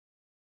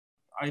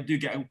I do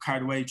get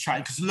carried away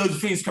chatting because loads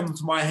of things come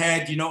into my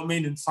head, you know what I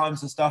mean, and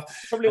times and stuff.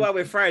 Probably why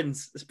we're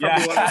friends. It's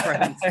probably why we're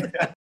friends.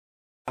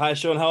 Hi,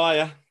 Sean. How are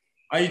you?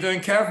 How you doing,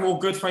 Kev? All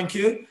good, thank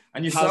you.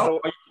 And yourself?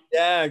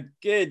 Yeah,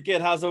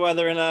 good. How's the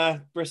weather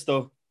in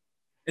Bristol?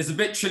 It's a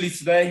bit chilly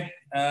today.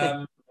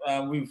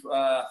 We've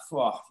had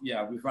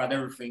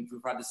everything.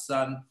 We've had the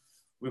sun.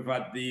 We've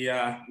had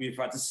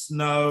the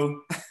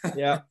snow.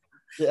 Yeah.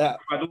 We've had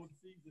all the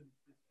seasons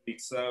this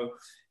week. So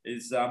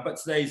but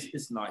today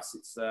it's nice.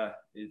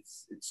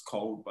 It's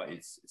cold, but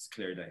it's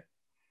clear day.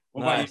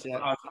 What about you?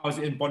 I was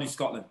in Bonnie,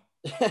 Scotland.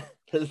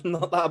 It's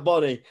not that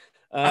bonny.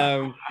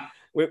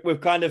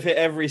 We've kind of hit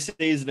every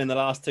season in the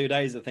last 2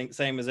 days, I think,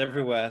 same as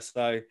everywhere.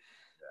 So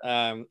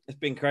it's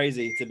been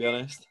crazy, to be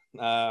honest.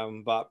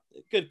 But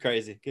good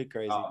crazy.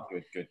 Oh,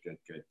 good.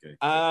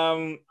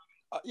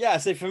 Yeah,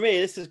 so for me,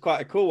 this is quite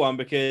a cool one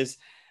because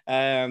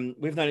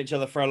we've known each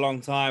other for a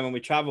long time and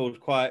we've traveled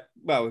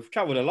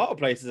a lot of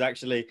places,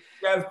 actually.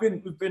 Yeah,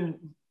 we've been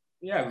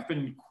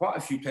quite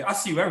a few places. I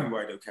see you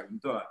everywhere though, Kevin,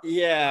 don't I?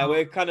 Yeah,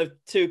 we're kind of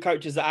two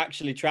coaches that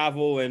actually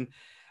travel. And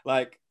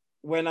like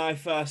when I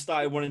first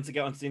started wanting to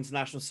get onto the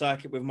international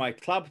circuit with my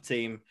club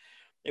team,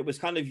 it was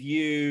kind of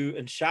you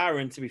and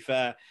Sharon, to be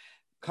fair,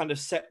 kind of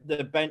set the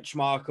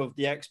benchmark of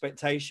the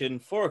expectation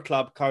for a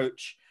club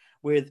coach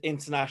with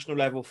international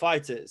level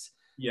fighters.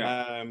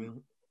 Yeah.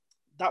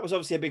 That was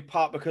obviously a big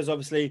part because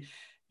obviously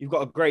you've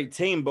got a great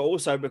team, but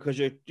also because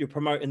you're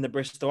promoting the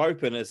Bristol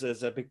Open as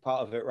a big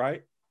part of it,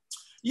 right?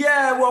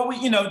 Yeah, well,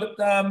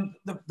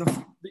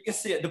 the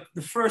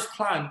first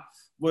plan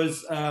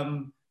was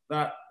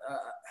that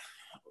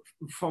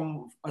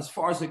from as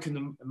far as I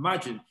can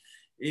imagine,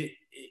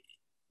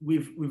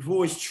 we've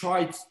always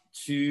tried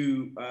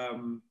to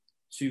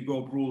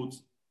go abroad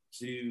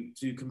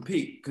to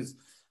compete, because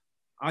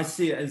I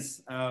see it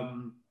as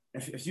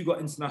if you've got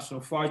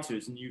international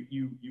fighters and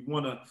you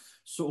want to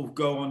sort of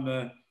go on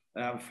the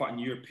fighting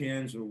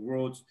Europeans or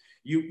worlds,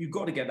 you've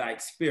got to get that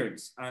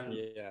experience. And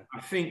yeah,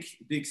 I think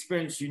the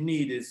experience you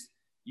need is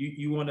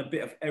you want a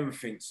bit of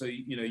everything. So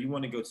you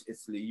want to go to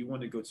Italy, you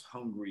want to go to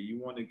Hungary, you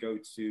want to go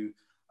to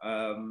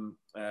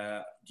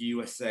the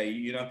USA,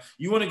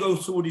 you want to go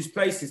to all these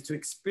places to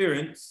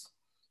experience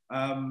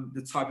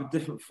the type of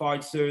different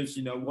fighters,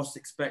 what's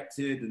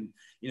expected, and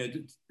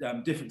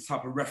different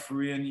type of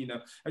refereeing.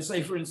 I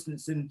say, for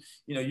instance,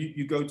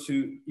 you go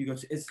to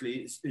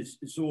Italy,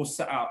 it's all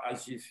set out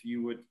as if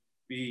you would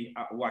be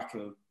at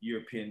WACO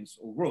Europeans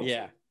or Worlds.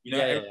 Yeah.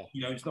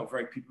 It's not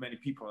very many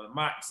people on the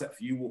mat except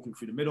for you walking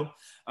through the middle.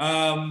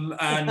 And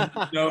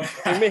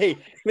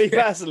me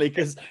personally,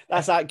 because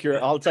that's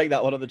accurate. I'll take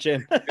that one on the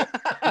chin.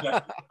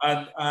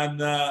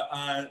 And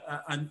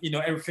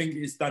everything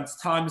is done to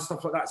time and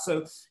stuff like that.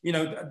 So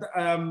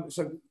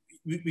so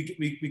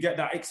we get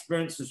that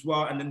experience as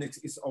well, and then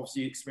it's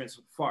obviously experience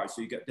of fighters.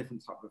 So you get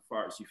different type of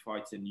fighters you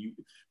fight in.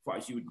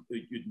 Fighters you'd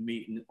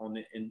meet on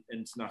the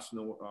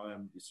international,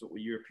 sort of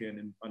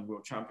European and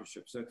world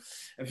championships. So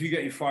if you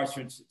get your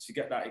fighter to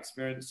get that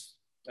experience,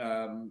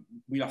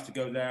 we have to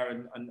go there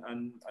and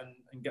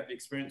get the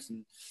experience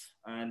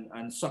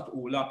and suck it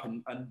all up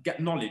and get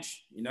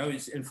knowledge.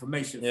 It's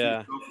information for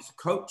yourself as a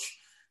coach,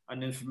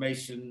 and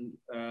information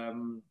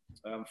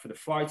for the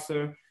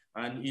fighter.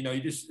 And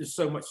there's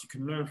so much you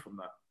can learn from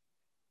that.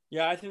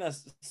 Yeah, I think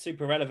that's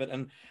super relevant,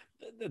 and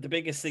the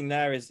biggest thing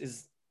there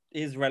is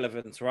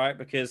relevance, right?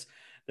 Because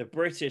the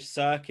British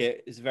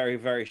circuit is very,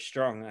 very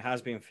strong. It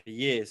has been for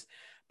years,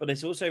 but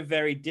it's also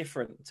very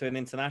different to an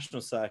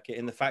international circuit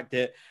in the fact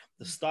that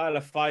the style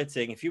of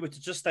fighting, if you were to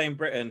just stay in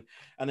Britain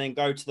and then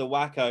go to the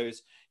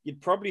WACOs,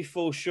 you'd probably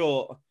fall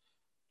short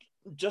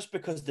just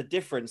because the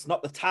difference,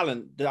 not the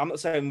talent. I'm not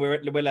saying we're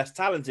less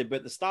talented,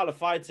 but the style of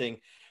fighting,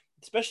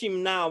 especially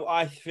now,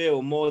 I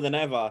feel more than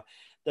ever,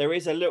 there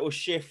is a little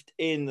shift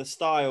in the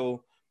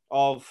style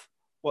of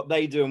what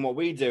they do and what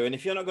we do. And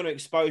if you're not going to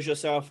expose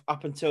yourself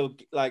up until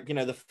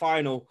the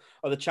final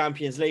of the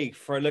Champions League,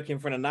 for looking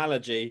for an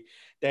analogy,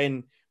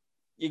 then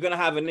you're going to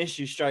have an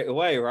issue straight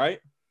away, right?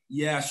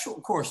 Yeah, sure,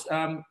 of course.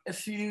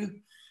 If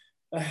you,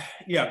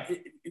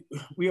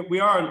 we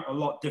are a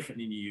lot different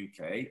in the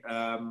UK.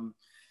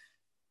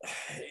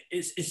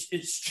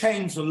 It's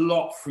changed a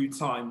lot through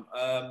time.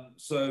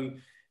 So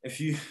if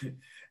you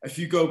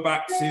go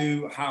back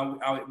to how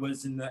it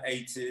was in the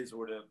 80s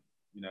or the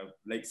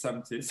late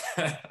 70s,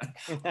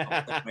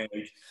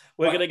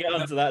 we're going to get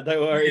onto that,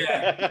 don't worry.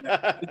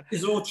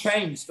 It's all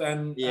changed,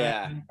 and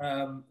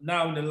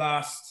now in the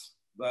last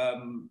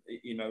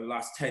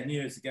last 10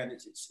 years, again,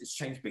 it's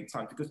changed big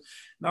time, because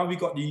now we've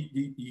got the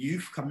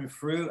youth coming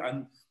through,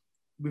 and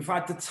we've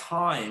had the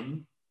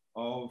time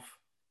of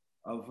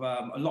a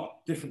lot of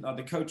different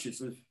other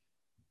coaches have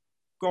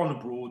gone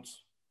abroad.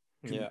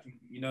 You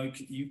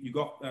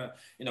got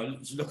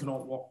just looking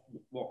at what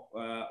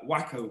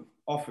WACO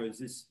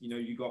offers is,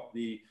 you got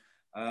the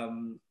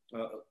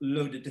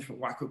load of different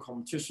WACO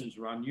competitions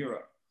around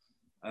Europe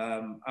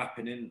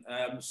happening.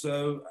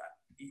 So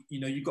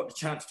you got the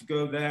chance to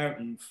go there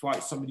and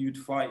fight somebody you'd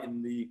fight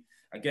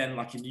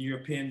like in the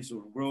Europeans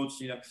or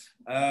Worlds.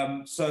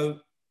 So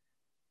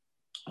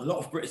a lot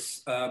of British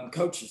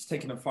coaches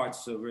taking their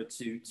fighters over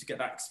to get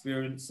that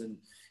experience and,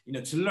 you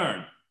know, to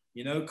learn,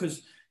 you know,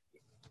 because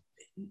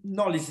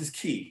knowledge is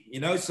key, you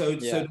know. So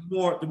the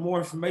more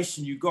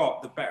information you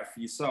got, the better for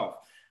yourself,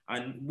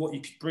 and what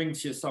you could bring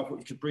to yourself, what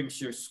you could bring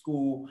to your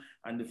school,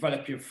 and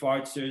develop your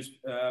fighters.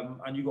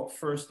 And you got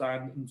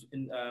first-hand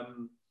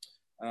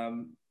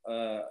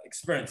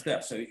experience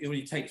there. So it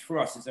only takes, for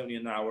us, it's only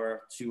an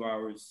hour, 2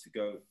 hours to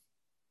go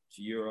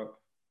to Europe.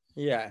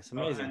 Yeah, it's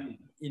amazing. And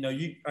you know,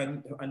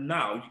 and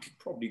now you could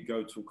probably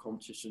go to a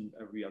competition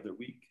every other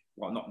week.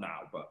 Well, not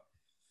now, but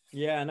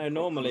yeah, no.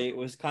 Normally it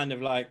was kind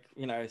of like,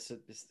 you know, it's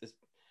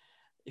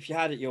if you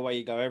had it your way,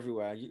 you go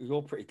everywhere.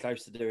 You're pretty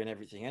close to doing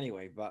everything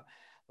anyway. But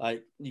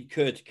like, you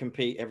could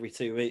compete every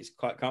 2 weeks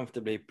quite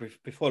comfortably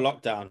before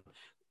lockdown,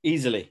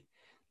 easily.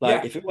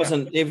 Like if it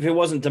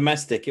wasn't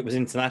domestic, it was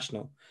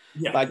international.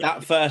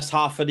 That first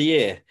half of the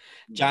year,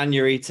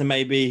 January to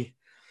maybe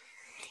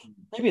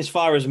as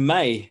far as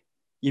May,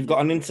 you've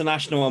got an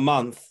international a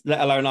month, let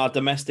alone our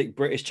domestic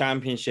British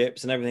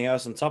championships and everything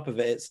else on top of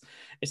it.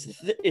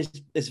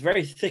 It's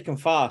very thick and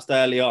fast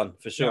early on,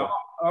 for sure.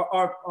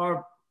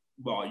 Our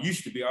well, it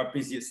used to be our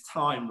busiest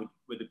time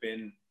would have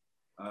been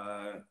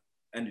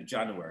end of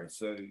January.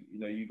 So, you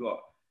know, you got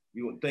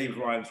Dave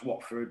Ryan's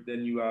Watford,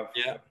 then you have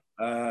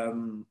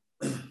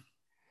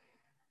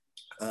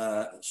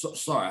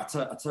sorry, I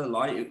tell a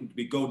lie, it would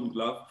be Golden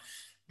Glove,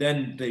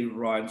 then Dave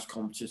Ryan's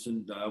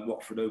competition,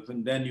 Watford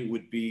Open, then it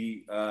would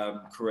be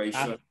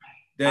Croatia,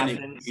 then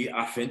Athens. It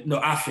would be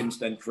Athens,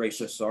 then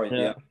Croatia, sorry,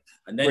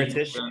 and then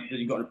British.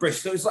 You got the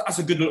British. So that's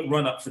a good little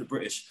run up for the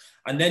British.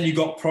 And then you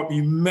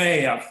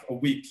may have a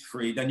week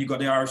free. Then you got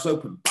the Irish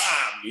Open. Bam!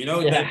 You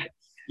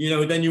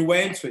know, then you're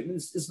way into it. And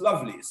it's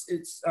lovely.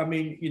 It's I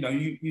mean, you know,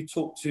 you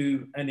talk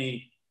to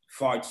any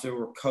fighter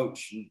or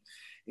coach, and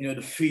you know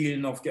the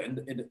feeling of getting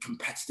in the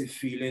competitive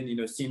feeling. You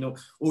know, seeing all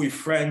your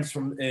friends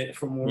from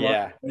all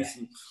around the place.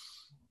 And,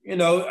 you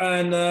know,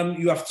 and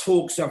you have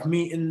talks, you have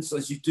meetings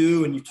as you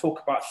do, and you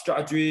talk about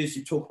strategies,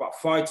 you talk about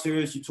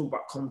fighters, you talk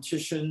about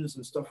competitions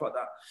and stuff like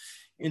that.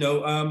 You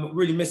know,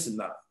 really missing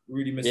that.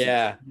 Really missing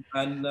it.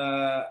 And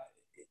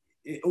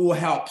it all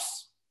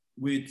helps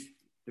with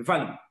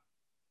development.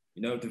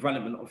 You know,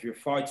 development of your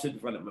fighter,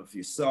 development of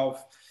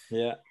yourself.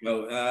 Yeah. You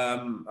know,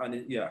 and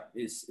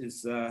it's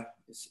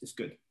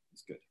good.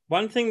 It's good.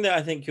 One thing that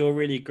I think you're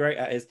really great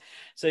at is,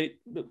 so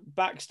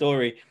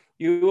backstory,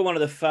 you were one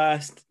of the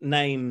first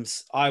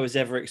names I was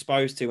ever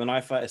exposed to when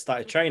I first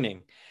started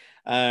training.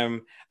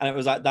 And it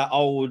was like that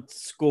old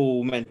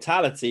school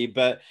mentality,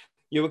 but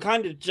you were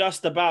kind of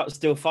just about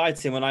still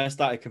fighting when I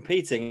started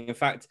competing. In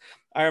fact,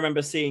 I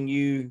remember seeing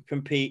you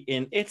compete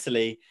in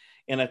Italy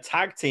in a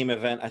tag team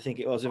event. I think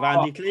it was with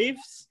Andy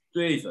Cleaves.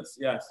 Jesus,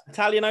 yes.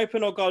 Italian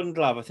Open or Golden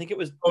Glove? I think it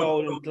was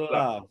Golden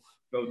Glove.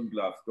 Golden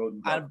Glove.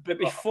 But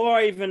before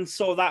I even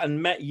saw that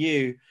and met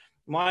you,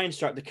 my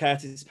instructor,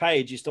 Curtis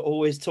Page, used to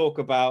always talk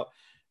about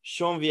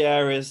Sean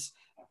Vieira's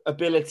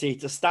ability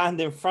to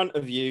stand in front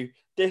of you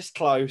this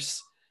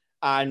close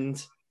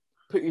and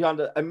put you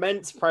under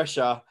immense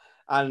pressure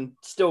and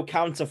still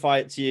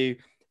counterfight to you,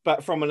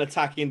 but from an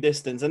attacking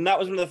distance. And that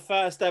was one of the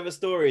first ever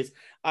stories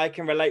I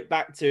can relate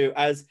back to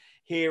as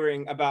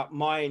hearing about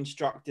my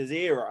instructor's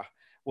era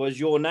was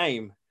your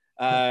name.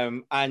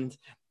 And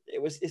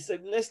let's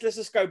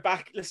just go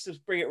back. Let's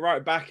just bring it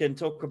right back and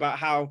talk about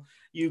how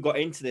you got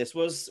into this.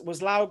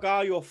 Was Lao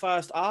Ga your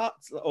first art,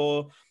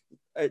 or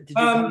did you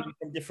come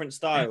from different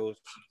styles?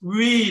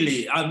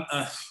 Really,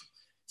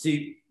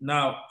 see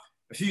now.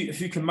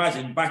 If you can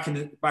imagine back in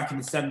the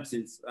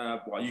 70s,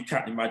 well, you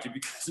can't imagine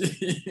because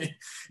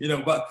you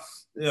know, but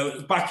you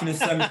know, back in the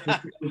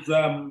 70s, it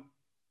was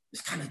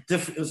it's kind of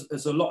different.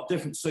 It's a lot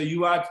different. So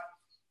you had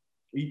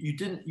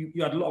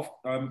a lot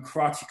of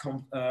karate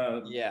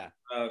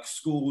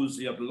schools.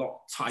 You had a lot of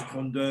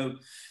taekwondo.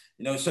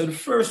 You know, so the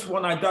first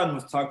one I done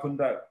was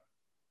taekwondo.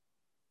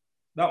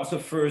 That was the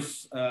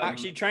first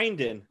actually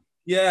trained in.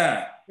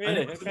 Yeah,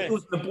 really? And it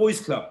was in a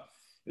boys' club.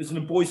 It was in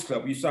a boys'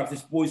 club. We used to have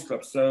this boys'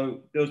 club.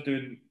 So they was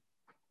doing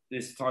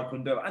this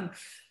taekwondo. And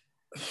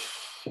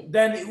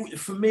then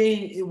for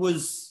me, it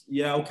was,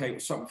 it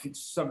was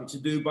something to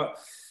do, but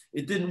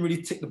it didn't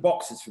really tick the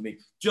boxes for me.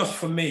 Just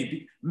for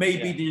me.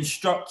 Maybe the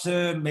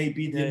instructor,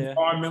 maybe the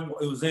environment,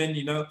 what it was in,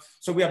 you know.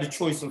 So we had a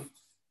choice of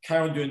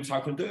carry on doing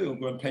taekwondo or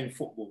go and playing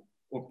football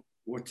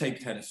or table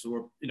tennis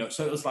or, you know.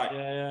 So it was like,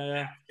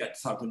 get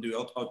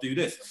taekwondo, I'll do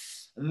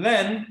this. And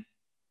then,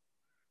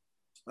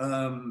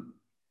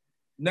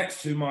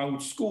 next to my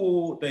old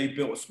school, they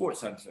built a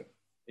sports centre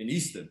in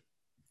Easton.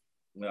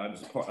 I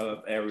was a part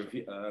of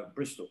area of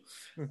Bristol.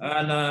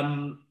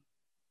 And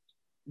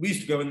we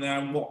used to go in there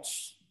and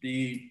watch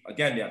they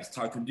had this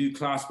taekwondo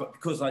class, but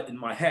because in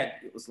my head,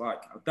 it was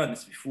like, I've done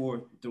this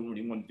before, don't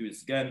really want to do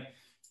this again.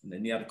 And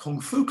then they had a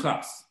kung fu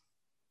class.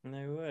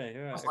 No way.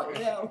 Right. I was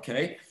like,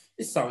 okay,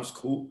 this sounds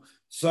cool.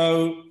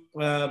 So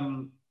a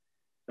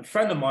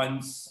friend of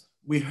mine's,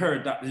 we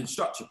heard that the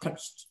instructor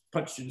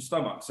punched you in the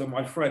stomach. So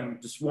my friend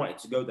just wanted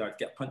to go there and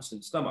get punched in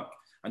the stomach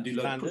and do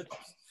loads of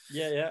push-ups.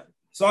 Yeah.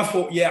 So I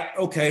thought,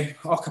 okay,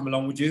 I'll come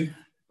along with you.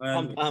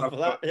 I'm And down for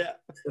that. Yeah.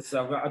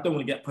 so I don't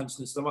want to get punched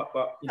in the stomach,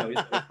 but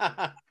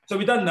so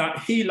we done that.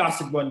 He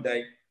lasted one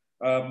day,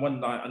 one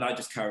night, and I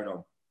just carried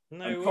on. And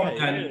No from way.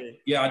 then, Really?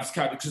 yeah, I just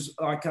carried because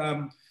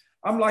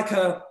I'm like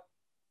a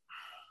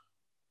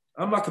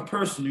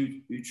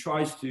person who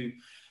tries to.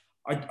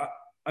 I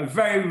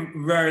very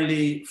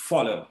rarely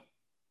follow.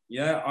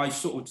 Yeah, I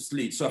sort of just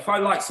lead. So if I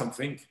like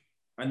something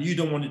and you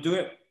don't want to do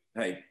it,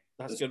 hey,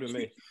 That's good with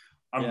me.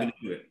 I'm going to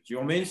do it. Do you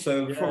know what I mean?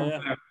 So from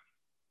there,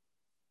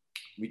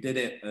 we did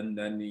it, and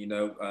then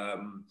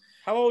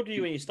how old were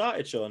you when you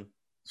started, Sean?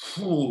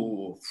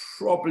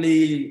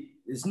 Probably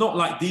it's not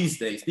like these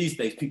days. These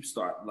days people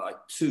start at like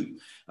 2.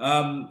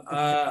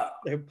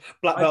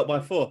 Black belt by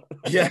 4.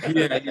 yeah.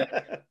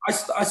 I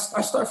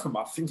started from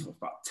I think it was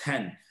about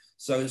 10.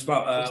 So it's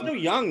about still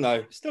young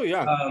though. Still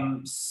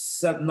young.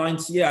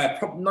 90, yeah,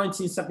 probably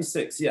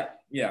 1976. Yeah,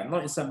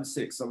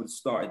 1976. I would have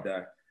started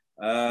there,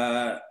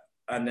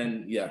 and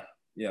then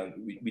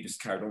we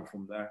just carried on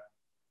from there.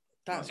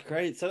 That's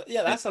great. So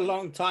yeah, that's a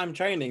long time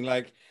training.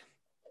 Like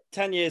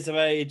 10 years of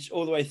age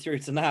all the way through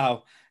to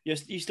now. You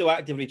still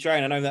actively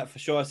train. I know that for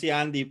sure. I see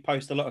Andy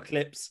post a lot of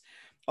clips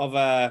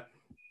of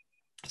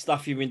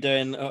stuff you've been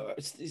doing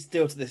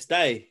still to this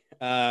day.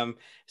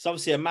 It's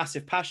obviously a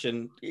massive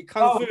passion.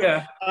 Kung Fu.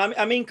 Yeah.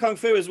 I mean Kung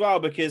Fu as well,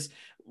 because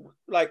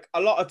like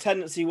a lot of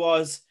tendency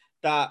was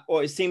that,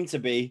 or it seemed to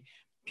be,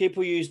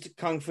 people used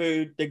Kung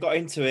Fu, they got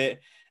into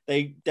it,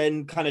 they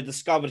then kind of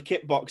discovered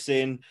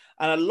kickboxing,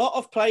 and a lot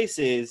of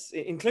places,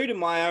 including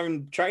my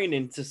own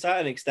training to a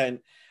certain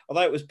extent,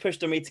 although it was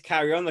pushed on me to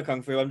carry on the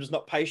Kung Fu, I'm just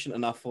not patient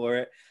enough for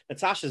it.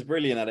 Natasha's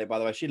brilliant at it, by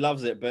the way. She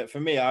loves it. But for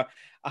me, I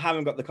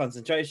haven't got the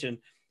concentration.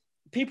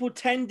 People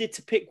tended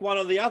to pick one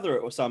or the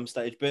other at some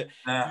stage. But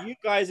you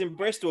guys in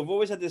Bristol have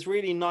always had this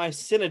really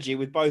nice synergy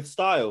with both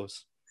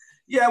styles.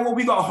 Yeah, well,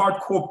 we got a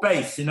hardcore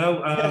base,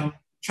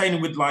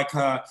 training with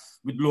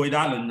with Lloyd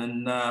Allen,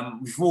 and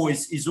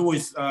he's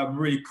always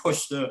really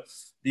pushed the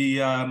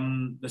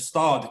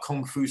style, the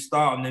Kung Fu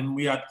style, and then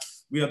we had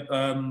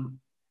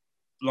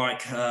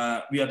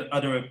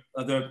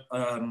other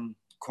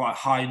quite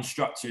high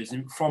instructors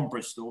from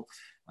Bristol,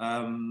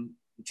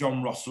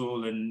 John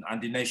Russell and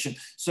Andy Nation.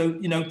 So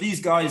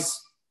these guys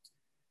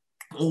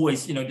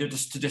always, they're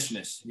just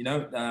traditionalists.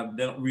 They're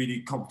not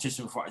really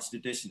competition fighters,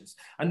 traditionalists.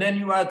 And then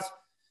you had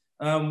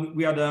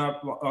we had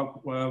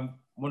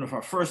one of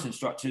our first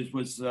instructors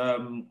was a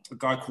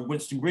guy called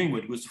Winston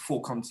Greenwood, who was the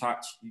full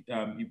contact, he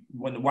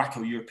won the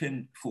WACO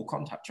European full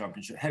contact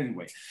championship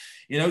heavyweight.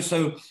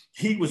 So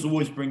he was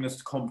always bringing us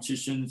to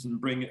competitions and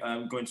going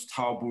to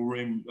Tower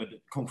Ballroom,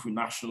 Kung Fu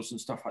Nationals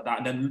and stuff like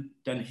that. And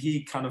then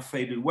he kind of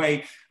faded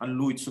away, and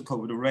Lloyd took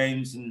over the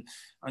reins and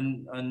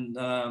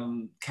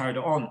carried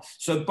it on.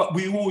 So, but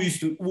we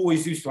always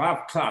used to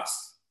have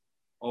class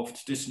of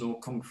traditional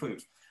Kung Fu.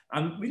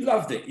 And we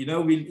loved it,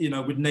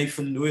 with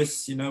Nathan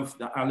Lewis,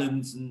 the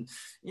Allens, and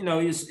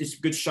it's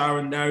good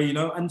Sharon there,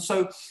 and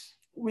so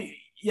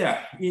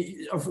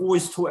I've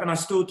always taught, and I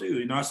still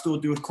do, I still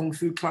do a Kung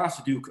Fu class.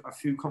 I do a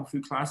few Kung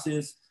Fu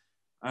classes,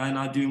 and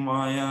I do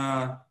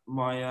my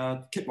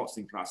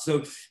kickboxing class.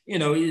 So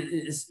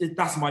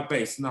that's my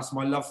base, and that's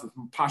my love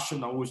and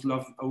passion. I always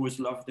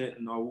loved it,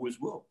 and I always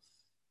will,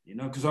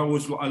 because I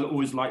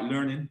always like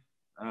learning.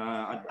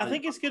 I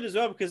think it's good as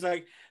well because,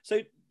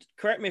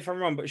 correct me if I'm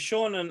wrong, but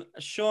Sean,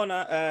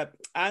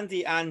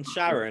 Andy and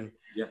Sharon,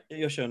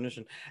 you're Sean,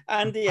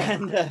 Andy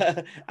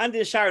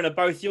and Sharon are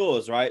both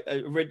yours, right?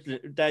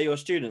 They're your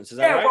students, is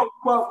that right?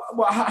 Well,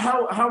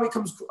 how it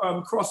comes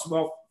across?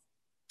 Well,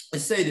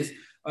 let's say this.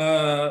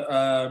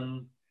 I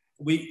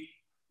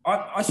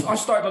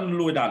started on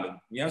Lloyd Allen,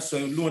 so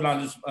Lloyd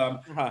Allen's. I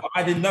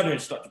had another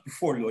instructor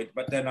before Lloyd,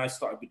 but then I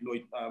started with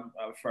Lloyd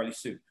fairly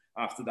soon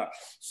after that.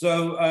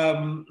 So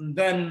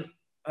then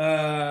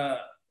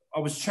I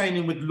was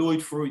training with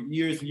Lloyd for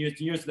years and years and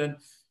years. Then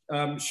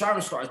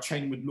Sharon started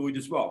training with Lloyd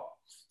as well.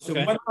 So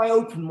when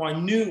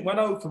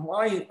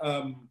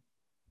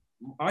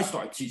I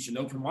started teaching,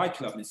 opened my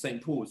club in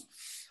St. Paul's,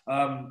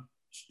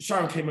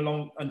 Sharon came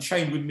along and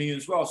trained with me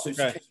as well. So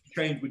she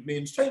trained with me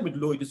and trained with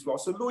Lloyd as well.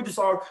 So Lloyd is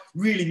our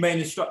really main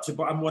instructor,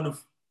 but I'm one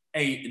of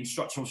 8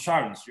 instructional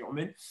Sharons, you know what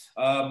I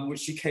mean?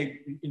 Which she came,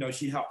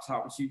 she helped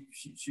out.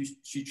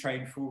 She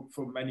trained for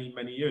many,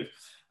 many years.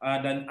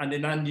 And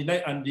then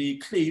Andy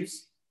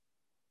Cleves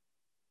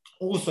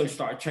also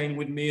started training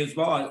with me as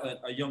well at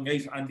a young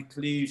age. Andy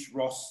Cleves,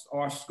 Ross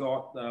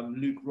Arscott,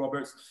 Luke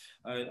Roberts,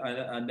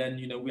 and then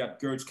we had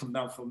Gurge come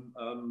down from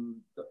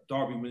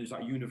Derby when he was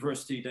at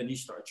university. Then he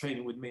started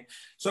training with me.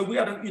 So we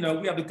had a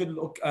good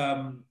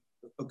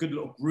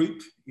little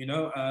group.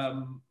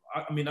 The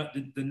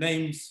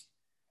names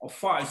of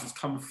fighters has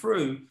come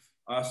through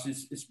us.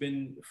 It's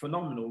been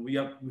phenomenal. We've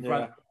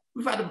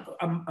had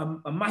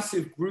a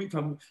massive group.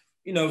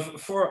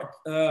 For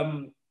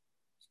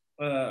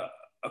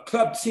a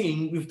club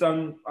team,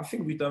 I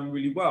think we've done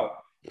really well,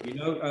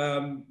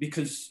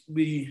 because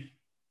we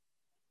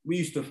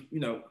used to,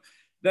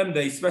 them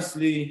days,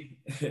 especially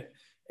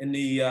in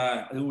the,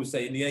 I always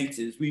say in the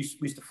 80s, we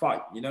used to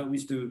fight, we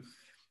used to,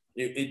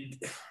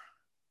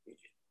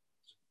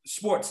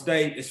 sport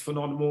today is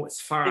phenomenal.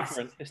 It's fast.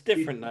 It's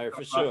different though,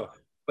 for sure.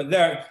 But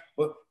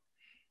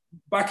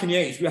back in the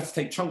 80s, we had to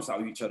take chunks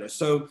out of each other.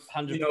 So,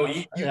 you know,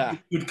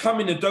 you'd come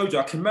in the dojo.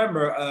 I can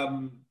remember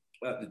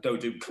the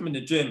dojo, you'd come in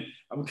the gym.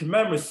 I can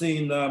remember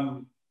seeing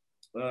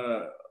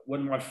one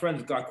of my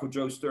friends, a guy called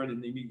Joe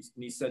Sterling, and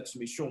he said to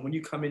me, Sean, when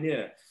you come in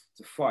here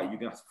to fight, you're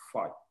going to have to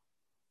fight.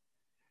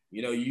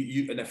 You know,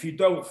 and if you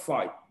don't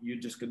fight, you're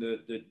just going to,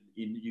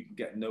 you can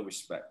get no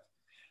respect.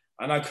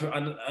 And I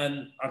can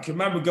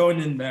remember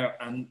going in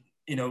there and,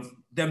 you know,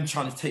 them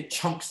trying to take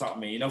chunks out of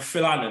me, you know,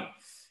 Phil Allen,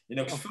 you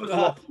know, Phil's a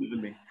lot older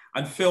than me.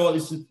 And Phil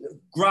used to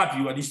grab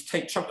you and he used to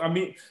take chunks. I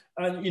mean,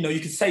 and, you know,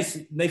 you could say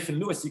Nathan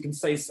Lewis, you can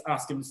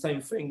ask him the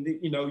same thing.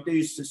 You know, they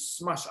used to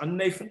smash. And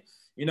Nathan,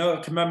 you know,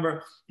 I can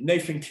remember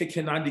Nathan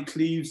kicking Andy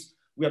Cleves.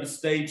 We had a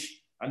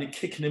stage and he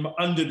kicking him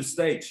under the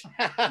stage.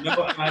 You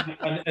know,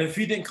 and if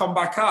he didn't come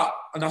back out,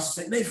 and I used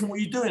to say, Nathan, what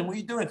are you doing? What are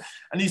you doing?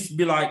 And he used to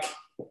be like,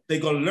 they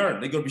got to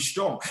learn. They got to be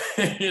strong.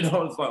 You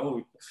know, it's like,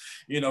 oh,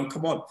 you know,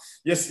 come on.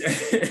 Yes,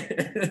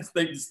 stay.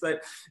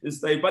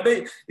 But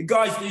the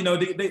guys, you know,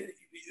 it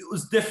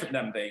was different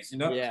them days, you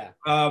know. Yeah.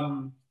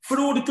 For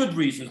all the good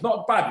reasons,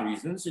 not bad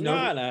reasons, you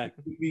know. No.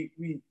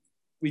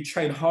 We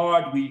trained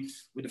hard. The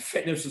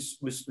fitness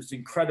was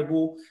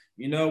incredible,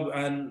 you know.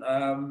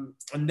 And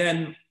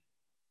then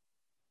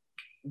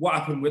what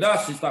happened with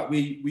us is that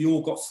we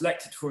all got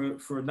selected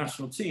for a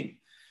national team.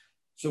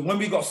 So when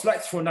we got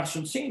selected for a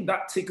national team,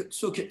 that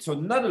took it to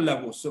another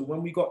level. So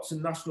when we got to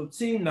the national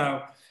team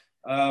now,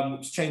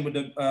 which trained with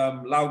the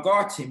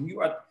Laogar team,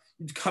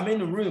 you'd come in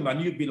the room and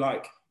you'd be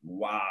like,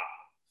 wow,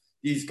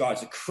 these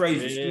guys are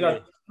crazy.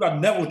 Really? You had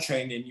Neville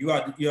training, you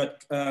had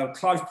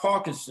Clive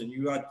Parkinson,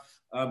 you had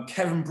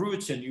Kevin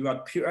Bruton, you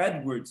had Peter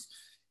Edwards,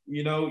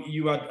 you know,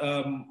 you had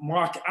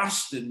Mark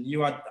Ashton,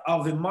 you had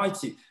Alvin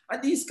Mighty.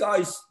 And these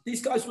guys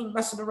weren't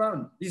messing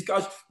around. These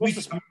guys...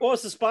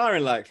 What's the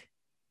sparring like?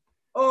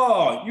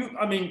 Oh,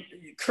 I mean,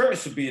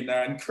 Curtis would be in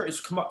there, and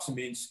Curtis would come up to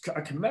me, and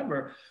I can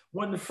remember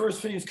one of the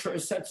first things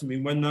Curtis said to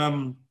me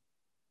when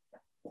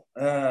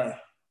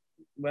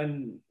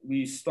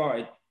we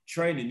started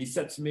training. He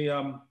said to me,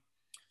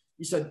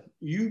 he said,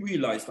 you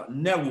realize that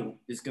Neville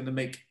is going to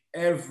make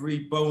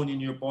every bone in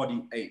your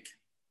body ache.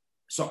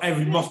 So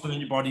every muscle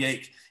in your body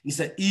ache. He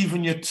said,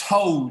 even your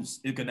toes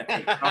are going to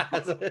ache. I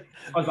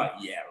was like,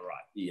 yeah,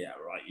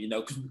 right. You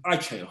know, because I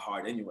train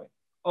hard anyway.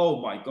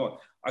 Oh my God.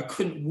 I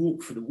couldn't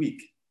walk for the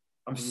week.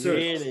 I'm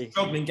serious. Really?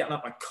 Struggling getting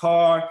out my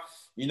car,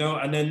 you know,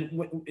 and then,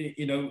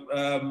 you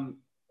know,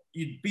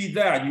 you'd be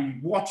there and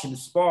you'd be watching the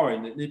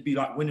sparring and it'd be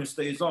like winner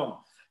stays on.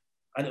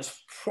 And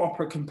it's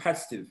proper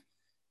competitive,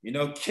 you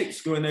know,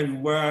 kicks going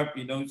everywhere,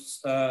 you know,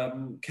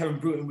 Kevin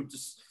Bruton would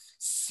just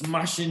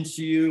smash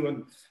into you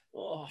and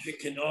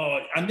thinking,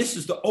 and this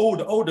is the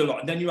older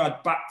lot. And then you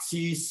had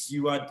Baptiste,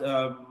 you had...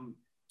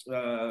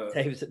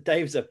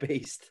 Dave's a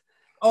beast.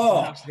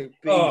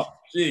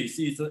 Geez,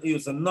 he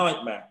was a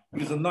nightmare.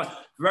 He was a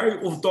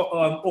very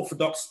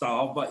orthodox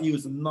style, but he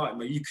was a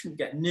nightmare. You couldn't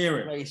get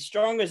near him. He's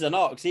strong as an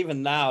ox,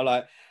 even now.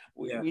 Like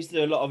we used to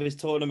do a lot of his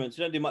tournaments.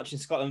 We don't do much in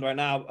Scotland right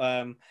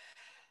now.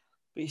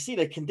 But you see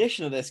the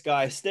condition of this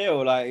guy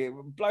still, like it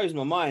blows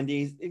my mind.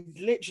 He's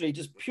literally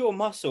just pure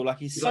muscle. Like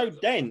he's so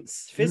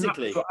dense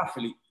physically.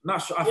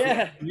 Natural athlete.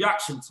 Yeah.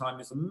 Reaction time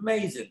is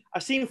amazing.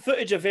 I've seen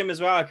footage of him as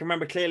well. I can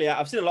remember clearly.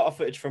 I've seen a lot of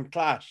footage from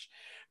Clash.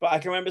 But I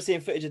can remember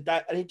seeing footage of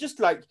that, and he just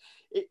like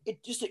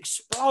it just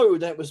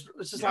exploded. And it was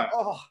just like,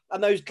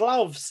 and those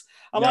gloves.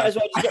 I might as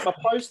well just get my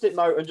Post-it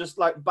note and just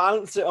like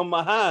balance it on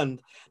my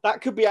hand.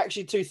 That could be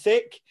actually too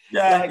thick.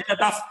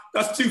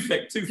 That's too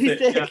thick. Too thick.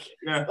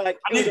 Yeah. Like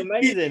it was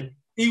amazing.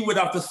 He would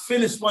have to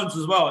finish ones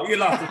as well. He'd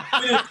have to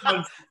finish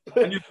ones.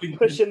 And you'd be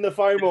pushing the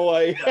foam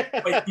away.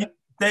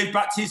 Dave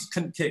Baptiste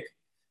couldn't kick.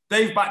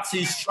 Dave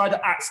Baptiste tried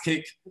to axe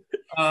kick.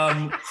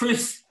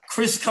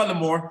 Chris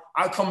Cullimore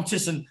out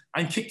competition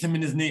and kicked him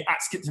in his knee,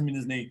 kicked him in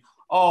his knee.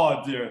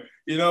 Oh dear,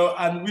 you know,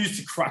 and we used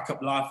to crack up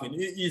laughing.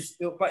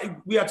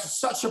 We had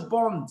such a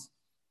bond,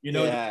 you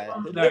know. Yeah,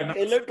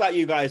 it looked like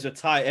you guys were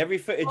tight. Every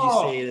footage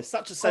you see, there's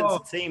such a sense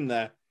of team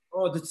there.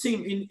 Oh, the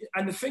team,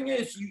 and the thing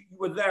is, you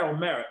were there on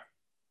merit.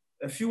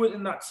 If you were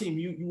in that team,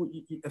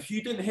 if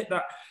you didn't hit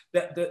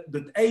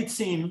the A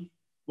team,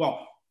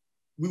 well,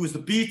 we was the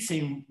B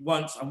team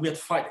once, and we had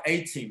to fight the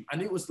A team,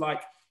 and it was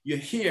like, you're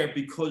here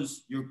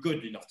because you're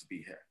good enough to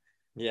be here.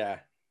 Yeah.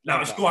 Now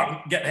let's go out and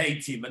get the A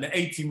team. And the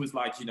A team was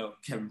like, you know,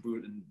 Kevin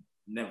Bruton,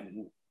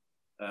 Neville,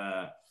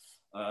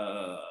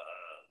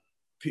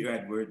 Peter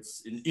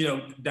Edwards, you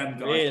know, them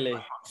guys. Really?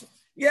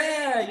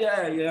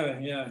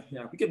 Yeah.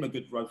 We gave him a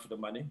good run for the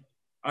money.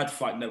 I'd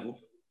fight Neville.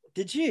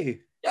 Did you?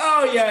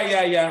 Oh,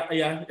 yeah.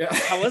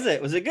 How was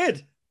it? Was it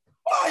good?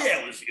 Oh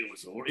yeah,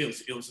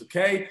 it was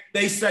okay.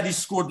 They said he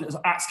scored an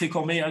axe kick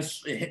on me and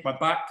it hit my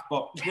back,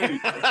 but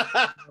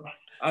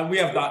and we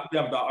have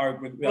that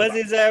argument.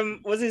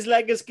 Was his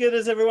leg as good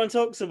as everyone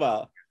talks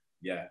about?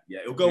 Yeah.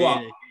 It'll go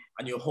up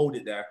and you'll hold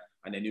it there,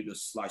 and then you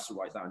just slice it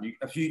right down.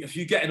 If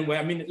you get in the way,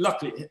 I mean,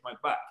 luckily it hit my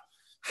back.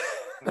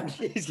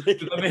 If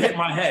it hit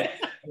my head,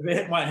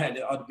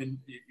 I'd have been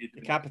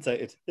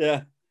decapitated.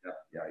 Yeah.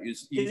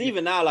 Because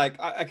even now, like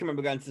I can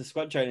remember going to the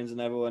squad trainings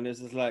and everyone is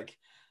just like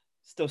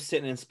still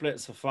sitting in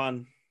splits for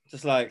fun,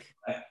 just like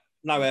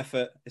no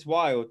effort. It's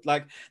wild.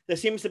 Like there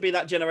seems to be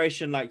that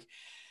generation, like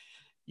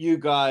you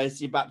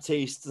guys, you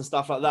Baptistes and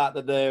stuff like that,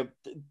 that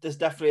there's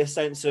definitely a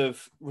sense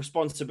of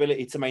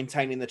responsibility to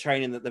maintaining the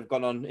training that they've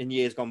gone on in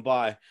years gone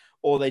by,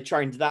 or they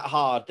trained that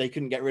hard they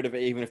couldn't get rid of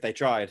it even if they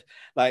tried.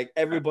 Like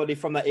everybody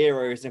from that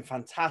era is in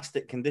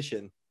fantastic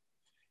condition.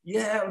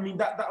 Yeah, I mean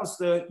that was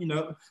the, you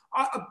know,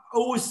 I've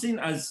always seen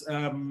as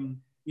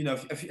you know,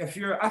 if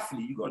you're an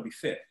athlete, you got to be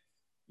fit.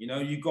 You know,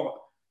 you got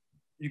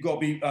to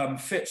be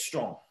fit,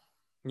 strong.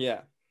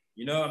 Yeah.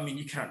 You know, I mean,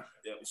 you can't,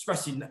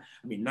 especially,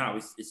 I mean, now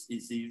it's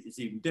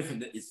even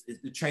different.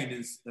 The training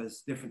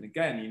is different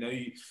again. You know,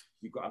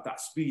 you've got to have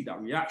that speed,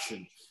 that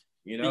reaction.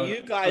 You know,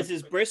 you guys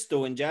is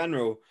Bristol in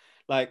general.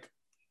 Like,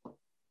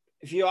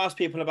 if you ask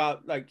people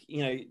about, like,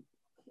 you know,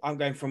 I'm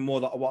going from more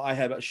than what I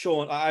heard, but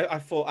Sean, I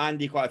fought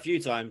Andy quite a few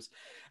times,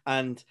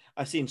 and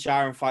I've seen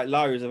Sharon fight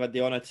loads. I've had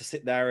the honor to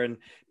sit there and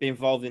be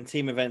involved in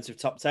team events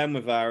with top 10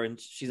 with her, and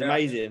she's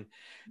amazing.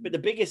 But the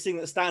biggest thing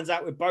that stands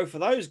out with both of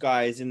those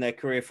guys in their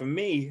career for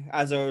me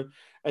as a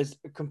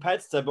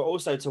competitor, but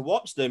also to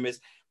watch them, is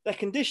their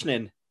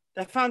conditioning.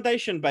 Their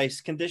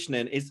foundation-based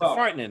conditioning is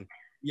frightening.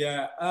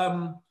 Yeah,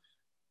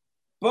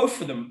 both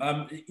of them.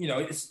 You know,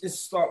 let's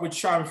start with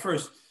Sharon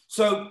first.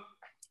 So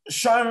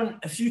Sharon,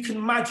 if you can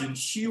imagine,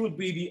 she would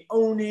be the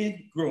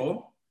only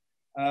girl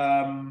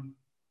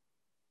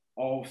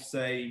of,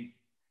 say,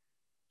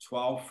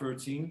 12,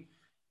 13.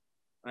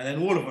 And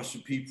then all of us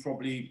would be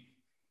probably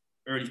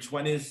early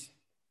 20s,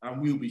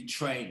 and we'll be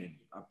training,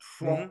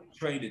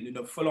 training, you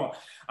know, full on.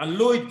 And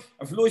Lloyd,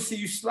 if Lloyd see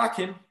you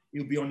slacking,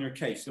 he'll be on your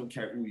case. Don't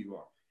care who you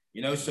are,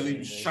 you know. So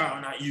he's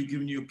shouting at you,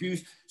 giving you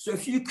abuse. So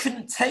if you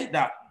couldn't take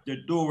that, the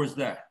door was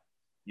there,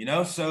 you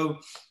know. So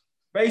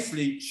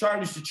basically, Sharon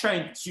used to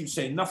train. She would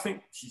say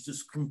nothing. She'd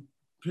just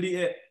complete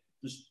it,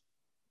 just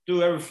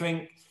do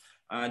everything,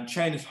 and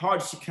train as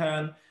hard as she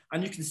can.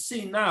 And you can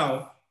see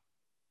now,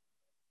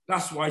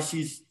 that's why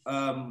she's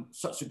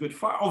such a good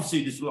fighter.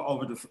 Obviously, there's a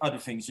lot of other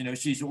things. You know,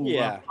 she's all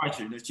round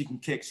fighter. You know, she can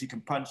kick, she can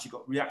punch, she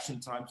got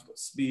reaction time, she got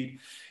speed.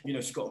 You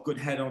know, she's got a good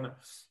head on her.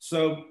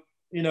 So,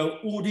 you know,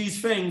 all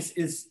these things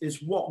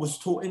is what was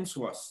taught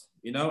into us.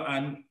 You know,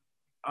 and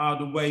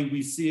the way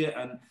we see it,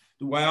 and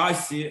the way I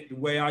see it, the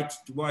way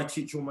I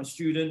teach all my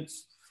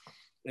students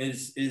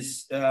is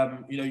you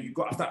know, you've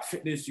got to have that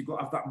fitness, you've got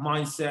to have that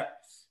mindset.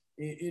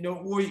 You know,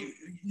 or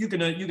you're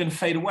gonna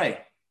fade away.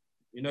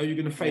 You know, you're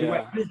going to fade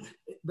away.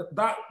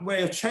 That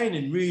way of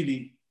training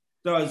really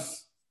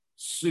does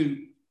suit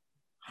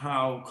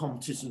how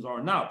competitions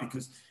are now,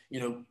 because, you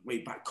know,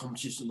 way back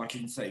competition, like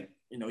you can say,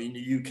 you know, in the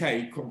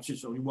UK,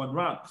 competition only one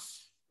round.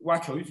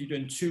 Wackos, you're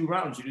doing 2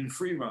 rounds, you're doing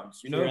 3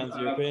 rounds, you know.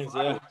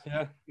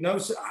 You know,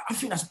 so I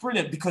think that's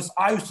brilliant, because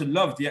I used to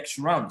love the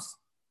extra rounds.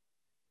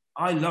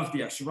 I love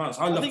the extra rounds.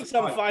 I think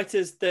some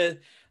fighters, the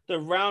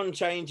round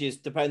changes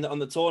depending on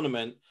the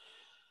tournament,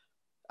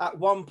 at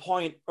one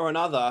point or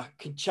another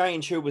could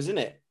change who was in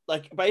it.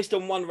 Like based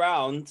on one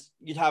round,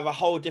 you'd have a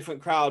whole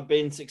different crowd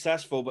being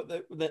successful,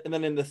 but and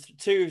then in the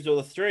 2s or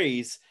the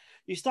 3s,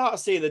 you start to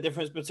see the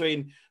difference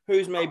between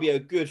who's maybe a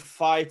good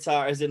fighter,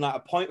 as in like a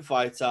point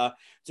fighter,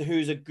 to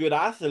who's a good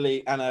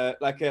athlete and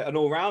an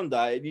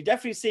all-rounder. You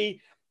definitely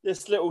see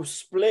this little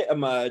split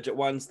emerge at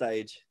one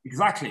stage.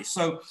 Exactly.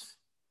 So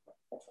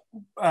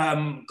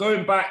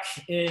going back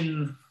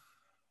in,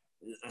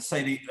 let's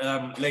say,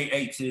 the late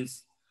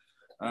 80s,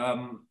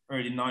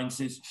 early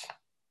 90s,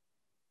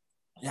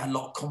 you had a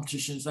lot of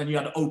competitions. Then you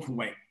had open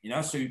weight, you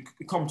know, so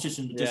the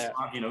competition was just,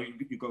 you know,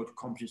 you go to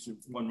competition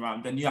 1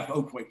 round, then you have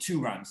open weight 2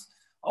 rounds.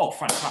 Oh,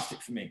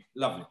 fantastic for me.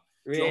 Lovely.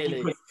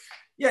 Really? So,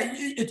 yeah,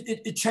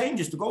 it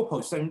changes the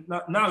goalpost. So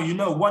now, you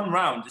know, 1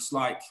 round is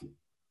like,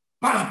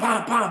 bam,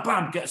 bam, bam,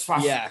 bam, get as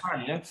fast as you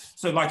can, you know?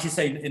 So like you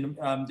say,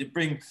 they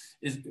bring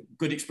is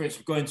good experience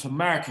of going to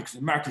America, because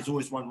America's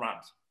always 1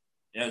 round.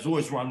 Yeah, it's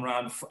always 1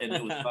 round. And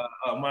it was,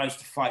 when I used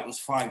to fight, it was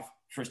 5.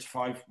 First to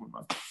 5,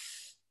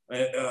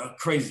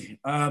 crazy.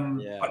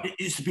 But it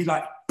used to be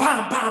like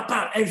bam, bam,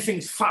 bam.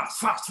 Everything's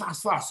fast.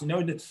 You know,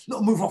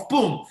 little move off,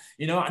 boom.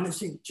 You know, and they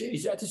think,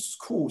 geez, yeah, this is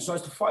cool. So I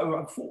used to fight.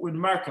 I fought with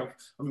America.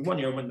 I mean, 1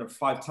 year I went there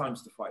 5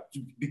 times to fight,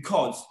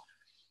 because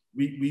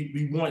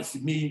we wanted to,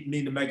 me,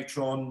 the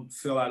Megatron,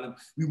 Phil Allen,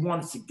 we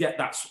wanted to get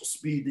that sort of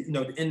speed. You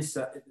know, the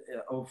insight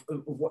of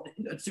what,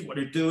 you know, see what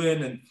they're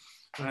doing,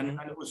 and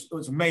it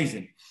was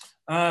amazing.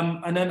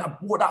 And then I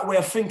brought that way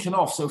of thinking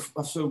off. So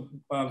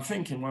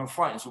thinking when I'm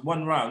fighting. So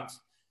 1 round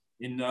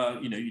in,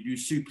 you know, you do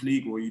Super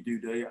League or you do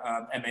the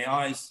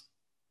MAIs,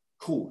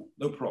 cool,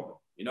 no problem.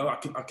 You know, I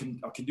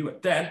can do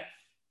it. Then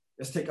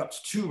let's take up to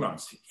 2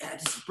 rounds. Yeah,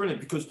 this is brilliant,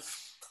 because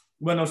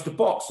when I was to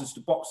box,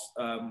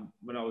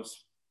 when I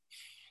was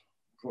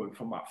probably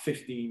from about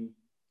 15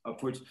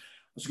 upwards,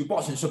 it's good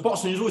boxing. So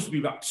boxing is always to be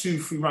about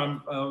 2-3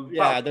 round.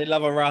 They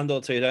love a round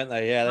or 2, don't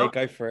they? Yeah, they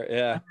go for it.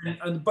 Yeah.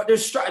 But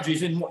there's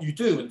strategies in what you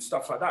do and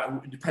stuff like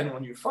that, depending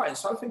on your fight.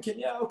 So I'm thinking,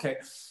 yeah, okay.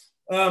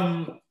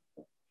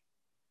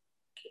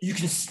 You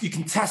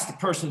can test the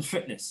person's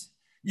fitness.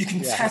 You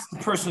can test the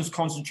person's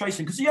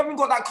concentration, because you haven't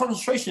got that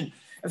concentration.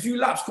 If you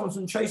lapse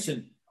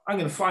concentration, I'm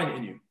going to find it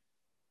in you.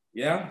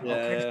 Yeah.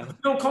 Okay. So if you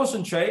don't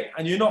concentrate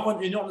and you're not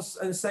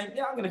the same.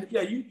 Yeah,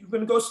 you're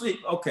going to go sleep.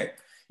 Okay.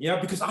 Yeah,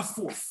 because I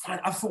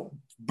thought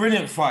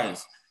brilliant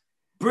fires,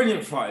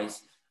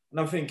 and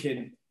I'm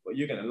thinking, well,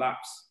 you're going to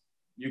lapse.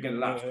 You're going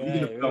to lapse. You're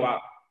going to blow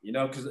out. You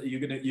know, because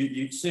you're going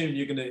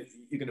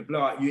to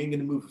blow out. You ain't going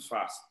to move as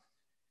fast.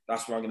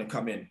 That's where I'm going to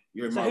come in.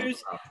 You're in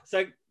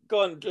so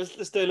go on.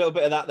 Let's do a little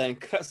bit of that then.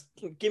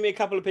 Give me a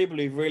couple of people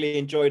who've really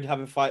enjoyed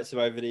having fights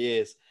with over the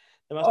years.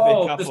 There must be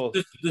a couple.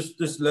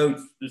 There's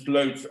loads. There's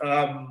loads.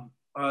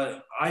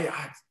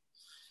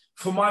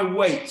 For my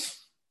weight,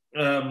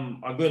 I'm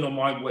going on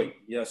my weight.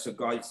 Yeah, so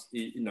guys,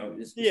 you know,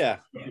 it's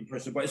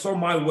impressive, but it's on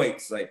my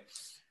weight. Like,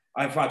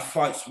 I've had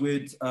fights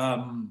with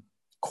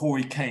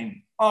Corey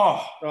Kane.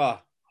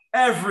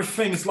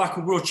 Everything's like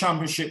a world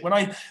championship. When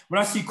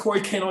I see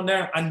Corey Kane on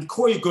there, and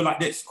Corey go like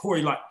this,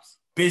 Corey like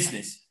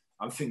business,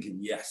 I'm thinking,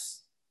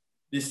 yes,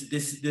 this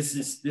is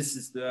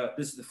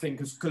the thing,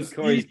 because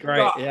Corey's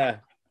great.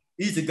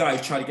 He's the guy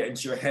who's trying to get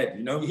into your head,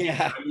 you know?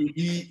 Yeah.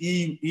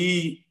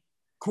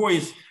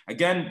 Corey's,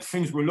 again,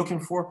 things we're looking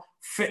for: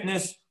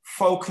 fitness,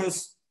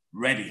 focus,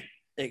 ready.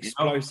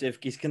 Explosive.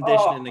 He's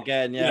conditioning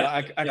again. Yeah.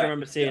 I can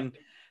remember seeing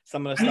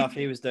some of the stuff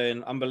he was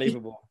doing.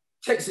 Unbelievable.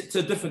 He takes it to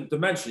a different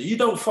dimension. You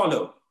don't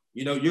follow,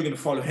 you know, you're going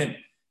to follow him,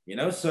 you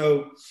know?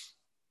 So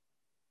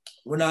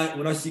when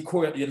I see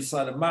Corey at the other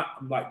side of the map,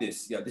 I'm like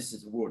this. Yeah, this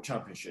is the world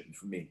championship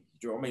for me.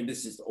 Do you know what I mean?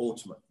 This is the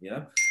ultimate, you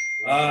know?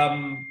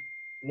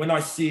 When I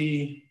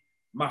see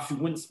Matthew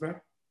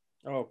Winsper.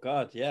 Oh,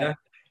 God, yeah.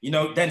 You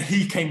know, then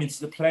he came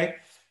into the play.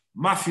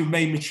 Matthew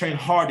made me train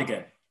hard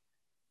again.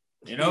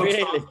 You know?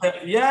 Really? So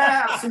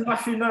I see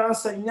Matthew now. I'm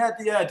saying,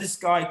 this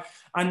guy.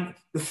 And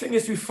the thing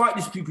is, we fight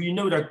these people, you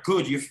know they're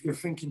good. You're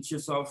thinking to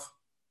yourself,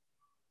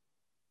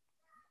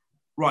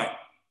 right,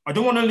 I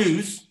don't want to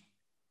lose,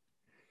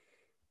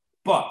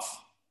 but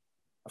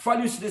if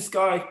I lose to this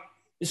guy,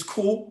 it's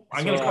cool.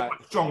 I'm going to come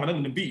back strong and I'm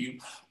going to beat you.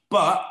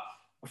 But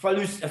if I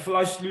lose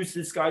to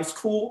this guy, it's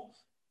cool.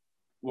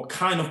 Well,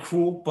 kind of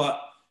cool, but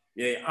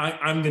yeah,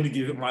 I'm going to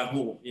give it my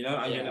all, you know?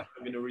 I'm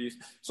going to reuse.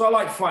 So I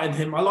like fighting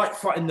him. I like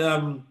fighting,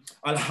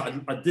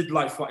 I did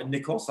like fighting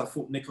Nikos. I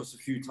fought Nikos a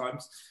few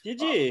times.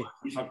 Did you?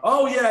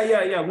 Oh,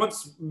 yeah.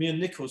 Once me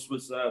and Nikos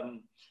was,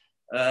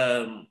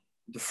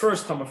 the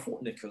first time I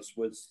fought Nikos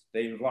was,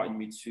 they invited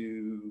me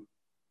to,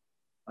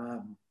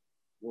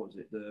 what was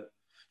it? The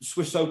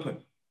Swiss Open.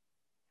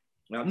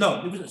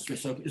 No, it wasn't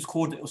Swiss Open.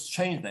 It was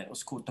changed then. It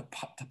was called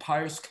the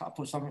Pirates Cup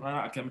or something like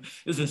that. I can't remember.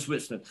 It was in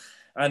Switzerland.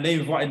 And they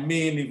invited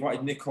me and they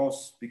invited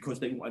Nikos because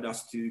they wanted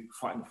us to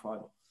fight in the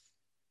final.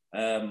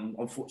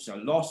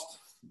 Unfortunately, I lost.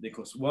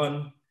 Nikos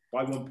won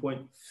by 1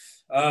 point.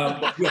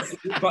 But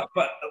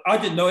I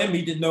didn't know him.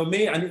 He didn't know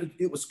me, and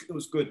it was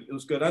good. It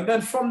was good. And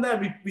then from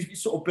there, we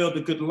sort of built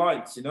a good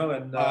alliance, you know.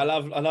 And I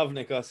love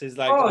Nikos. He's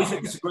like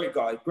he's a great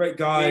guy. Great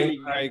guy. Really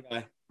great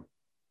guy.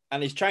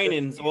 And his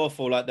training's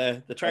awful. Like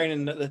the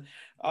training that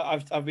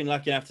I've been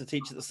lucky enough to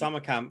teach at the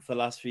summer camp for the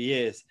last few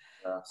years,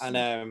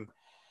 and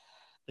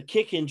the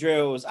kicking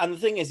drills. And the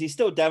thing is, he's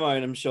still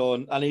demoing them,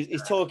 Sean, and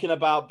he's talking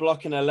about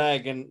blocking a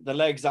leg, and the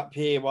leg's up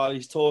here while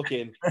he's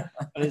talking,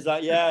 and he's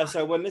like, yeah.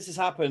 So when this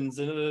happens,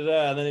 and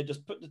then it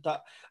just put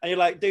that, and you're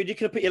like, dude, you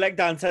could have put your leg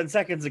down 10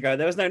 seconds ago.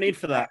 There was no need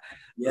for that.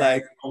 Yeah,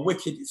 like,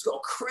 wicked. It's got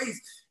a crazy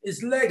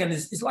his leg, and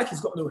it's like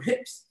he's got no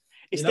hips.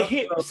 It's the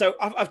hip. So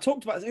I've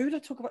talked about, who did I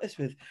talk about this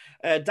with?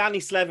 Danny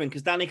Slevin,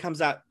 because Danny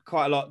comes out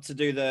quite a lot to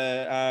do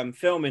the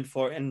filming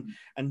for it,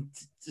 and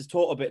has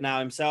taught a bit now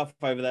himself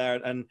over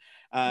there, and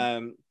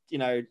you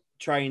know,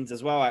 trains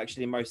as well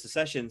actually in most of the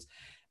sessions.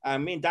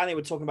 Me and Danny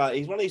were talking about it.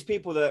 He's one of these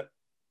people that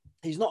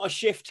he's not a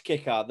shift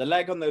kicker. The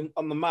leg on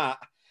the mat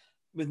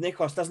with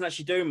Nikos doesn't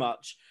actually do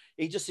much.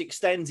 He just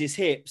extends his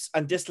hips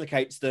and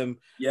dislocates them.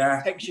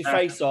 Yeah, takes your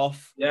face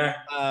off. Yeah,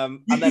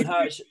 and then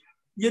hurts.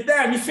 You're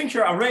there and you think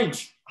you're at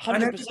range.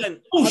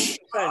 100%.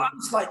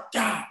 It's like,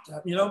 God,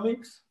 you know what I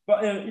mean?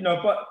 But, you know,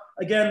 but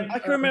again. I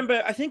can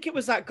remember, I think it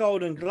was that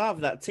Golden Glove,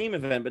 that team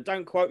event, but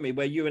don't quote me,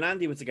 where you and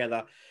Andy were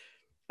together.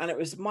 And it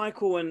was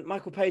Michael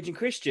Page and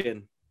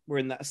Christian were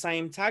in that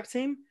same tag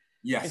team.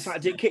 Yes. In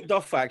fact, it kicked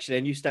off actually,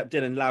 and you stepped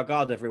in and loud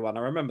guard everyone.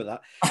 I remember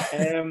that.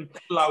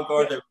 Loud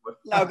guard everyone.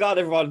 Loud guard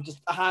everyone,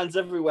 just hands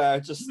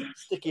everywhere, just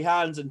sticky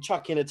hands and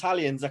chucking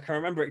Italians. I can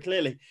remember it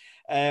clearly.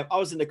 I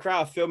was in the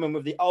crowd filming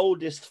with the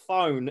oldest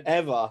phone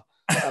ever.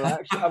 And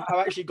I've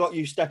actually got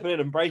you stepping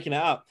in and breaking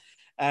it up.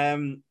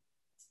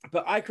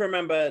 But I can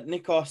remember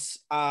Nikos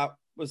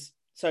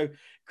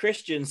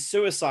Christian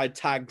suicide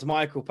tagged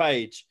Michael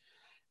Page,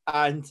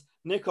 and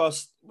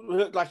Nikos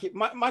looked like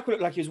Michael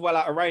looked like he was well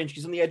out of range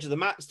because on the edge of the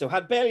mat still,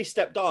 had barely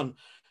stepped on,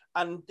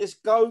 and this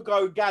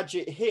go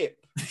gadget hip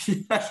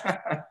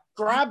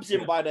grabs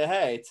him by the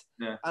head,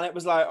 and it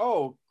was like,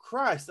 oh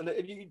Christ! And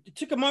it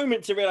took a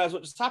moment to realize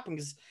what just happened,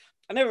 because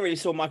I never really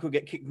saw Michael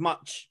get kicked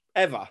much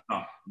ever.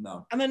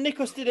 No. And then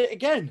Nikos did it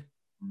again,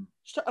 and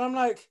I'm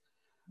like,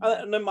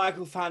 And then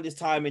Michael found his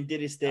time and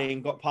did his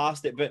thing, got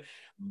past it. But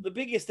the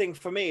biggest thing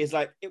for me is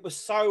like, it was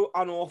so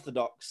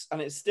unorthodox,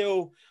 and it's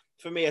still,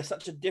 for me,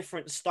 such a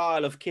different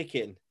style of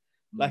kicking.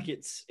 Like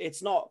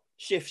it's not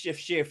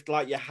shift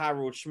like your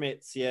Harold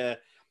Schmidts, your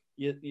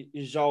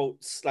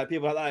Jolts, like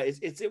people like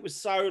that. It was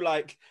so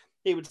like,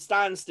 he would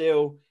stand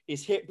still,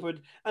 his hip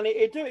would, and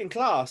he'd do it in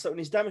class. Like when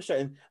he's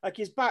demonstrating, like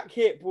his back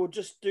hip will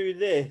just do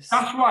this.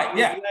 That's right.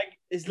 Yeah.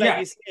 His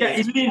leg is here. Yeah.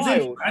 He leans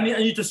in, and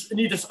he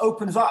just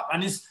opens up,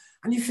 and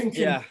you're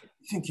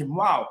thinking,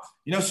 wow.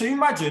 You know, so you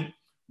imagine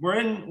we're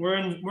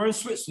in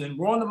Switzerland,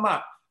 we're on the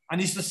map, and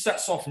he just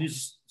sets off, and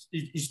he's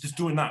just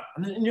doing that,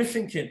 and you're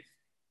thinking,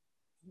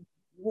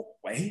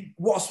 wait,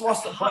 what's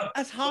the?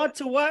 That's hard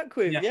to work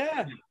with.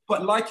 Yeah.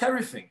 But like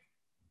everything,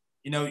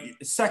 you know,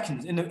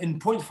 seconds in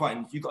point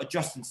fighting, you got to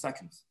adjust in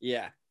seconds.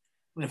 Yeah.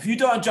 And if you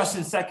don't adjust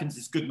in seconds,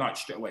 it's good night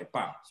straight away.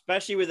 Bam.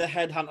 Especially with a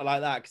headhunter like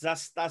that,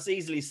 because that's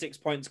easily 6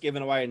 points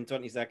given away in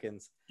 20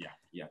 seconds.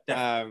 Yeah.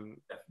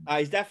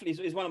 Definitely.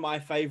 He's one of my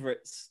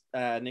favorites,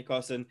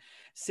 Nikos, and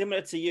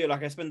similar to you.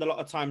 Like I spend a lot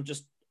of time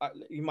just.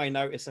 You may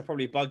notice I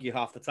probably bug you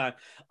half the time.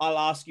 I'll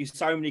ask you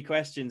so many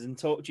questions and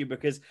talk to you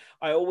because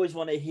I always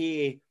want to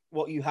hear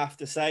what you have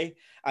to say.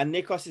 And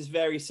Nikos is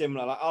very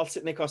similar. Like I'll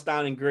sit Nikos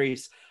down in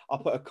Greece. I'll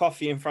put a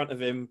coffee in front of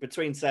him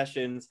between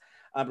sessions.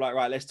 I'm like,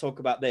 right, let's talk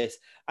about this.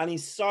 And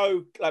he's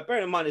so, like,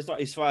 bearing in mind, it's not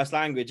his first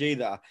language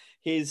either.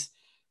 His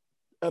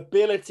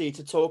ability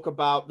to talk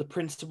about the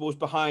principles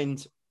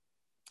behind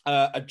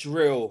a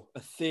drill,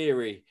 a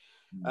theory,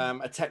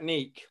 a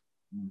technique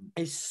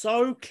is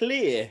so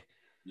clear.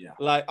 Yeah,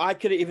 like I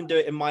couldn't even do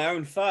it in my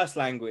own first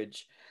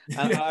language,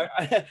 and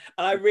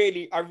I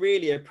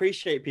really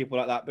appreciate people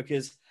like that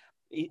because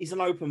he's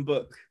an open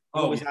book.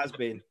 Always has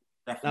been.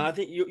 Definitely. And I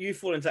think you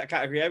fall into that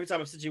category. Every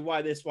time I said to you,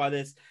 why this?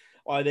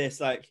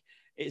 Like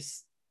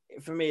it's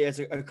for me as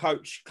a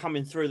coach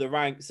coming through the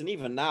ranks, and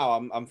even now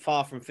I'm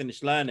far from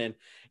finished learning.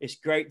 It's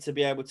great to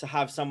be able to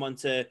have someone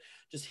to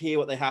just hear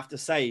what they have to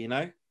say. You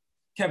know,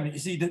 Kevin. You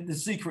see, the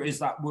secret is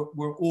that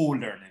we're all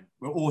learning.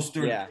 We're all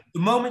still. Yeah.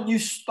 The moment you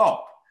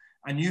stop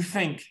and you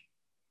think,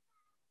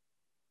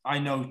 I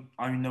know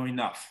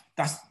enough.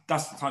 That's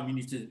the time you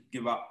need to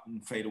give up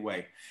and fade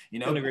away. You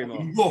know,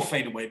 you will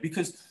fade away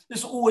because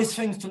there's always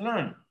things to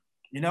learn.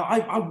 You know,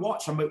 I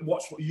might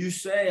watch what you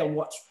say. I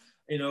watch,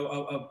 you know,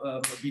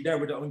 I'll be there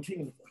with the Owen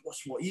King and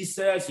watch what he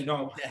says. You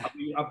know,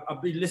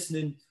 I'll be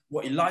listening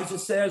what Elijah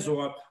says,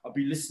 or I'll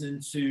be listening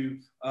to,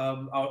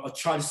 I'll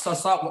try to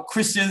suss out what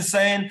Christian's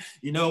saying.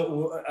 You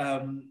know,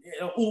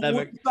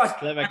 or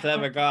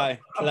clever guy.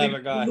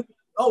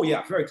 Oh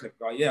yeah, very clever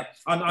guy. Yeah,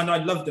 and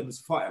I loved him as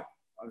a fighter.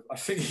 I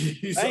think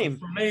he's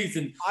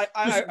amazing.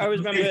 I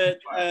remember.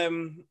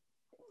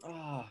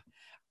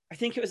 I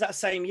think it was that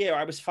same year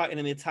I was fighting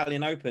in the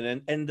Italian Open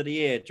and end of the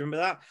year. Do you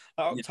remember that?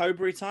 Like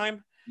October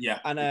time. Yeah.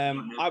 And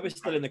I was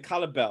still in the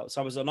color belt,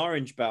 so I was an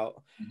orange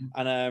belt.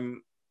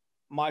 And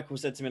Michael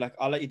said to me, like,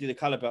 I'll let you do the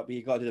color belt, but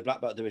you got to do the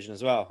black belt division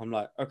as well. I'm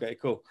like, okay,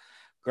 cool,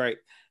 great.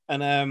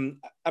 And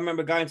I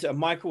remember going to, and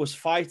Michael was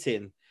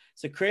fighting.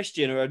 So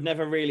Christian, who had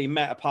never really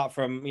met apart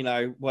from, you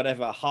know,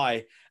 whatever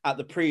high at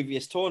the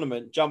previous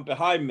tournament, jumped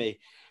behind me.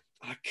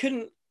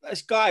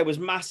 This guy was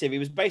massive. He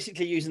was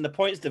basically using the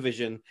points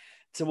division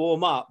to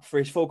warm up for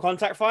his full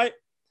contact fight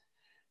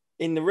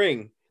in the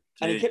ring.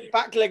 And he kept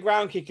back leg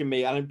round kicking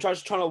me and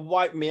just trying to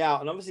wipe me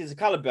out. And obviously as a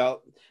color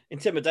belt,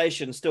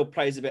 intimidation still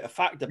plays a bit of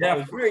factor, but I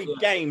was very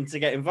game to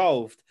get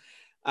involved.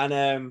 And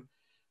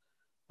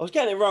I was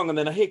getting it wrong, and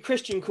then I hear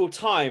Christian call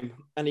time,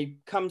 and he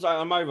comes out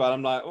on mobile.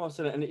 I'm like, what's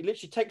in it? And he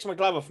literally takes my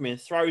glove off me and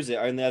throws it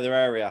in the other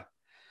area.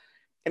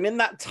 And in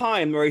that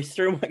time where he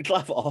threw my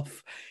glove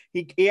off,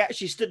 he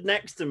actually stood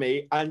next to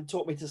me and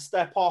taught me to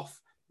step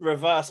off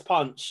reverse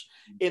punch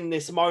in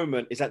this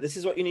moment. He's like, this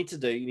is what you need to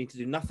do. You need to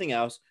do nothing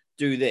else.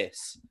 Do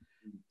this.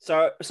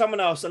 So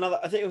someone else,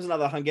 I think it was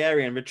another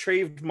Hungarian,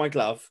 retrieved my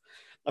glove.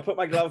 I put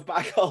my glove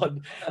back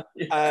on.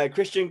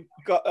 Christian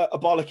got a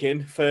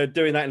bollocking for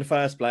doing that in the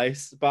first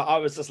place. But I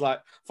was just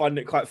like,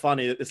 finding it quite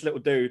funny that this little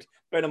dude,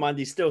 bearing in mind,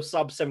 he's still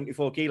sub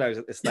 74 kilos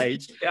at this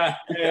stage.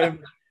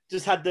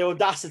 Just had the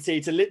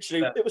audacity to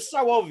literally, it was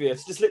so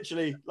obvious, just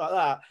literally like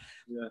that.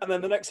 Yeah. And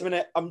then the next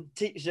minute, I'm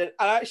teaching.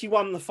 I actually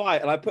won the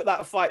fight, and I put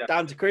that fight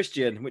down to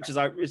Christian, which is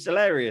like, it's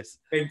hilarious.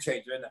 Game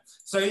changer, isn't it?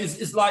 So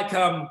it's like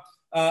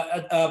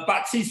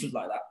Baptiste was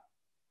like that.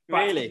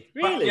 Really?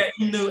 Yeah,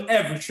 he knew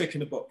every trick in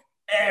the book.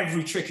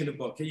 Every trick in the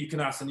book. You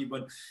can ask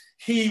anyone.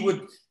 He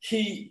would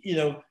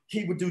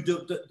do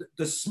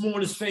the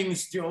smallest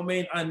things. Do you know what I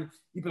mean? And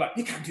he'd be like,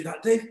 "You can't do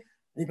that, Dave." And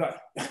he'd be like,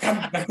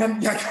 "I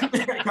can."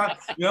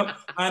 You know,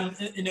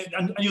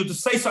 and you'll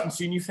just say something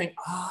to you, and you think,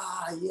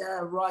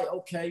 yeah, right,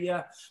 okay,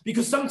 yeah.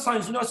 Because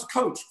sometimes, you know, as a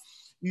coach,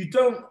 you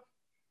don't,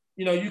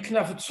 you know, you can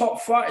have a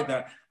top fighter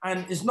there,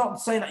 and it's not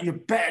saying that you're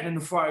better than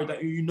the fighter,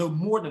 that you know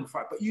more than the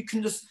fighter, but you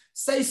can just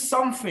say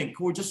something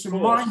or just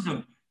remind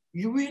them.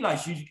 You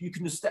realize you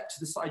can just step to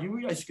the side. You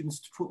realize you can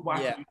just put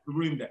whack in the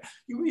room there.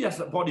 You realize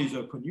that body is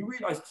open. You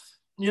realize,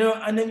 you know,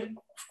 and then,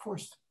 of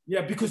course,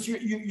 Yeah, because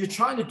you're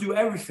trying to do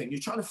everything. You're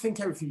trying to think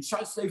everything. You're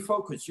trying to stay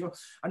focused.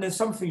 And then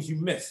some things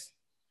you miss.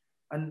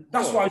 And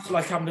that's why it's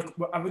like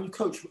when you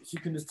coach, you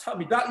can just tell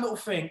me that little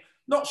thing,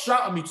 not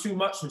shout at me too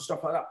much and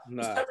stuff like that.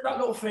 No. Just tell me that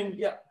little thing,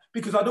 yeah,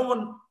 because I don't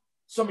want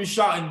somebody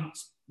shouting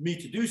me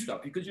to do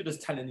stuff because you're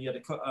just telling the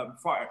other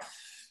fighter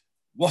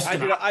what's going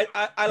to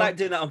happen. I like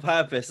doing that on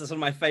purpose. That's one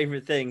of my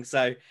favorite things.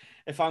 So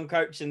if I'm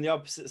coaching the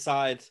opposite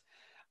side,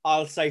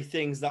 I'll say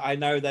things that I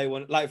know they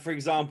want. Like, for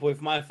example,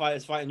 if my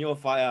fighter's fighting your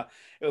fighter,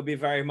 it'll be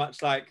very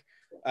much like,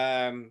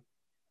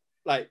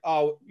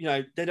 oh, you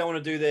know, they don't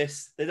want to do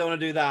this, they don't want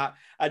to do that,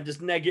 and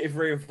just negative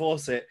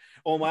reinforce it.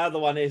 Or my other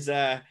one is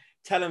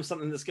tell them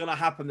something that's going to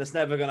happen that's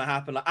never going to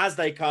happen. Like, as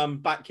they come,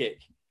 back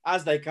kick.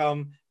 As they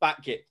come,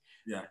 back kick.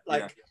 Yeah.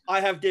 Like, I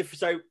have different.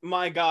 So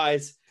my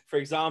guys, for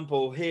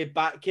example, hear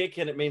back kick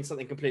and it means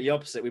something completely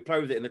opposite. We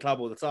play with it in the club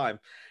all the time.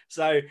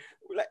 So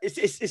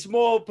it's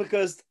more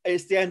because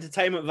it's the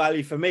entertainment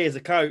value for me as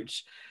a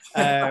coach.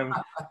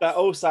 But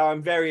also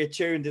I'm very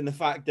attuned in the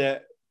fact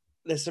that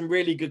there's some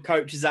really good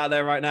coaches out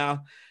there right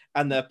now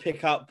and they'll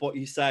pick up what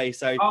you say.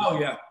 So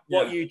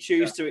what you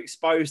choose to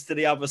expose to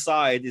the other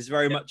side is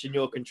very much in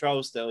your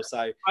control still.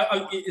 So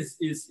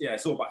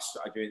it's all about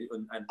strategy.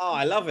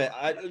 I love it.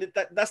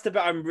 That's the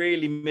bit I'm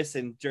really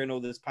missing during all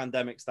this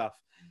pandemic stuff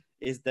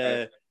is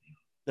the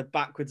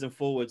backwards and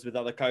forwards with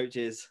other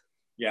coaches.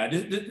 Yeah,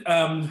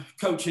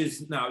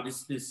 coaches now.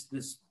 There's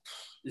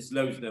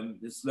loads of them.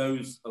 There's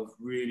loads of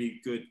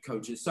really good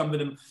coaches. Some of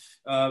them,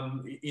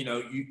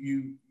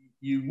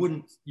 you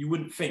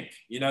wouldn't think,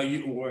 you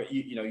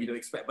don't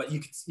expect, but you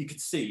could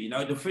see,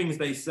 the things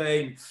they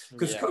say,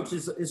 because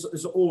coaches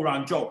is an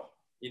all-round job.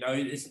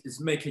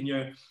 It's making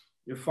your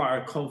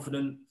fighter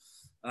confident,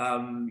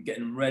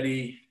 getting them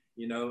ready.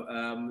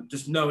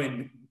 Just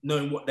knowing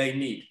what they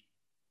need.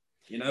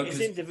 It's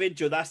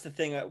individual. That's the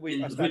thing. I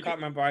can't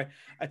remember.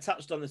 I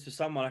touched on this with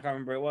someone. I can't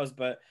remember who it was,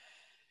 but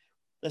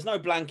there's no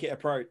blanket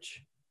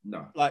approach.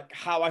 No. Like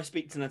how I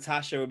speak to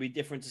Natasha would be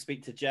different to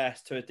speak to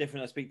Jess, to a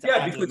different I speak to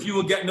Adam. Because you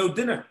will get no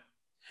dinner.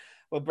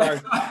 Well, bro,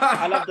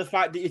 I love the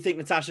fact that you think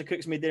Natasha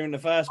cooks me dinner in the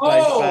first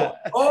place.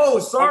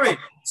 Sorry.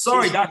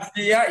 That's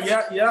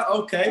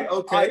okay.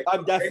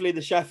 I'm definitely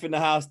the chef in the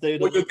house,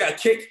 dude. Well, you'll get a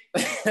kick.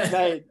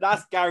 Mate,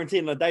 that's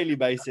guaranteed on a daily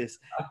basis.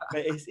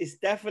 But it's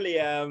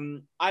definitely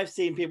I've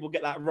seen people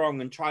get that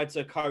wrong and try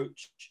to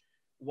coach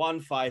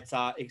one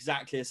fighter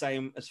exactly the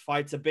same as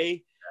fighter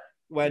B.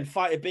 When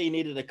fighter B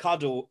needed a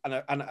cuddle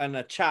and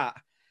a chat,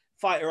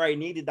 fighter A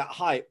needed that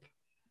hype.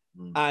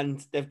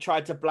 And they've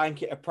tried to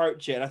blanket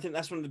approach it. And I think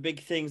that's one of the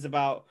big things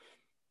about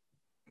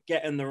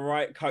getting the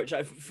right coach.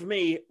 Like for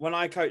me, when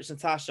I coach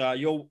Natasha,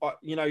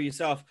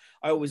 yourself,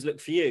 I always look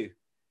for you.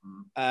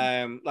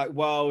 Like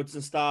worlds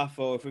and stuff,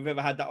 or if we've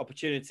ever had that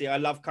opportunity. I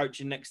love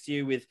coaching next to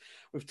you with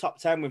Top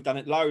 10. We've done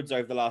it loads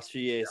over the last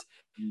few years.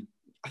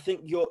 I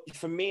think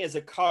for me as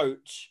a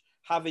coach,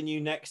 having you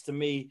next to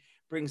me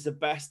brings the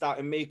best out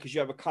in me because you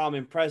have a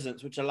calming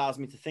presence, which allows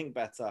me to think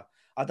better.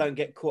 I don't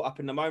get caught up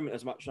in the moment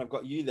as much when I've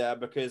got you there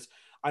because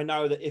I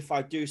know that if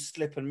I do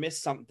slip and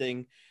miss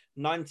something,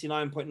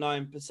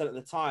 99.9% of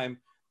the time,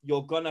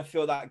 you're going to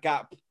feel that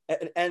gap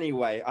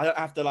anyway. I don't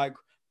have to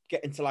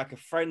get into a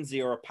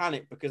frenzy or a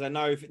panic because I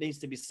know if it needs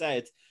to be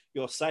said,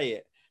 you'll say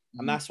it.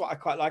 And that's what I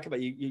quite like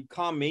about you. You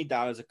calm me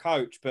down as a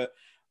coach, but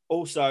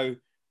also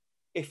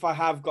if I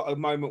have got a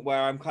moment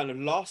where I'm kind of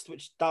lost,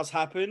 which does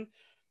happen,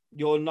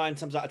 you're 9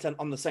 times out of 10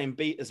 on the same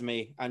beat as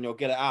me and you'll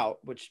get it out,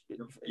 which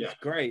is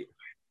great.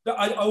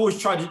 I always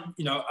try to,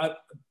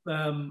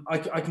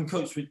 I can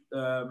coach with,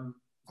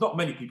 not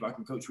many people I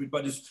can coach with,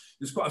 but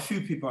there's quite a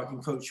few people I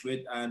can coach with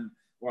and,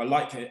 or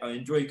I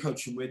enjoy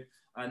coaching with.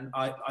 And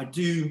I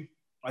do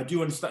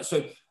understand.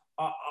 So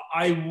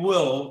I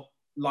will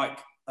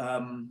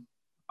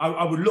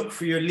I would look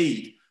for your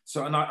lead.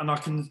 So,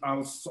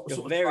 I'll sort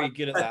of very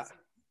good at that.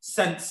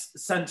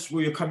 Sense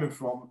where you're coming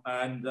from.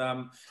 And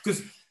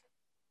because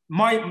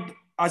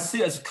I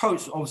see it as a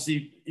coach,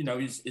 obviously,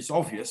 it's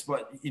obvious,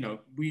 but,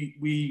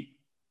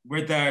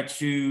 we're there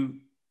to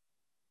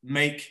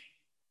make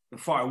the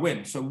fighter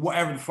win. So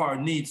whatever the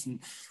fighter needs and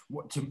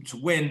what to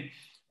win,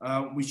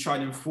 we try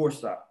to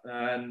enforce that.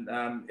 And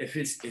if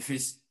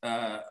it's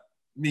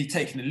me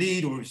taking the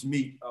lead or it's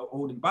me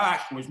holding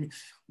back or it's me,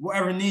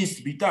 whatever needs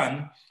to be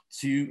done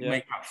to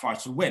make that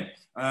fighter win.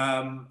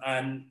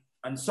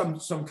 And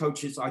some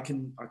coaches I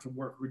can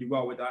work really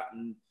well with that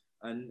and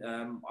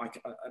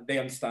they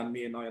understand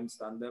me and I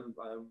understand them,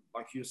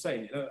 like you were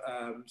saying.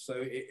 So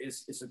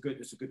it's a good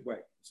way.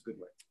 It's a good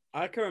way.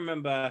 I can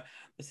remember.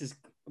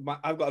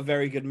 I've got a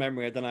very good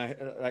memory. I don't know,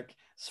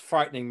 it's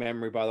frightening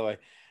memory, by the way.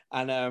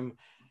 And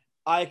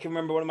I can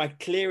remember one of my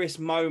clearest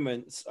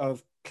moments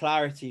of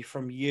clarity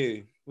from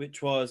you,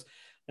 which was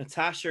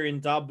Natasha in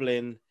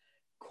Dublin,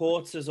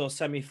 quarters or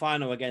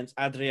semi-final against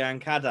Adrian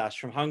Kadas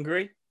from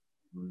Hungary.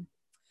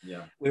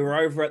 Yeah, we were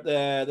over at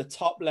the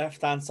top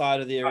left-hand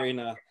side of the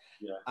arena.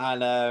 Yeah.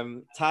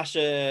 And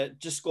Tasha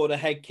just scored a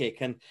head kick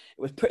and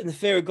it was putting the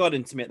fear of God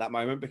into me at that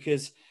moment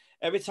because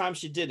every time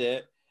she did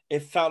it,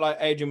 it felt like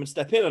Adrian would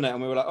step in on it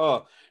and we were like,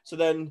 oh. So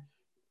then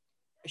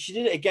she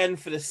did it again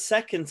for the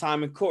second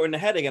time and caught her in the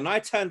head again. I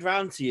turned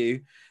around to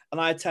you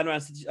and I turned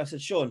around and I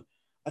said, Sean,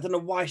 I don't know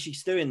why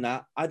she's doing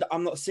that.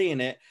 I'm not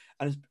seeing it.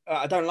 And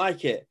I don't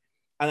like it.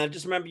 And I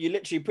just remember you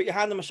literally put your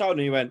hand on my shoulder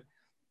and you went,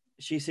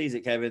 she sees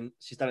it, Kevin.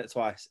 She's done it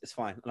twice. It's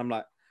fine. And I'm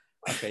like,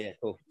 okay, yeah,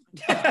 cool.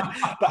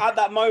 But at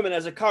that moment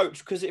as a coach,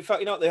 because it felt,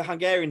 you know what the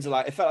Hungarians are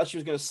like, it felt like she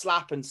was going to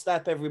slap and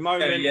step every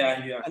moment.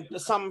 Yeah. And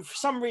for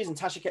some reason,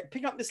 Tasha kept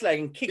picking up this leg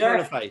and kicking her in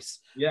the face.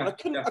 Yeah. And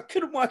I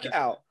couldn't work it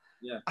out.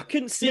 Yeah. I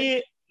couldn't see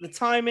it, the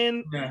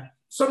timing. Yeah.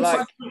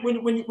 Sometimes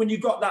when you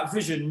got that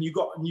vision, you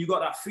got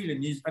that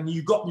feeling, you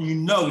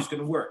know it's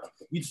going to work.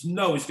 You just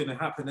know it's going to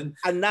happen.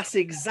 And that's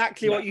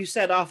exactly what you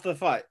said after the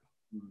fight.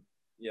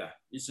 Yeah,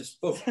 it's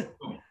just boom,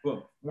 boom,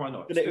 boom. Why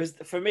not? But it was,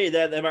 for me,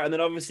 and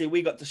then obviously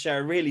we got to share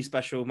a really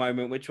special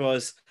moment, which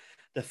was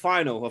the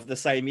final of the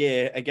same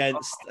year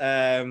against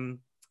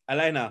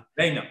Elena.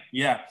 Elena.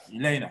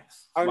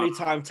 Only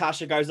time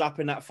Tasha goes up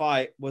in that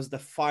fight was the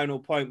final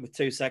point with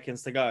 2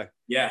 seconds to go.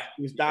 Yeah.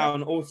 He was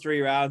down all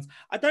 3 rounds.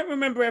 I don't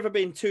remember ever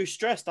being too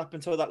stressed up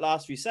until that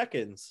last few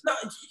seconds. No,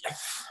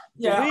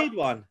 yeah. A weird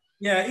one.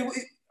 Yeah,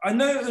 I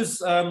know it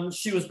was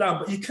she was down,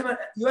 but you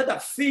had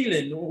that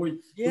feeling, or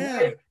the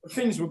way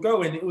things were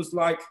going. It was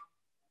like,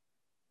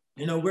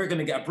 we're going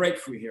to get a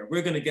breakthrough here.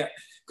 We're going to get,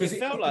 because it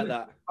felt like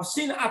that. I've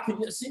seen it happen.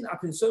 I've seen it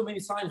happen so many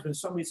times when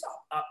somebody's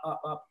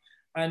up,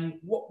 and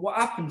what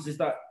happens is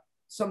that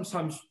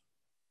sometimes,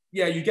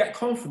 you get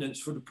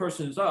confidence for the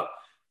person who's up,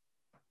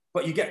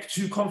 but you get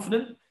too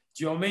confident.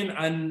 Do you know what I mean?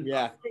 And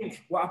I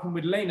think what happened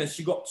with Lena,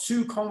 she got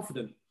too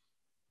confident.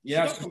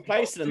 Yeah, she got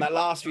complacent in that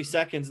last few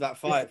seconds of that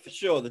fight, for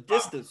sure. The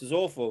distance was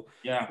awful.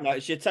 Yeah,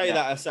 like she'll tell you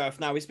that herself.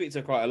 Now we speak to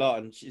her quite a lot,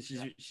 and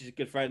she's a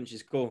good friend.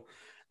 She's cool.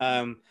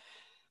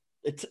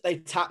 They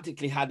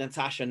tactically had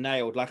Natasha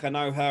nailed. Like I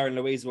know her and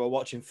Louisa were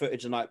watching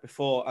footage the night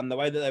before, and the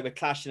way that they were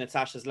clashing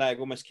Natasha's leg,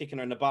 almost kicking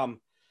her in the bum.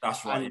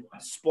 That's right. And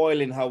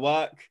spoiling her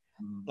work.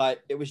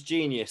 Like it was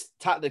genius.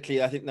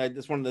 Tactically, I think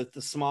that's one of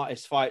the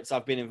smartest fights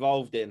I've been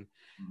involved in.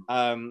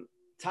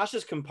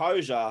 Tasha's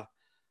composure,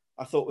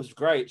 I thought, was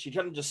great. She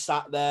kind of just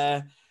sat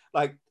there,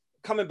 like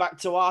coming back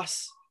to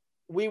us.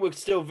 We were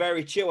still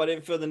very chill. I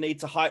didn't feel the need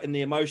to heighten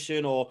the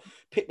emotion or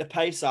pick the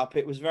pace up.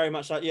 It was very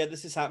much like, yeah,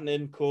 this is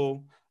happening.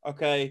 Cool.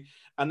 Okay.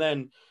 And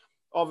then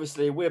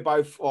obviously we're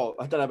both, well,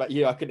 I don't know about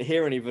you. I couldn't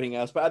hear anything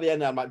else, but at the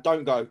end I'm like,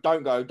 don't go.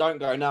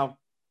 Now,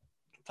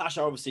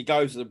 Tasha obviously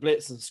goes to the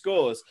blitz and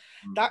scores.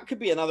 That could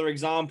be another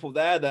example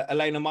there that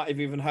Elena might have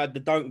even heard the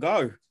don't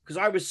go, because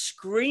I was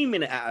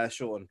screaming it at her,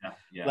 Sean.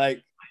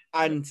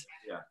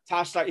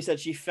 Tash, like you said,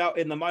 she felt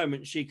in the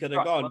moment she could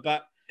have gone,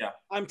 but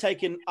I'm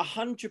taking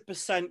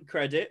 100%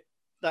 credit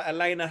that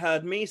Elena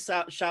heard me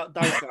shout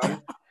don't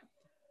go,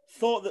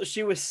 thought that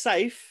she was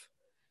safe,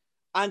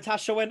 and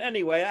Tasha went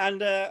anyway.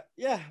 And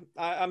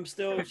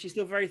she's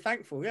still very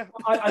thankful. Yeah,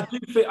 I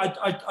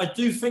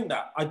do think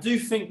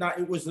that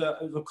it was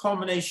a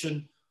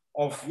combination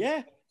of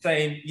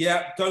saying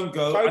don't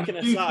go. Joking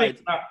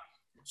aside,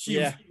 she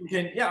was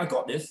thinking, I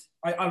got this.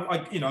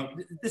 I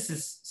this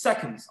is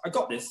seconds. I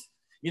got this.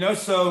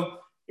 So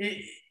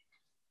it,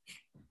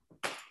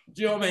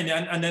 do you know what I mean?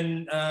 And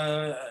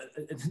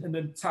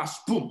then Tash,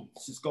 boom,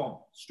 it's just gone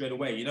straight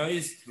away.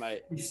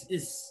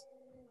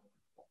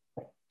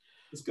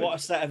 It's good. What a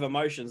set of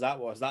emotions that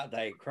was that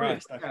day.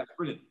 Christ.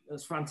 Brilliant.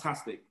 That's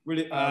fantastic.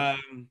 Really.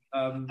 I'm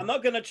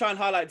not going to try and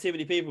highlight too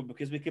many people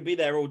because we could be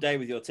there all day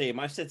with your team.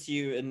 I've said to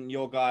you and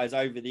your guys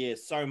over the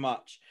years so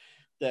much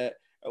that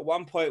at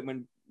one point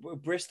when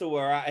Bristol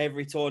were at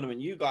every tournament,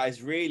 you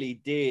guys really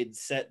did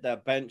set the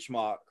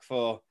benchmark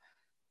for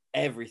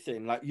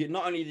everything. Like,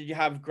 not only did you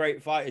have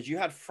great fighters, you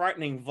had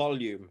frightening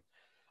volume.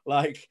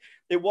 Like,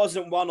 it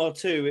wasn't 1 or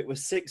 2, it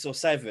was 6 or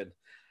 7.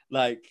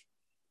 Like,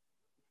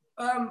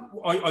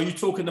 are you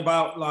talking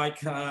about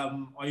like?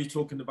 Are you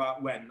talking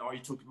about when? Are you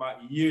talking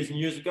about years and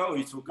years ago? Or are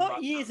you talking not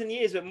about years and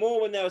years, but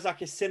more when there was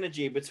like a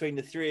synergy between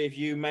the three of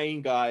you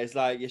main guys,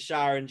 like your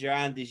Sharon's, your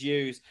Andy's,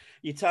 yous.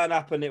 You turn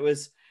up and it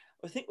was.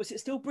 I think, was it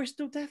still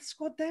Bristol Death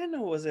Squad then,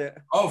 or was it?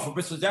 Oh, for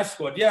Bristol Death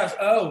Squad, yes.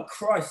 Oh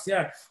Christ,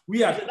 yeah.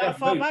 We had was it that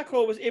far back,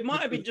 or was it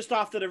might have been just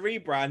after the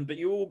rebrand? But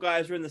you all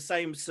guys were in the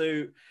same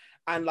suit,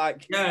 and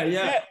like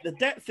the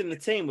depth in the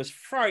team was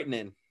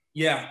frightening.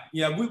 Yeah.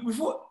 We've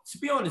to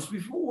be honest,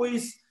 we've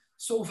always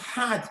sort of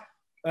had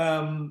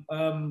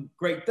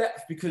great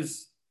depth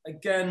because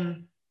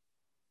again,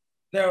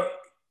 there,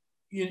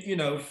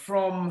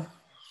 from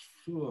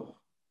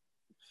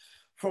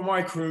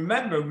I can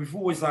remember, we've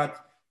always had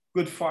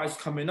good fights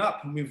coming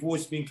up, and we've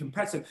always been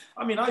competitive.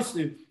 I mean, I used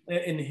to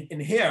in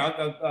here.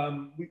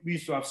 We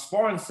used to have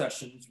sparring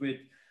sessions with,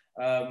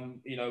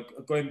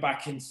 going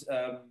back in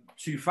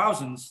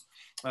 2000s,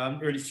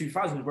 early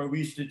 2000s, where we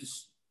used to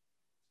just.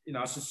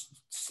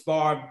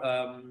 Spar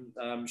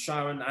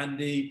Sharon,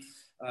 Andy,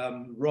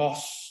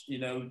 Ross,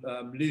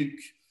 Luke,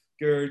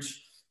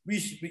 Gurge. We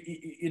used to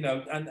be,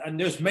 and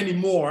there's many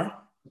more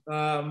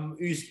who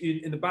used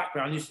in the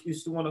background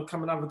used to want to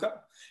come and have a go,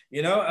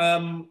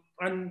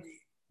 and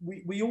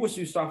we always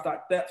used to have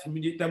that depth.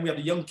 And then we had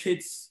the young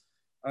kids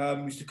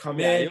used to come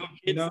in. Your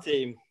kids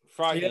team,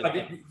 frightening.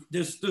 Yeah,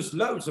 there's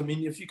loads. I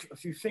mean, if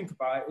you think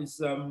about it,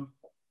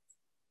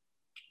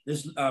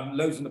 there's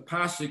loads in the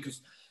past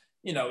because,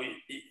 you know,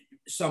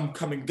 some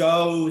come and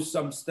go,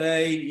 some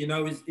stay. You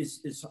know,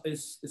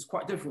 it's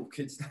quite difficult.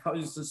 Kids now,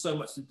 there's just so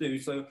much to do.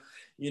 So,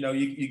 you know,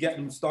 you get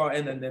them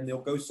starting, and then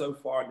they'll go so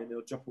far, and then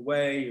they'll drop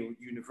away, or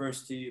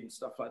university and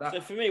stuff like that.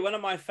 So for me, one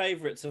of my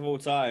favourites of all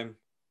time,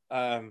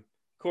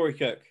 Corey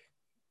Cook.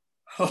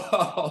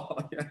 Oh,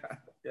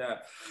 yeah.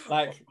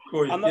 Like,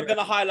 Corey, I'm not going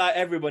to highlight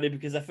everybody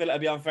because I feel like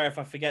it'd be unfair if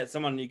I forget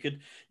someone. You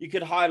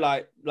could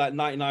highlight like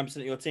 99%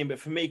 of your team, but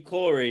for me,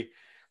 Corey,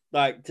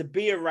 like, to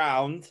be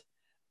around,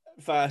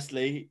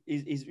 firstly,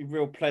 he's a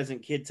real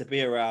pleasant kid to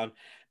be around.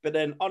 But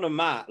then on a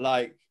mat,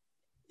 like,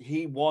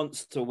 he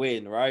wants to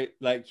win, right?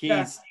 Like,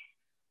 he's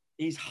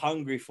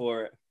hungry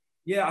for it.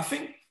 Yeah, I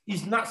think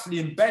he's naturally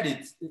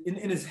embedded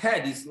in his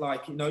head. Is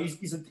like, you know,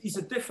 he's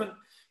a different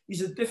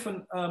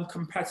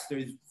competitor.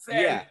 He's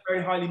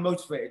very highly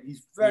motivated.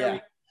 He's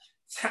very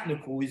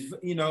technical. He's,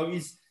 you know,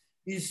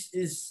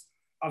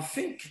 I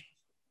think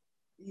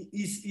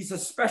he's a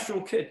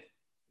special kid.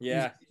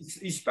 Yeah,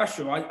 he's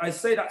special. I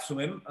say that to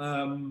him,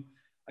 and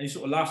he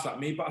sort of laughs at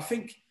me. But I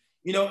think,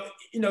 you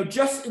know,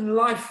 just in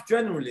life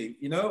generally,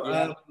 you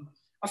know,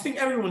 I think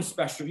everyone's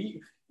special. You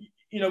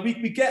know,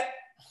 we get.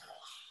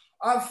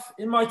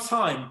 In my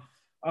time,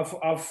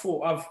 I've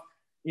thought,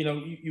 you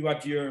know, you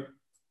had your,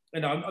 you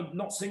know, I'm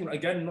not singing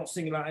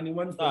at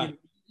anyone, but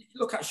you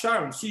look at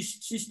Sharon. She's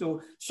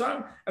still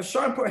Sharon. If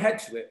Sharon put her head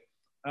to it,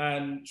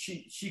 and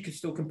she could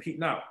still compete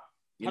now.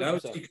 You know,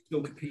 100%. She could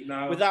still compete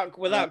now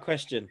without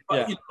question.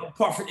 But, you know,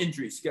 apart from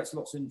injuries, she gets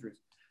lots of injuries.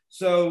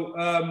 So,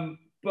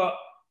 but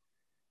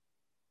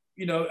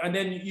you know, and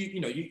then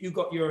you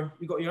got your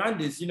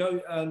Andys, you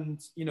know, and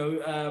you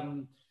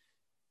know,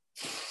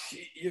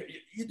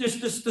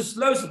 there's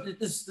loads of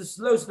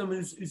them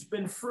who's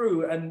been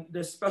through, and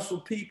they're special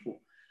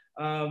people.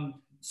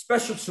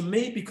 Special to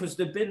me because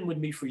they've been with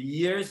me for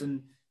years,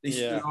 and they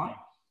still are,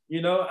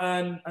 you know.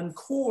 And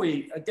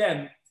Corey,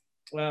 again,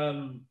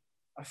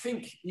 I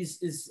think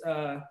is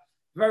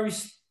very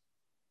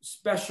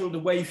special, the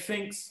way he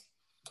thinks,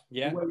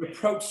 the way he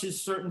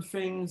approaches certain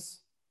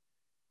things.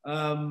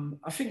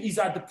 I think he's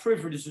had the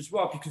privilege as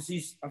well because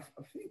I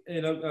think,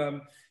 you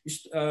know,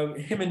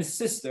 him and his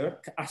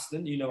sister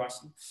Aston, you know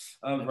Aston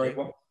very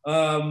well.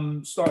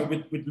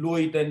 Started with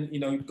Lloyd, then, you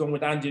know, gone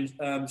with Andy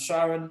and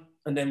Sharon,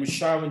 and then with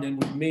Sharon, then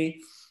with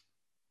me.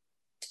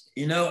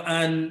 You know,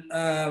 and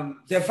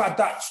they've had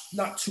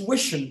that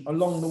tuition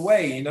along the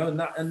way, you know,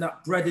 and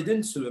that bred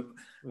into them.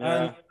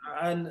 Yeah.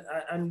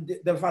 And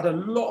they've had a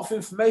lot of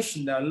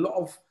information there, a lot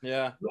of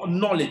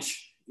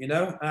knowledge, you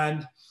know.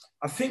 And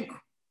I think,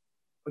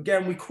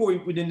 again, we call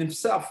it within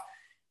himself,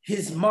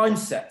 his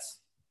mindset.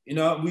 You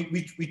know,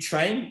 we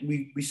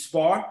train, we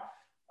spar,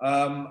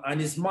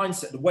 and his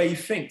mindset, the way he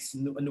thinks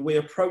and the way he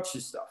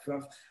approaches stuff,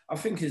 I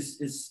think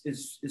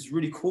is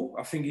really cool.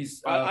 I think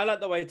he's. I like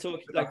the way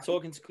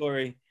talking to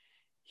Corey.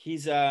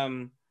 He's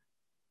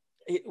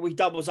he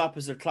doubles up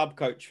as a club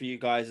coach for you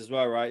guys as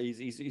well, right?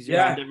 He's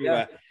around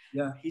everywhere.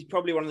 Yeah. He's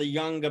probably one of the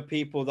younger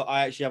people that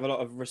I actually have a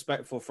lot of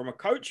respect for from a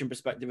coaching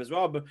perspective as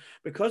well. But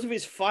because of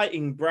his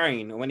fighting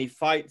brain, when he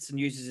fights and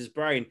uses his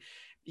brain,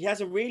 he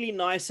has a really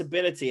nice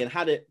ability, and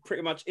had it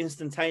pretty much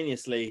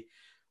instantaneously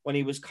when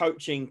he was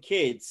coaching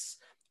kids.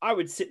 I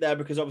would sit there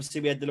because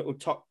obviously we had the little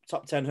top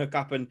 10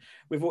 hookup, and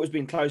we've always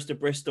been close to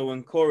Bristol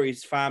and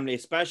Corey's family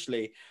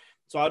especially.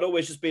 So I'd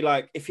always just be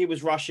like, if he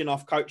was rushing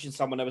off coaching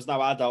someone, there was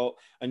no adult,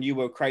 and you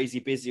were crazy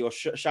busy, or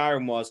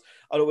Sharon was,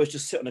 I'd always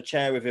just sit on a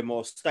chair with him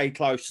or stay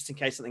close just in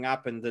case something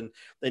happened and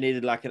they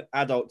needed like an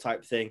adult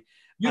type thing.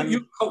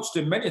 You've coached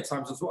him many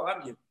times as well,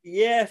 haven't you?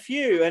 Yeah, a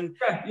few. And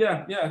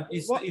yeah.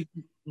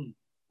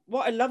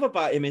 What I love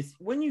about him is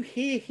when you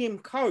hear him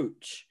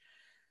coach,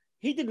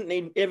 he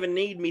didn't ever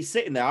need me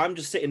sitting there. I'm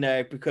just sitting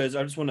there because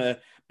I just want to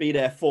be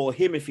there for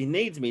him if he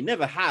needs me.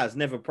 Never has,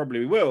 never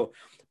probably will.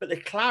 But the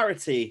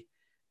clarity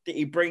that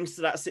he brings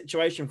to that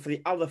situation for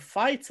the other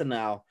fighter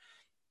now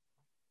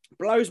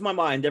blows my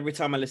mind every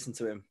time I listen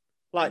to him.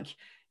 Like,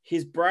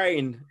 his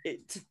brain,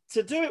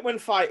 to do it when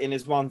fighting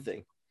is one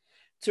thing.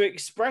 To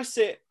express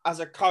it as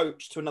a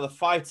coach to another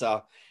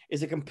fighter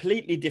is a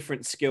completely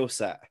different skill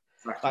set.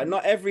 Exactly. Like,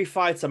 not every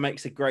fighter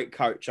makes a great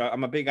coach.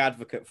 I'm a big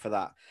advocate for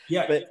that.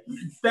 Yeah, but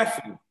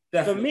definitely.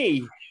 For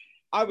me,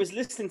 I've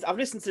listened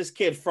to this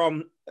kid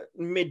from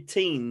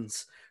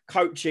mid-teens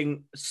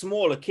coaching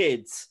smaller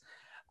kids,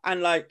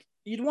 and like,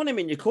 you'd want him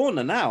in your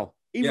corner now.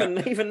 Even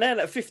then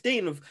at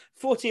 14,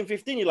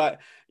 15, you're like,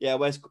 yeah,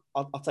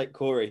 I'll take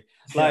Corey.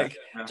 Like, do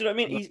you know what I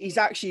mean? He's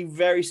actually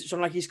very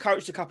strong. Like, he's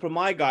coached a couple of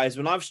my guys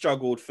when I've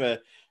struggled for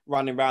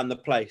running around the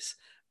place.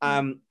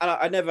 And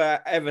I never,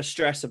 ever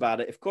stress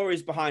about it. If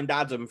Corey's behind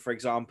Adam, for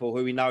example,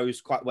 who he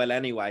knows quite well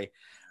anyway,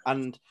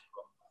 and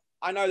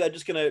I know they're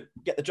just going to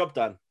get the job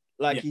done.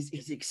 Like,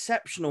 he's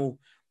exceptional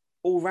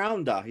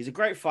all-rounder. He's a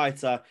great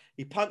fighter.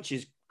 He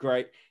punches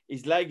great.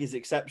 His leg is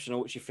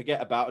exceptional, which you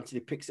forget about until he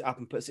picks it up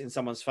and puts it in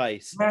someone's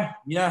face.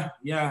 Yeah.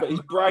 But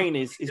his brain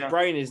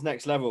is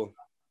next level.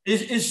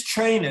 It's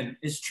training,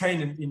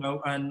 you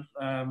know, and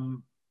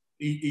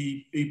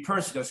he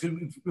personally does.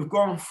 We've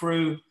gone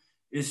through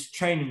his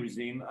training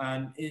regime,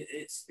 and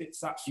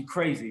it's actually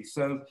crazy.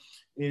 So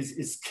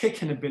his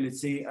kicking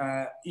ability,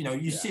 you know,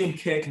 you see him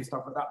kick and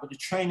stuff like that, but the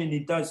training he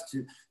does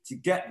to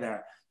get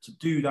there, to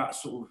do that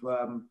sort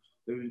of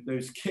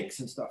those kicks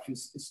and stuff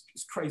is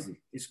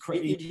crazy. It's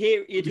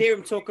crazy. You'd hear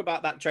him talk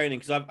about that training,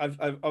 because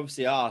I've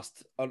obviously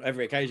asked on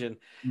every occasion,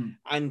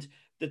 and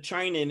the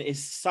training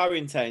is so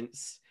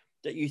intense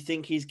that you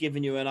think he's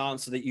giving you an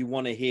answer that you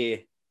want to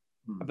hear,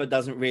 but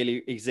doesn't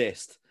really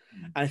exist.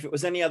 And if it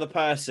was any other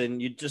person,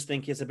 you'd just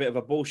think it's a bit of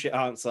a bullshit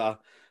answer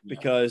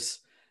because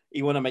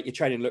you want to make your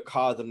training look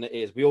harder than it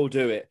is. We all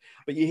do it.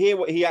 But you hear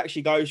what he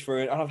actually goes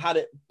through, and I've had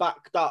it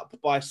backed up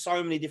by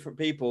so many different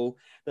people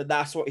that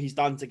that's what he's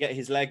done to get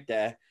his leg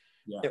there.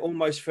 Yeah. It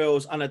almost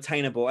feels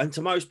unattainable. And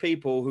to most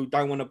people who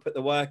don't want to put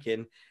the work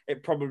in,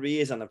 it probably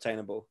is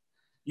unattainable.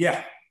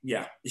 Yeah,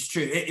 it's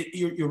true.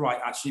 You're right,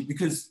 actually,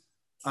 because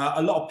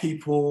a lot of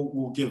people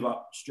will give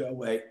up straight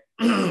away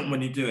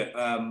when you do it.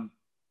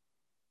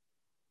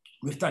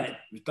 We've done it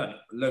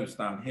loads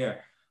down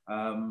here.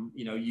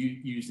 You know,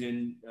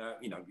 using,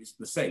 you know,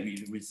 let's say we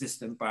use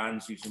resistant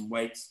bands, using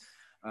weights,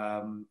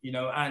 you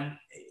know, and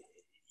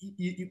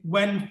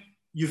when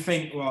you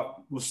think,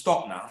 well, we'll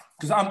stop now,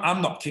 because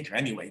I'm not a kicker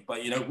anyway,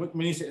 but, you know,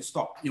 when you say to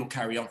stop, you'll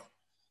carry on.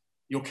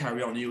 You'll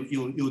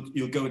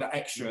go that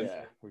extra.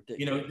 Yeah,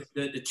 you know,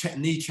 the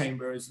knee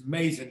chamber is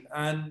amazing.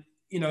 And,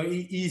 you know,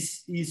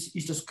 he's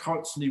just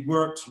constantly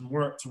worked,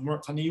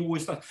 and he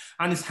always does.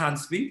 And his hand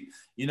speed,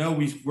 you know,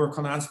 we work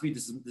on hand speed.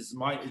 This is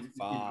my,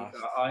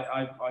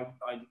 I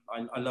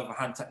love a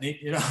hand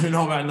technique, you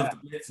know, I love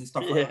the blitz and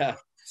stuff like that.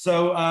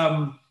 So,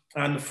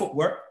 and the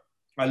footwork,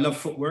 I love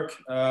footwork,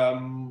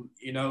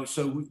 you know,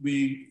 so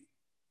we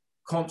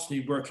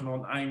constantly working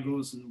on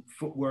angles and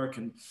footwork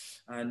and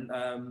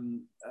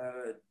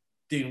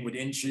dealing with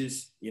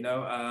inches, you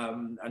know,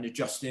 and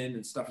adjusting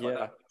and stuff like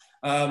that,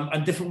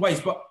 and different ways.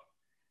 But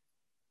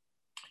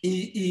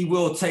he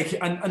will take it,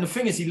 and the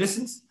thing is, he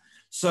listens.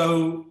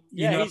 So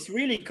you know, he's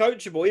really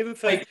coachable. Even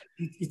for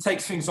he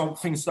takes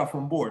stuff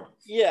on board.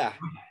 Yeah,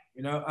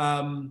 you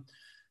know,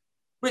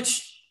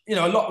 which, you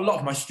know, a lot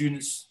of my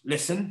students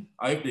listen.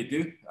 I hope they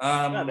do.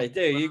 Yeah, they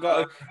do. You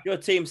got your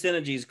team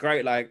synergy is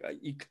great. Like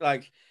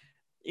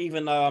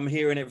even though I'm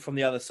hearing it from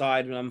the other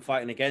side when I'm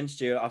fighting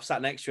against you, I've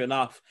sat next to you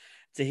enough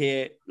to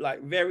hear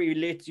like very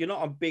little. You're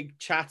not a big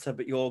chatter,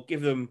 but you'll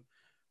give them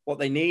what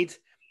they need.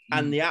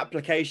 And the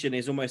application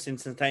is almost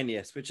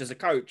instantaneous, which as a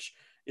coach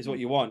is what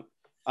you want.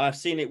 I've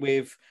seen it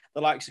with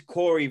the likes of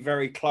Corey,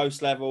 very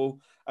close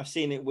level. I've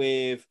seen it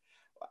with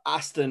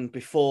Aston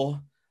before,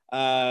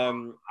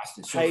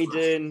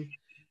 Hayden,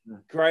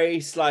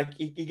 Grace. Like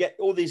you get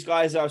all these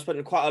guys that I've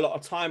spent quite a lot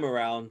of time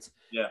around.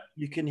 Yeah,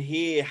 you can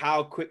hear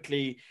how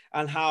quickly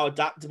and how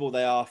adaptable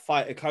they are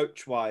fighter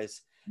coach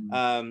wise.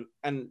 And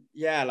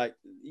yeah, like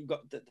you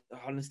got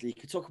honestly, you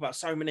could talk about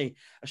so many.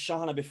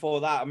 Ashana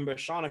before that, I remember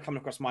Ashana coming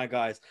across my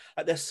guys.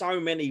 Like there's so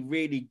many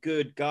really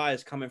good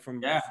guys coming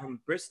from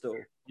Bristol.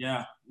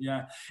 Yeah,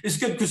 it's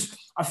good because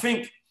I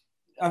think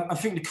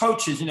the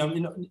coaches, you know,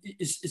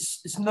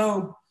 it's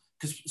no,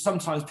 because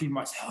sometimes people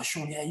might say, "Oh,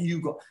 Sean, yeah,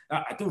 you got."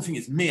 I don't think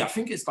it's me. I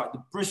think it's like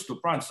the Bristol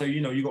brand. So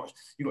you know, you got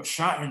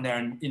Shatter in there,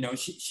 and you know,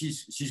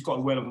 she's got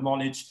a wealth of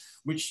knowledge,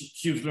 which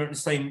she was learning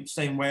the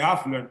same way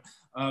I've learned.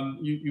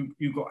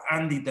 You got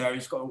Andy there.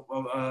 He's got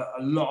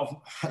a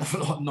lot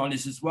of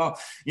knowledge as well.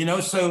 You know,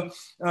 so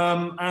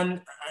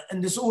and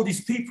there's all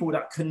these people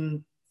that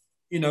can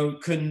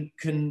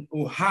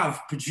or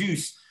have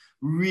produced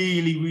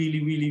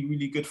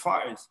really good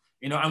fighters.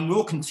 You know, and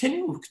we'll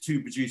continue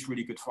to produce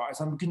really good fighters,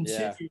 and we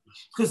continue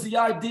because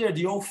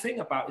the whole thing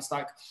about it's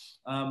like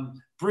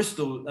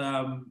Bristol,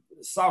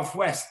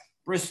 Southwest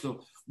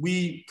Bristol,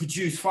 we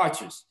produce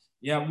fighters.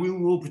 Yeah, we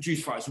will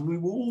produce fighters, and we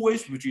will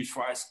always produce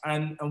fighters,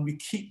 and we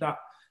keep that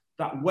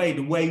way,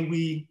 the way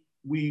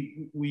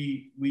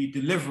we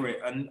deliver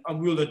it, and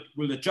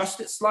we'll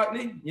adjust it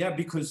slightly,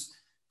 because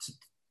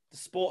the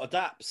sport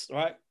adapts,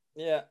 right?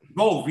 Yeah,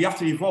 evolve. We have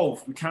to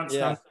evolve. We can't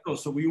stand still.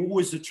 So we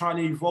always are trying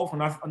to evolve,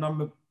 and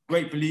I'm a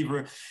great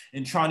believer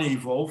in trying to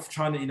evolve.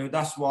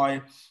 That's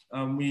why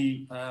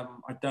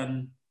I've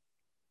done.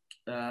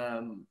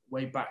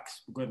 Way back,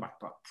 going back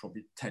about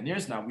probably 10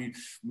 years now, we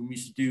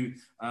used to do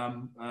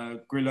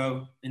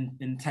Grillo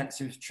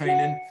intensive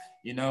training.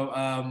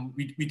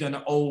 We done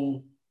an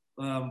old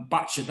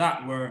batch of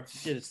that where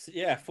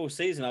full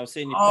season. I was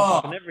seeing you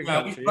pop up in every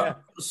country.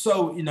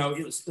 So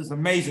it was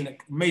amazing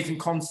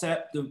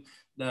concept.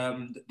 I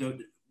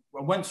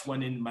went to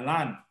one in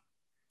Milan,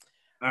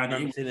 and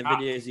I've seen the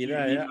videos.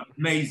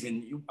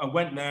 Amazing. I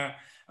went there.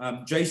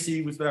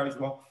 JC was there as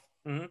well.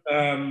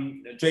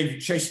 Mm-hmm.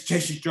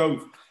 JC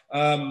drove.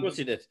 Of course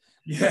he did.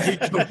 Yeah, he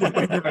drove.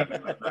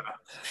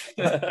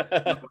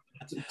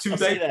 2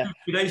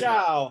 days.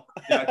 Ciao.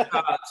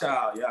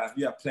 Ciao.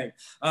 Yeah, playing.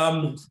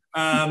 And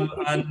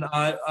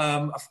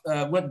I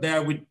went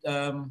there with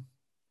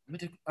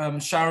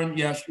Sharon.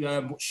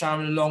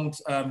 Sharon along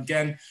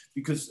again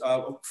because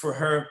for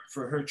her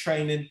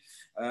training.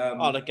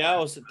 Oh, the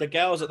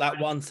girls at that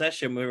one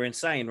session were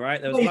insane,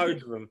 right? There was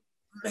loads of them.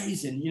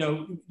 Amazing,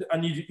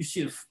 and you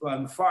see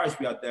the fighters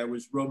we had there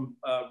was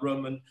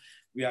Roman,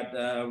 we had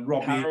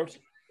Robbie,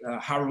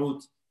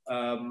 Harold.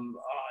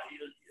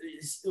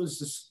 It was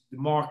just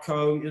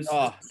DeMarco.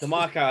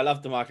 DeMarco, I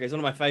love DeMarco. He's one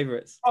of my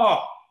favorites.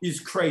 Oh, he's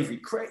crazy.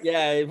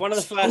 Yeah, one of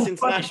the first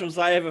internationals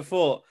I ever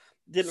fought.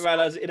 Didn't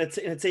realize in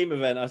a team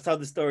event. I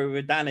told the story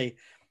with Danny,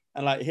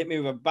 and like hit me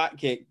with a back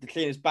kick, the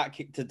cleanest back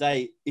kick to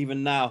date,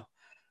 even now.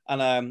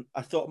 And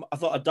I thought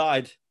I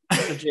died.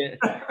 Legit.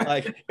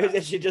 Like it was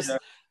actually just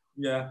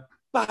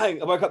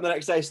bang. I woke up the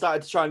next day,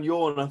 started to try and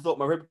yawn, and I thought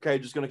my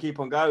ribcage was going to keep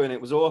on going.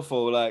 It was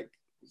awful. Like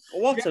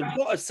what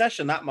a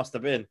session that must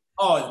have been.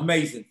 Oh,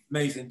 amazing.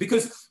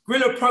 Because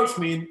Grillo approached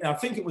me, I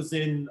think it was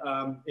in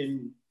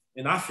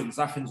Athens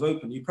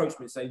Open. He approached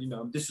me and said,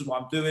 this is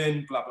what I'm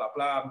doing, blah, blah,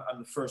 blah.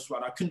 And the first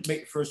one, I couldn't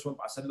make the first one,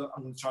 but I said, look,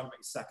 I'm going to try to make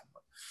the second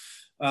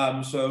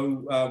one.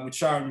 So with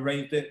Sharon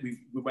arranged it, we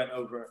went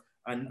over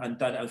and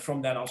done it. And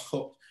from then I was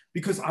hooked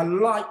because I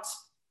liked,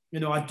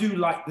 I do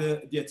like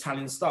the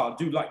Italian style. I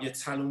do like the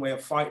Italian way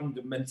of fighting,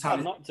 the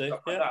mentality.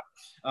 Like that.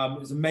 It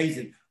was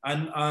amazing.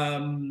 And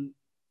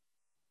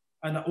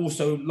I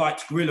also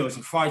liked Grillo as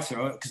a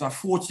fighter because I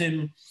fought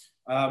him.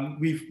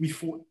 We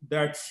fought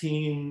their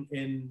team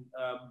in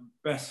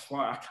best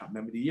fight. I can't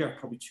remember the year,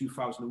 probably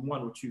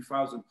 2001 or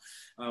 2000.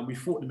 We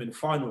fought them in the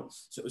final.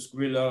 So it was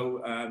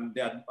Grillo.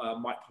 They had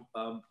Mike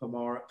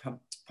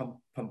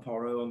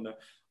Pamparo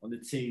on the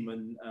team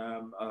and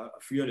a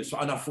few others. So,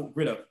 and I fought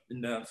Grillo in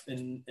the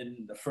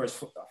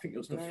first. I think it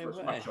was the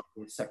first match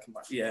or the second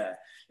match. Yeah,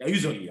 he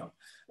was only young.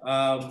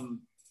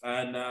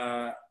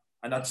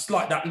 And I just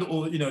like that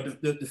little,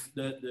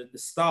 the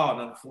style.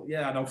 And I thought,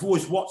 and I've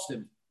always watched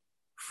him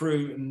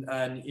through, and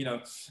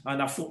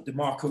I thought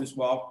DeMarco as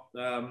well.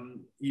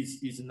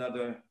 He's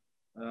another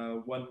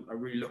one I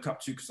really look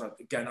up to because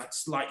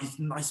he's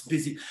nice,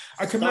 busy.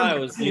 I can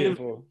remember seeing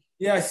him.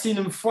 Yeah, I seen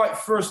him fight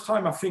first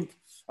time. I think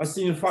I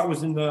seen him fight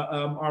was in the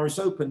Irish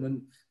Open,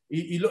 and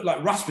he looked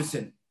like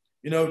Rasmussen.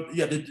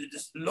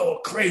 This little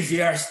crazy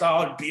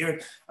hairstyle,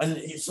 beard, and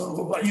he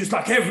was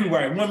like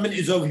everywhere. 1 minute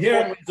he's over here,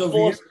 1 minute he's over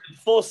here.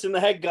 Forcing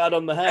the head guard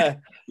on the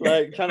hair,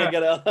 like trying to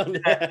get it on.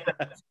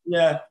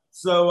 Yeah.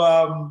 So,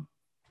 I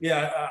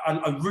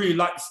really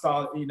like the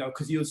style,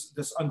 because he was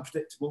just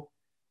unpredictable.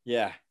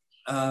 Yeah.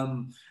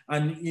 And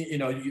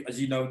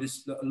as you know,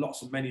 there's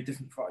lots of many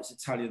different fighters,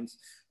 Italians,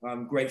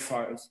 great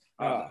fighters.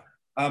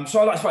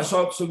 So I like to fight.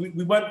 So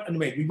we went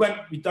anyway. We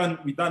done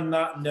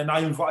that, and then I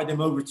invited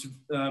him over to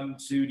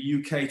the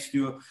UK to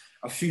do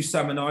a few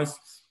seminars.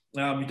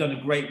 We done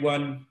a great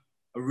one,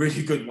 a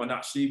really good one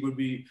actually. When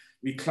we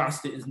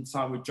classed it in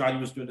time with Jaddy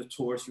was doing the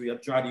tour, so we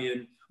had Jaddy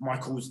and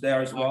Michael was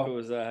there as well. Michael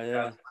was there,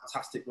 yeah.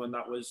 Fantastic one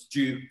that was.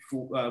 Jew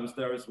was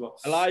there as well.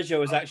 Elijah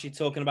was actually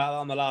talking about that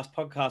on the last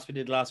podcast we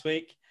did last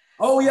week.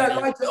 Oh yeah,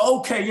 Elijah.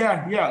 Okay,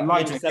 yeah.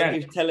 Elijah. He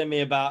was telling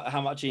me about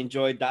how much he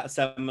enjoyed that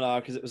seminar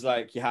because it was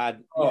like you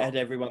had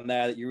everyone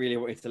there that you really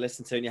wanted to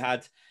listen to, and you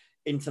had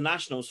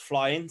internationals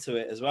fly into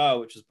it as well,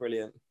 which was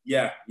brilliant.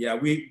 Yeah.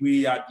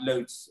 We had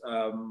loads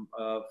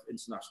of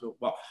international.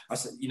 Well, I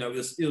said, we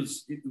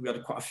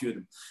had quite a few of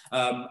them,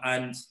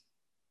 and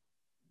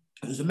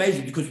it was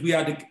amazing because we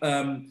had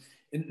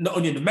not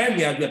only the men,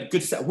 we had a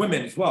good set of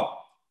women as well.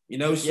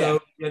 So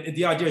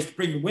the idea is to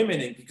bring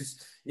women in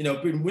because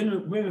bring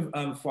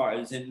women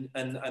fighters in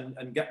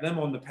and get them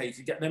on the page,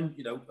 to get them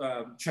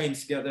trained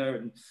together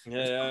and stuff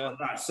like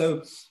that.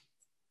 So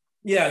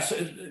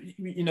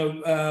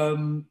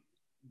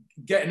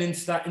getting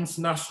into that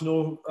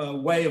international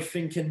way of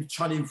thinking,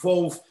 trying to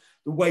evolve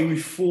the way we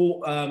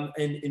fought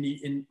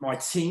in my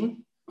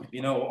team,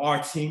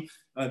 our team,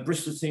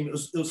 Bristol team. It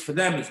was for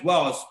them as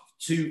well as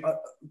to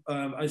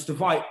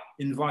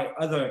invite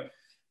other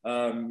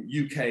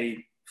UK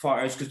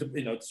fighters, because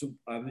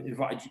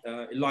invited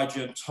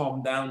Elijah and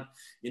Tom down,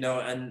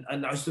 and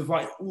I was to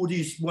invite all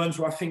these ones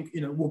who I think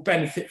will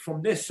benefit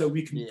from this, so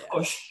we can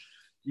push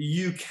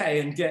the UK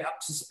and get up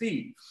to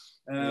speed.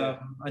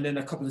 And then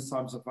a couple of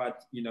times I've had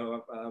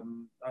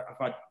I've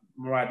had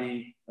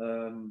Muradi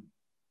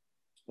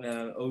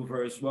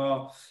over as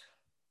well,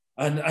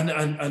 and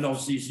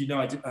obviously, as you know,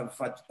 I've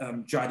had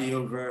Jaddy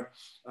over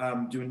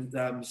doing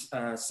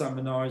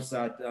seminars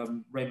at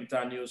Raymond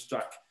Daniels,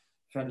 Jack.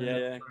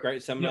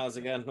 Great seminars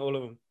again, all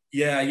of them.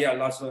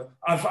 Lots of.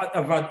 I've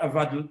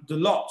had a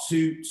lot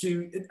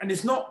to, and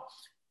it's not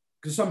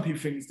because some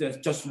people think it's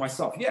just for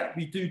myself. Yeah,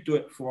 we do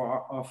it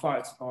for our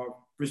fights, our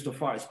Bristol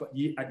fights. But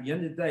at the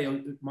end of the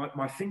day,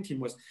 my thinking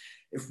was,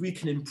 if we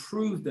can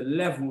improve the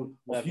level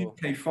of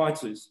UK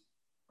fighters,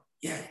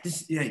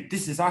 this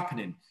is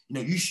happening.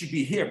 You should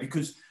be here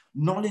because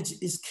knowledge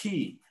is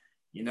key.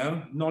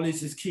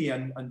 Knowledge is key,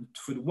 and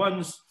for the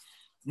ones.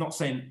 Not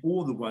saying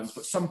all the ones,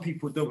 but some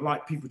people don't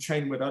like people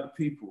training with other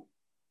people.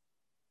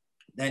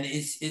 Then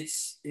okay,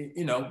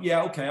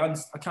 I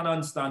kind of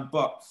understand,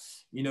 but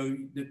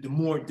the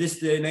more this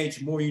day and age,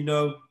 the more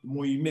the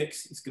more you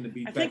mix, it's going to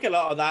be better. I think a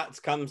lot of that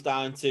comes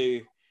down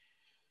to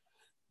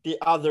the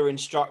other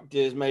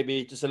instructors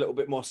maybe just a little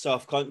bit more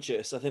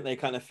self-conscious. I think they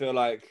kind of feel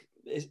like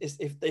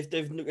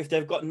if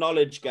they've got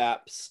knowledge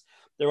gaps,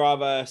 they're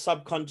either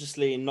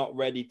subconsciously not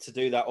ready to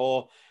do that,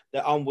 or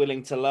they're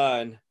unwilling to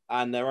learn,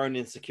 and their own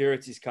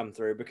insecurities come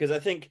through. Because I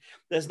think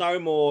there's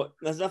nothing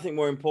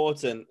more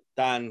important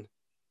than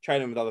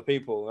training with other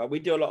people. Like, we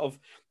do a lot of,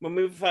 when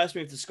we first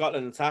moved to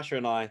Scotland, Natasha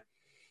and I,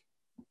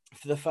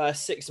 for the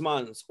first 6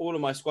 months, all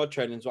of my squad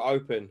trainings were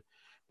open,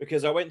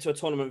 because I went to a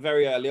tournament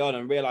very early on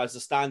and realized the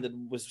standard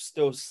was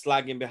still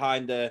slagging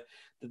behind the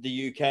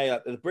UK,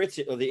 like the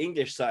British or the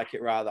English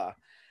circuit rather.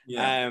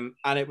 Yeah.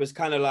 And it was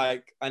kind of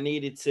like I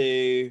needed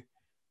to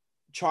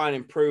try and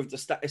improve the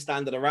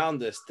standard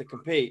around us to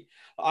compete.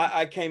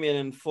 I came in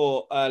and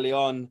fought early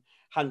on,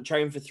 hadn't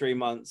trained for 3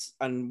 months,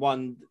 and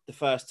won the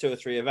first 2 or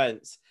 3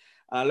 events.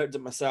 And I looked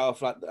at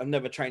myself like, I've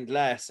never trained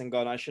less, and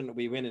gone, I shouldn't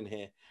be winning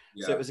here.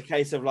 Yeah. So it was a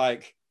case of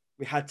like,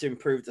 we had to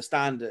improve the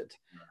standard.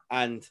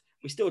 Yeah. And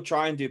we still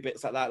try and do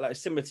bits like that. Like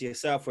similar to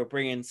yourself, we're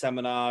bringing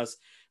seminars.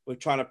 We're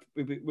trying to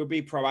we'll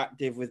be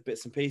proactive with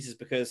bits and pieces,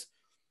 because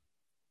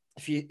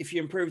if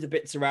you improve the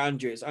bits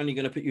around you, it's only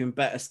going to put you in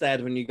better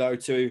stead when you go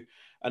to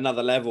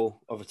another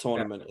level of a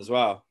tournament as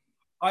well.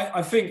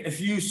 I think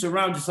if you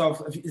surround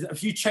yourself,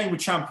 if you train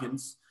with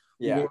champions,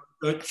 yeah,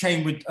 or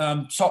train with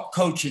top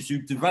coaches who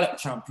develop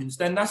champions,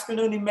 then that's going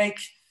to only make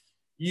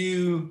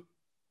you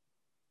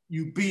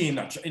be in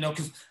that,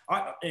 because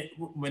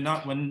when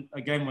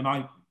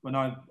I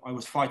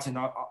was fighting,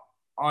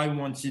 I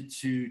wanted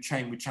to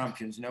train with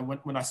champions.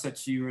 When I said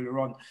to you earlier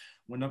on,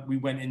 when we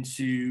went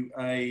into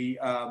a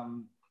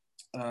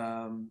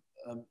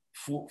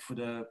fought for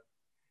the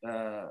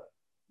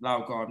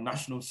Laugard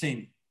national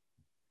team,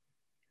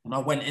 and I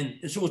went in,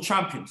 it's all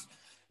champions.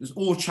 There's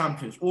all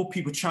champions, all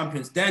people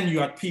champions. Then you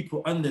had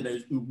people under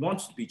those who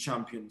wanted to be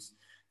champions,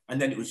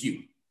 and then it was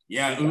you.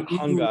 Yeah,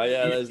 hunger.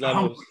 Yeah, there's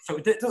levels. So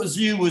those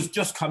you was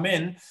just come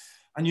in,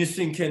 and you're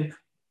thinking,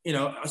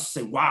 I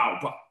say, wow.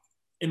 But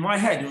in my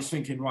head, I was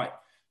thinking, right,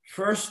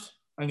 first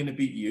I'm going to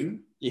beat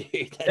you,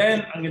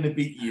 then I'm going to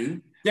beat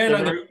you, then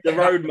I'm going to the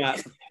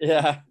roadmap.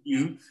 Yeah,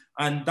 you,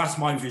 and that's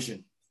my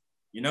vision.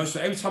 So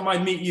every time I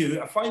meet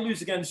you, if I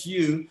lose against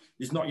you,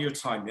 it's not your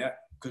time yet,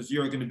 because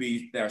you're going to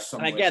be there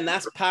somewhere. And again,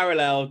 that's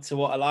parallel to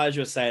what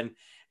Elijah was saying.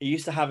 He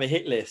used to have a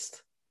hit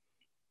list.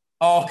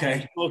 Oh,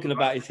 okay. Talking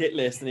about his hit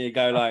list, and he'd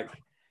go like,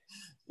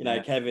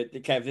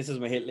 Kev, this is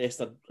my hit list.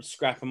 I'd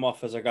scrap them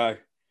off as I go.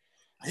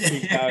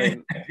 Keep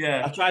going.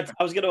 Yeah.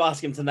 I was going to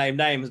ask him to name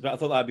names, but I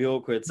thought that'd be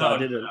awkward, so I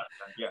didn't.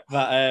 Yeah.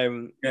 But I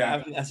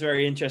think that's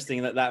very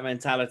interesting that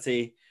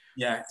mentality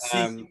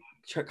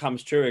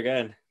comes true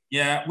again.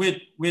 Yeah, with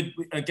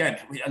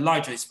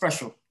Elijah, it's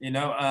special, and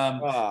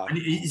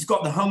he's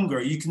got the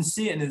hunger. You can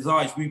see it in his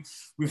eyes.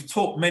 We've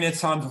talked many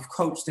times. I've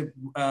coached him.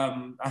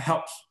 I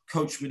helped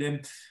coach with him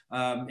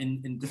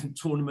in different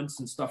tournaments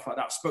and stuff like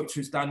that. I spoke to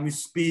his dad. We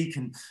speak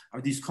and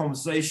have these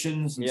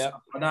conversations and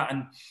stuff like that.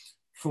 And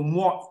from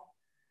what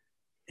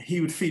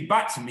he would feed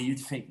back to me, you'd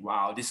think,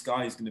 wow, this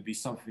guy is going to be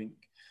something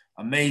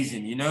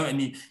amazing,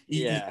 and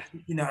he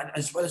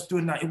as well as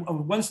doing that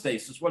on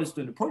Wednesdays, as well as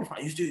doing the point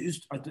fight, I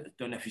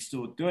don't know if he's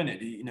still doing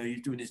it.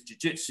 He's doing his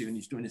jiu-jitsu and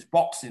he's doing his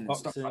boxing and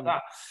stuff like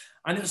that.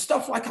 And it's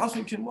stuff like I was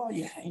thinking, well,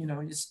 he's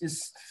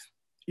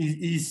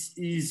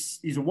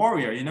a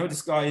warrior.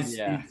 This guy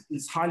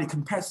is highly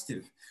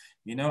competitive,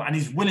 and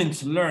he's willing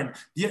to learn.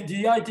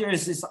 The idea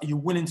is that you're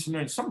willing to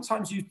learn.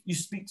 Sometimes you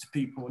speak to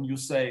people and you'll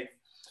say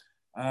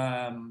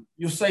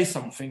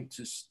something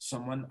to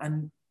someone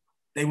and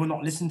they will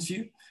not listen to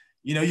you.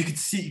 You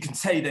can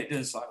say that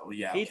there's like, oh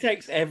yeah. He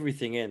takes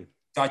everything in.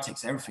 Guy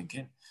takes everything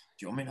in. Do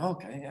you know what I mean?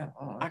 Okay, yeah.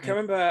 Oh, okay. I can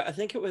remember, I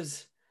think it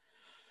was,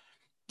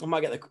 I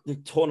might get the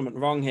tournament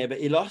wrong here, but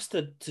he lost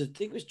to I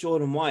think it was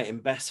Jordan White in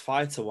Best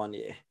Fighter one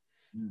year.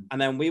 And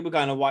then we were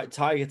going to White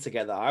Tiger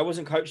together. I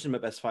wasn't coaching him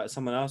at Best Fighter,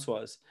 someone else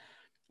was.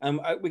 And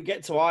we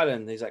get to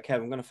Ireland. He's like, Kev,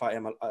 I'm going to fight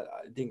him. I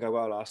didn't go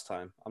well last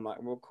time. I'm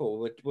like, well,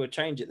 cool. We'll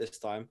change it this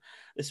time.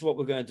 This is what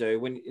we're going to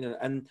do.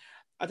 And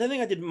I don't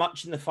think I did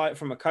much in the fight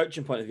from a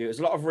coaching point of view. It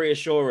was a lot of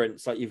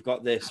reassurance, like, you've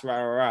got this, rah,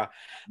 rah, rah.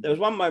 There was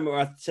one moment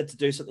where I said to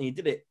do something. He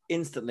did it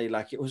instantly.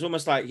 Like, it was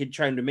almost like he'd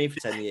trained with me for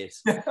 10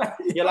 years.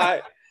 You're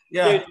like,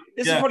 dude,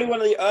 this is probably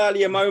one of the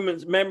earlier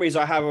memories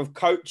I have of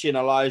coaching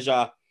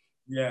Elijah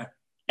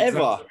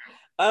ever.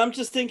 And I'm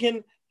just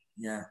thinking,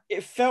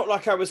 it felt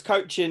like I was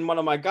coaching one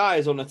of my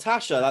guys or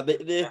Natasha. Like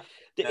the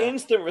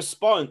instant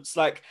response.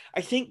 Like,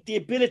 I think the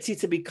ability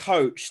to be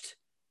coached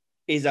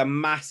is a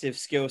massive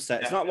skill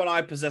set. It's not one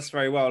I possess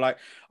very well. Like,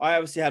 I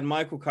obviously had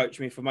Michael coach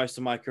me for most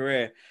of my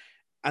career.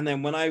 And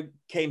then when I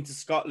came to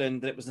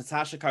Scotland, it was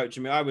Natasha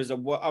coaching me. I was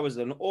an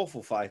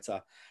awful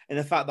fighter in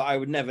the fact that I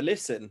would never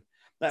listen.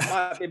 That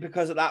might be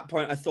because at that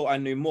point I thought I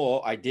knew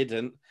more. I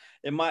didn't.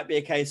 It might be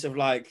a case of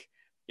like,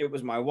 it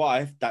was my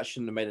wife. That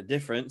shouldn't have made a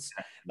difference.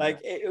 Like,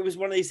 it was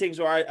one of these things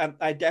where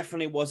I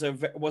definitely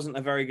wasn't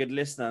a very good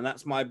listener. And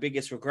that's my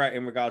biggest regret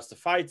in regards to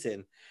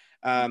fighting.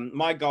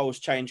 My goals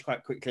changed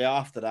quite quickly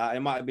after that. It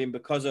might have been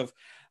because of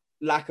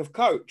lack of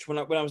coach. When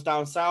I was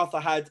down south,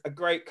 I had a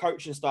great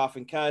coaching staff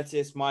in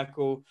Curtis,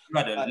 Michael.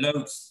 You had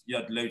loads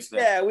there.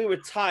 Yeah, we were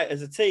tight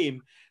as a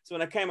team. So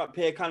when I came up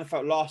here, I kind of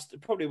felt lost.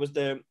 It probably was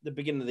the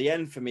beginning of the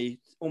end for me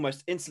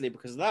almost instantly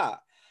because of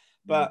that.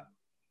 But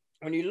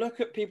when you look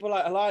at people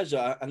like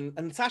Elijah, and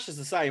Natasha's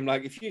the same,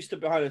 like if you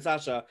stood behind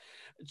Natasha,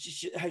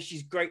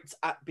 she's great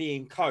at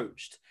being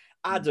coached.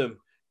 Adam,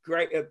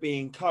 great at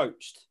being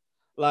coached.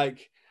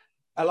 Like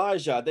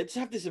Elijah, they just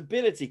have this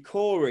ability,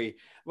 Corey,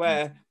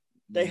 where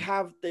they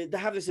have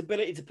this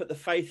ability to put the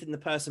faith in the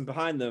person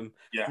behind them,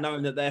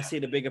 knowing that they're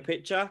seeing a bigger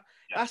picture.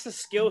 That's a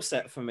skill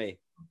set for me.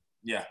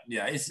 Yeah,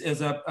 it's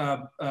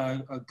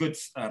a good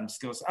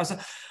skill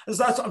set.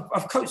 As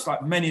I've coached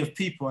like many of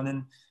people,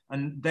 and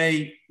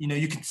they, you know,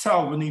 you can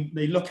tell when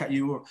they look at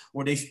you,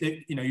 or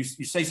they you know, you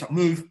say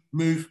something,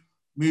 move,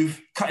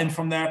 cut in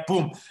from there,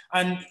 boom,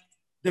 and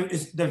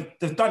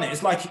they've done it.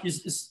 It's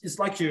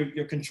like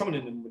you're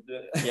controlling them with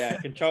the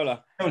controller.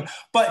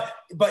 But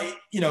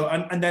you know,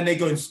 and then they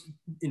go and,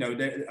 you know,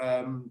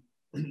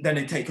 then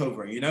they take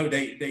over. You know,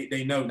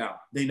 they know now.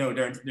 They know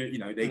they're you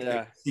know,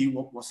 they see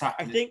what's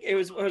happening. I think it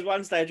was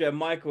one stage where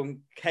Michael and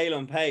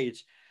Kalen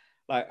Page,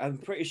 like, I'm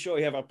pretty sure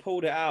he either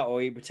pulled it out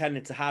or he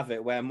pretended to have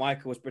it, where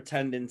Michael was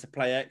pretending to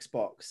play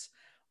Xbox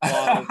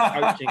while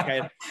coaching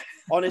Kalen.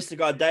 Honest to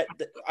God, I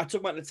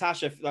talk about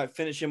Natasha like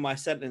finishing my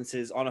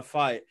sentences on a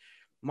fight.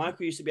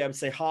 Michael used to be able to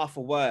say half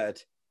a word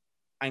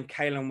and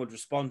Kalen would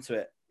respond to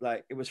it.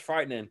 Like, it was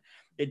frightening.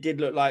 It did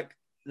look like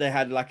they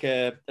had like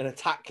an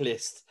attack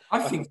list. I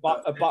think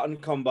a button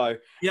combo.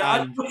 Yeah,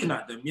 I'm looking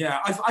at them. Yeah,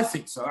 I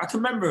think so. I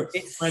can remember.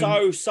 It's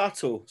so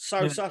subtle,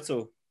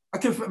 subtle. I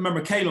can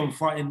remember Kalon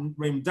fighting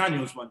Raymond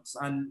Daniels once,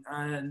 and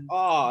that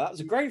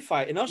was a great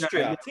fight in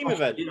Austria, team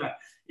event.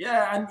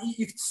 Yeah, and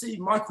you could see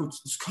Michael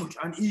just coach,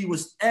 and he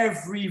was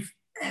every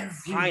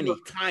tiny.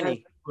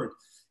 Word.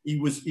 He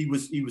was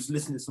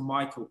listening to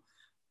Michael,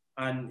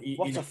 and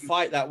what a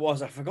fight that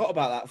was! I forgot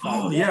about that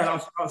fight. Oh yeah, that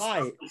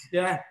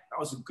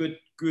was a good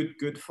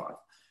fight.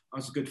 That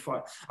was a good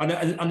fight, and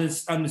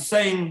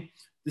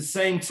the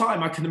same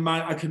time I can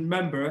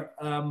remember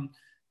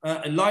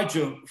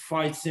Elijah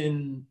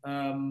fighting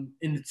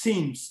in the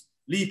teams.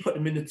 Lee put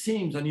him in the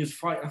teams, and he was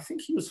fighting. I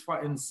think he was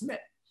fighting Smith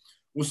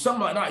or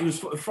something like that. He was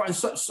fighting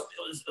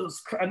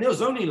and it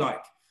was only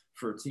like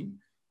 13.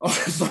 Oh,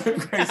 it's so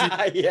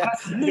crazy. Yeah.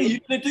 Lee, you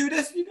gonna do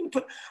this? You gonna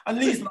put? And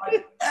Lee's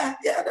like,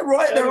 yeah, they're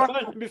right. They're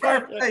right.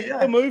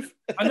 They'll move.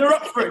 And they're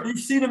up for it. You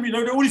see them, you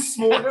know, they're all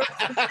small.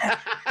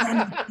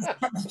 And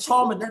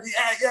Tom and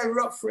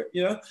we're up for it,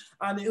 you know.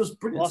 And it was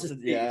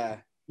brilliant.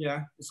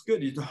 Yeah, it's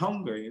good. It's the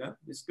hunger, you know.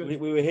 It's good.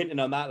 We were hinting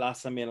on that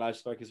last time me and Elijah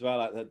spoke as well.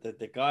 Like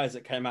the guys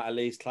that came out of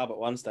Lee's club at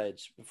one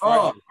stage.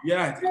 Or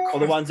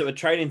the ones that were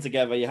training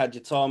together. You had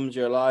your Toms,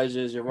 your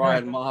Elijahs, your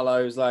Ryan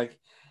Marlowe's, like.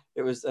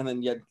 It was, and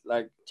then you had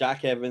like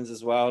Jack Evans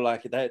as well.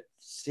 Like, that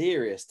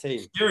serious team,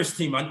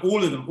 and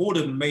all of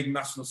them made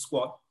national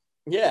squad.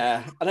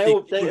 Yeah, and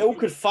they all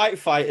could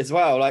fight as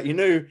well. Like, you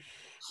knew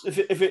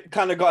if it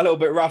kind of got a little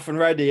bit rough and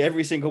ready,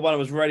 every single one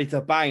was ready to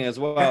bang as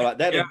well. Like,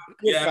 they're the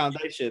good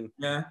foundation.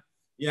 Yeah.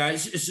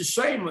 It's a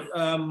shame.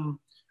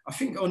 I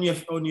think only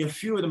a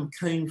few of them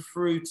came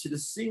through to the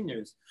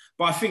seniors.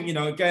 But I think, you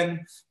know,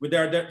 again, with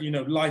their you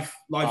know, life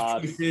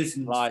choices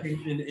and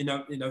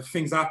you know,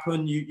 things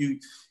happen. You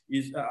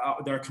out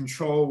of their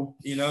control,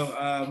 you know,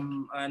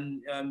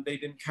 and they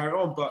didn't carry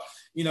on. But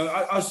you know,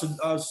 I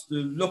was to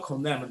look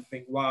on them and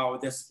think, wow,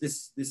 this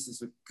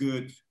is a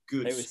good.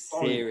 It was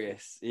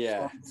serious,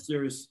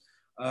 serious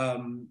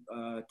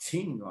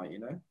team, like, you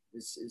know,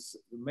 it's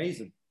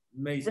amazing.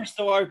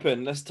 Bristol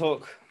Open. Let's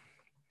talk.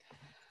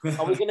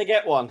 Are we going to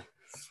get one?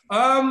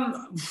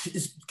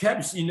 It's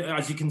kept, you know,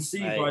 as you can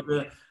see by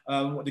the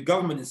what the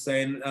government is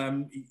saying.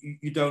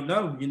 You don't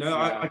know, you know.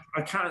 I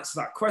can't answer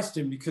that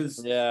question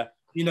because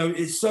you know,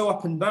 it's so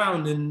up and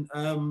down, and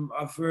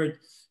I've heard,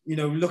 you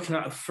know, looking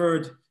at a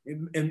third, there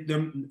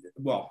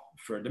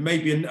may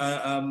be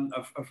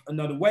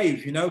another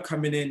wave, you know,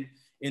 coming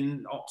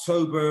in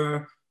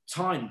October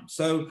time.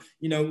 So,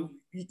 you know,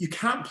 you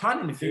can't plan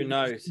anything. Who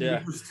knows?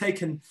 Yeah, it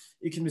can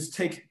just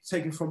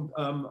taken from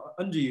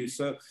under you.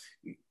 So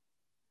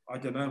I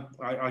don't know.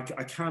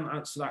 I can't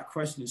answer that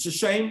question. It's a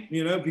shame,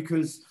 you know,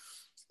 because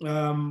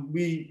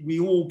we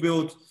all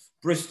build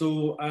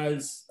Bristol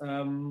as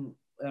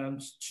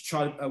to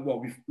try.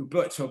 We've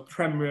built it to a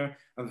premier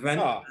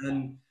event,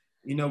 and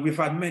you know, we've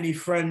had many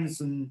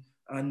friends and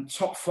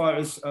top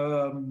fighters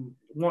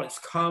want to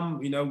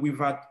come. You know, we've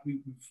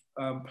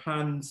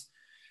plans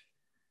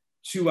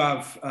to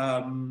have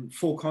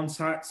 4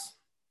 contacts.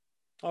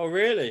 Oh,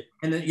 really?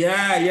 And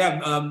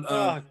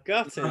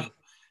gutting.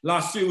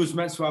 Last year was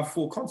meant to have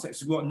 4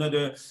 contacts. We've got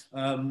another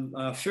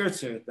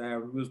theatre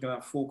there. We was going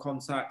to have 4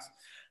 contacts.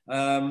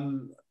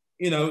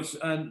 You know,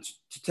 and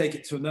to take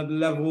it to another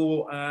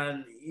level,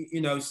 and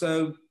you know,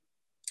 so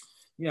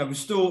yeah, we're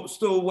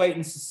still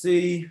waiting to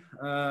see.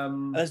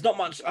 There's not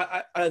much.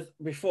 I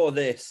before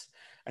this,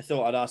 I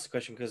thought I'd ask a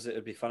question because it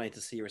would be funny to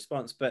see your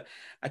response. But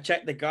I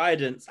checked the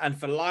guidance, and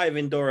for live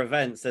indoor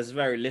events, there's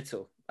very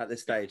little at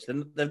this stage.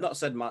 They've not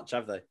said much,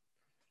 have they?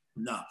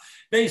 No,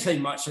 they didn't say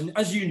much. And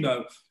as you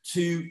know,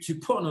 to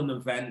put on an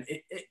event,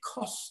 it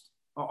costs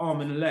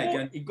arm and a leg,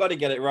 and you've got to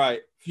get it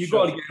right. You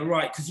got to get it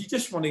right, because you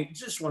just want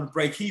to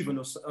break even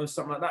or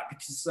something like that,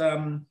 because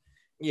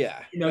yeah,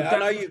 you know, I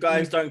know you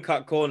guys don't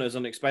cut corners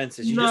on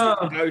expenses. You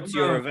just need to go to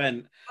your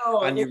event,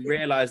 and you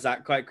realize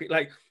that quite quick.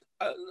 Like,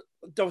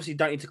 obviously,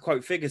 don't need to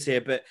quote figures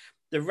here, but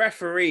the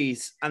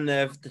referees and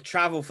the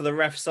travel for the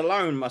refs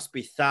alone must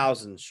be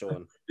thousands,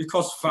 Sean. It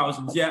costs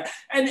thousands, yeah.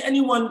 And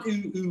anyone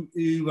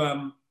who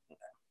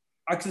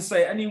I can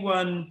say,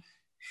 anyone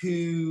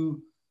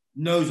who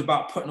knows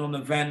about putting on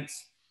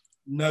events,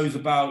 knows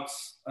about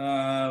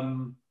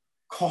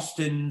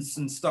costings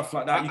and stuff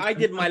like that. I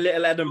did my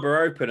little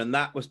Edinburgh Open, and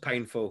that was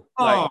painful.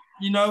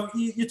 You know,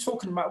 you're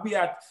talking about, we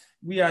had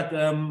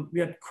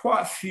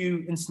quite a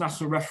few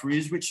international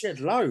referees, which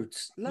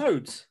loads.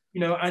 You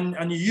know,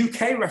 and the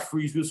UK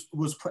referees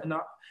was putting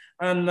up,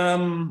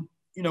 and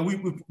you know, we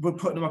were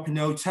putting them up in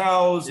the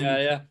hotels,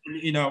 and,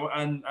 you know,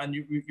 and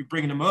you're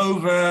bringing them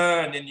over,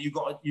 and then you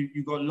got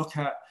to look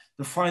at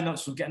the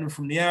finance of getting them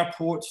from the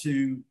airport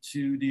to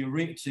the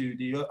arena, to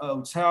the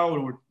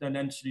hotel, and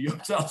then to the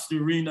hotel to the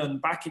arena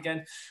and back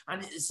again,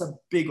 and it's a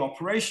big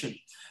operation.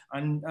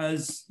 And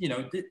as you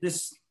know,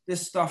 this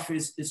stuff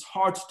is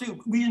hard to do.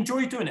 We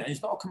enjoy doing it, and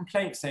it's not a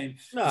complaint saying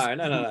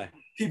no.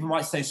 People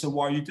might say, so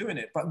why are you doing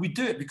it? But we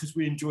do it because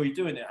we enjoy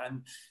doing it.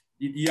 And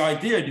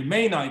the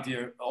main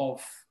idea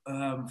of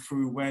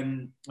through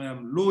when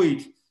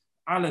Lloyd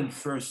Allen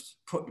first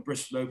put the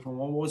Bristol Open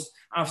on was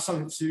have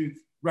something to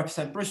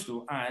represent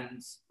Bristol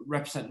and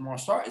represent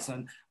martial artists,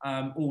 and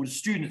all the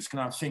students can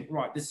have think,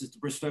 right, this is the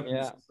Bristol Open,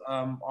 this is,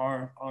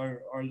 our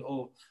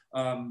little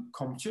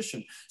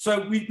competition.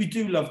 So we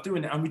do love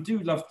doing it, and we do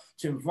love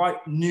to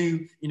invite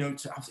new, you know,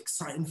 to have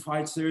exciting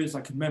fighters.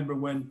 I can remember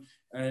when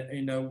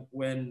you know,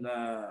 when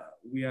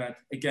we had,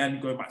 again,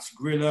 going back to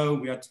Grillo,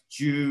 we had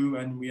Jew,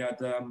 and we had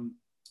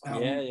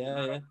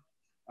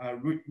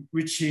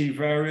Richie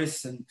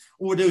Veris, and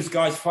all those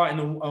guys fighting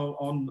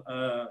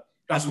on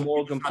that's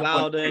Morgan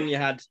Plowden. You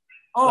had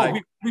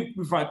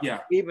we've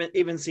had,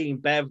 even seeing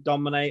Bev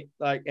dominate,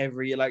 like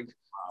every, like,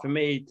 for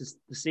me to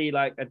see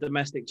like a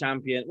domestic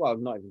champion, well,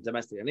 not even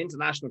domestic, an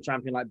international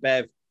champion like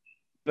Bev,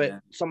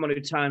 but someone who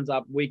turns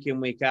up week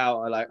in, week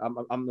out.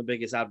 I'm the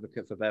biggest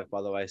advocate for Bev,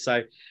 by the way.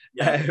 So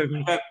Bev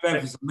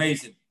is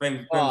amazing. Bev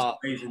is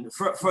amazing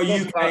for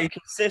UK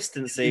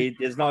consistency.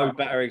 There's no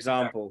better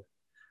example.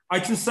 I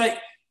can say,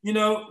 you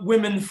know,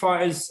 women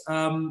fighters.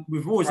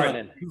 We've always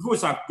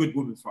had good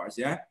women fighters.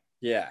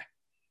 Yeah.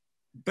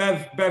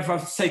 Bev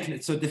has taken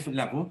it to a different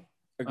level.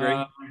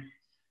 Agree.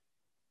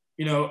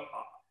 You know,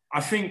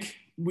 I think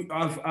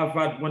I've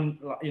had one.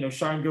 You know,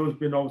 Sharon Gill has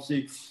been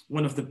obviously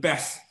one of the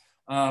best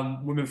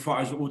women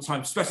fighters of all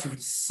time, especially with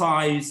the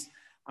size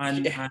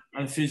and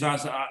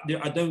enthusiasm.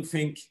 I don't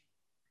think,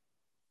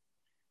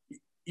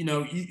 you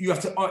know, you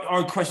have to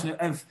our question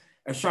if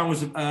Sharon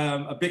was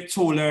a bit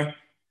taller,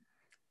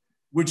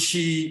 would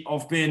she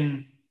have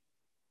been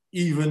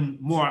even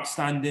more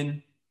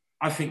outstanding?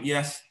 I think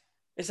yes.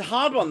 It's a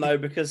hard one though,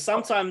 because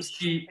sometimes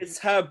it's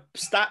her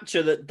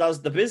stature that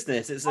does the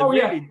business. It's a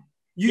really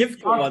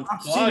difficult one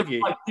to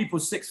argue. Like people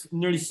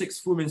nearly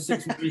 6 women,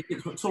 6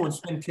 foot tall, and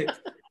spin kick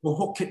or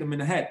hook kick them in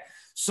the head.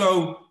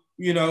 So,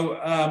 you know,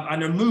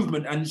 and her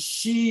movement, and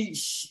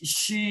she's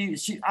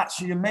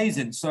actually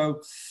amazing.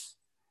 So,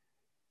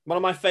 one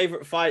of my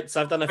favorite fights.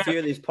 I've done a few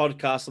of these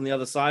podcasts on the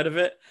other side of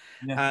it,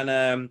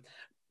 and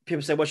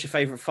people say, "What's your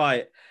favorite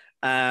fight?"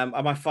 And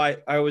my fight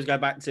I always go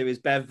back to is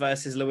Bev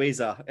versus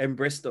Louisa in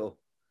Bristol.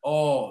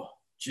 Oh,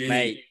 geez.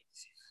 Mate,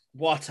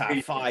 what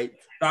a fight!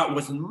 That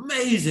was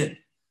amazing.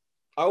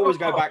 I always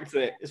go back to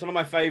it. It's one of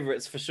my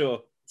favorites for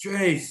sure.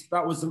 Jeez,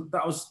 that was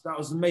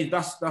amazing.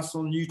 That's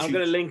on YouTube. I'm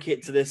going to link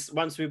it to this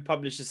once we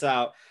publish this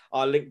out.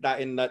 I'll link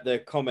that in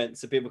the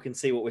comments so people can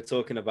see what we're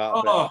talking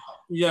about. Oh,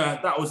 yeah,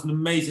 that was an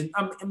amazing.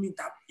 I mean,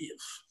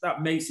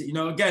 that makes it. You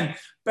know, again,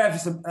 Bev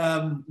is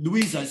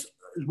Louisa is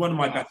one of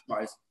my best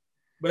guys,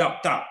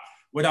 without doubt.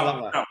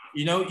 Without doubt.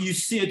 You know, you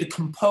see the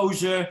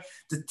composure,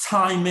 the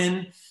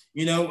timing.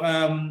 You know,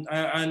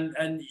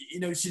 and you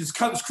know, she just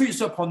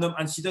creeps up on them,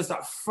 and she does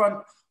that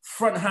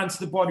front hand to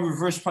the body,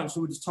 reverse punch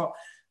over the top.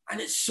 And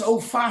it's so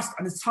fast,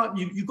 and it's time.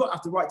 You got to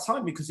have the right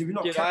time, because if you're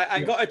not,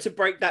 I got her to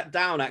break that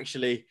down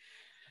actually.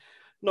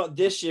 Not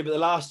this year, but the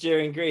last year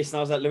in Greece, and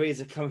I was like,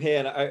 Louisa, come here.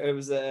 And I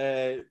was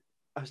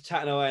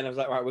chatting away, and I was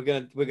like, right,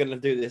 we're gonna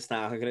do this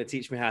now. You're gonna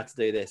teach me how to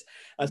do this.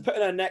 I was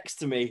putting her next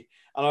to me,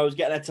 and I was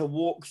getting her to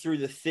walk through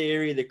the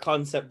theory, the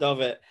concept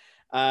of it.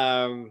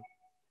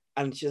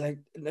 And she's like,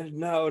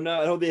 no. And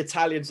all the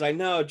Italians like,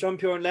 no,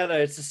 jump your own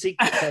leather. It's a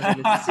secret,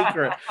 Kevin. It's a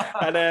secret.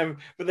 And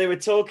but they were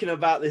talking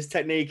about this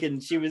technique,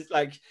 and she was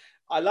like,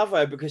 I love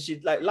her because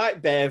she's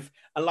like Bev,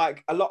 and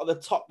like a lot of the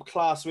top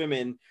class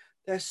women,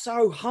 they're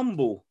so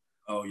humble.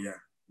 Oh yeah.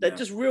 They're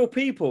just real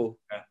people.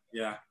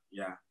 Yeah.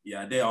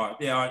 They are.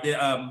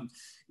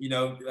 You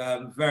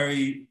know,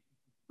 very,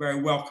 very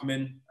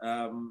welcoming.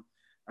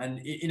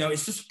 And you know,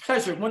 it's just a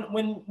pleasure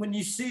when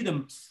you see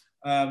them.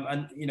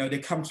 and you know they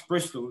come to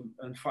Bristol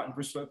and fight in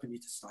Bristol Open.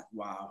 You're just like,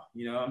 wow,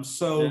 you know, I'm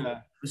so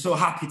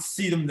happy to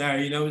see them there.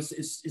 You know,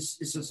 it's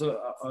just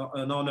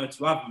an honor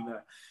to have them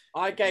there.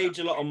 I gauge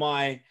a lot of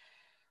my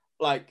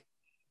like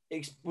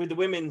with the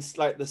women's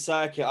like the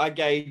circuit. I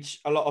gauge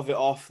a lot of it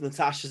off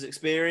Natasha's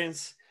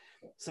experience.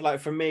 So like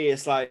for me,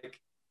 it's like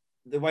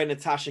the way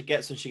Natasha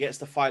gets when she gets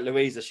to fight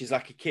Louisa, she's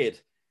like a kid.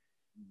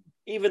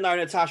 Even though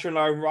Natasha in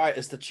her own right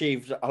has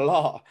achieved a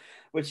lot,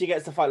 when she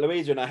gets to fight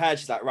Louisa in her head,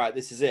 she's like, right,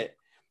 this is it.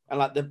 And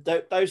like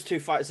those two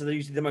fights are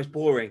usually the most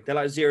boring. They're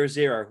like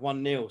 0-0,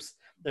 1-0s.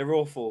 They're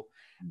awful.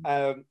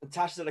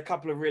 Natasha's had a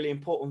couple of really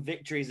important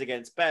victories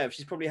against Bev.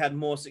 She's probably had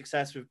more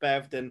success with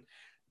Bev than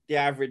the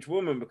average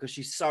woman because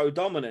she's so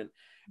dominant.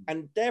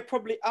 And they're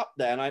probably up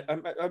there. And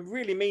I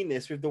really mean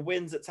this with the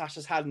wins that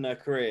Tasha's had in her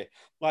career,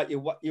 like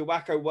your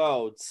Wacko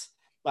Worlds.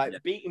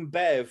 Like beating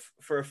Bev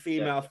for a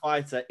female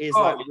fighter is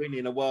like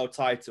winning a world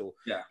title.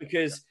 Yeah.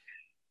 Because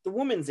the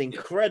woman's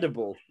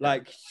incredible.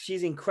 Like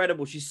she's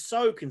incredible. She's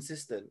so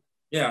consistent.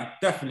 Yeah,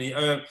 definitely.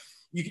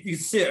 You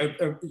see it.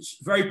 It's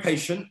very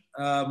patient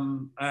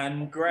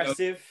and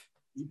aggressive.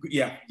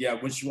 Yeah.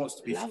 When she wants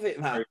to be. Love it,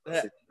 man.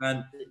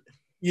 And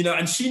you know,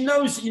 and she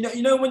knows.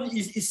 You know when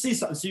you see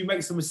something, so you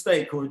make some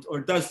mistake or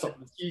does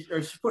something, she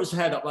puts her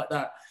head up like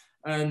that,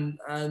 and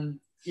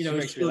you know,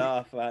 makes me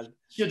laugh, man.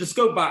 She'll just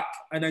go back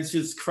and then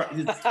she'll just crack,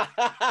 and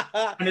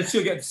then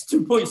she'll get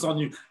 2 points on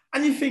you,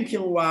 and you're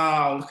thinking,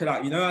 wow, look at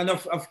that, you know. And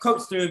I've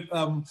coached her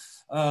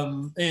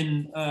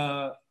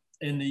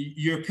in the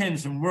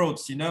Europeans and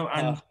Worlds, you know,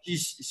 and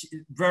she's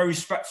very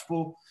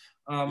respectful.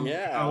 And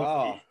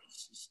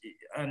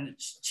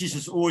she's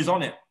just always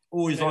on it.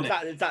 Always on it.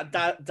 It's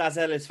that Daz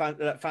Ellis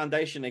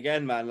foundation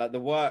again, man. Like the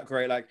work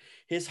rate, like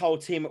his whole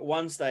team at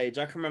one stage.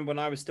 I can remember when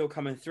I was still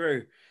coming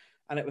through,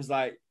 and it was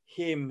like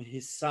him,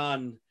 his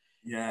son,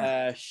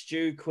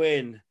 Stu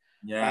Quinn,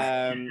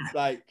 and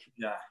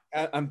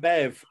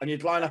Bev, and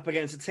you'd line up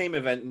against a team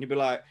event, and you'd be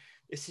like,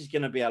 "This is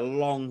going to be a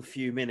long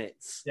few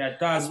minutes." Yeah,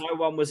 Daz. No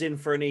one was in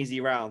for an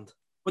easy round.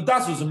 But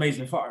Daz was an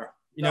amazing fighter.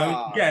 You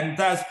know, again,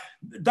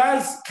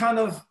 Daz kind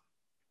of.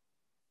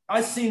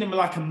 I've seen him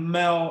like a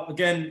male,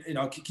 again, you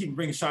know, I keep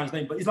bringing Shine's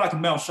name, but he's like a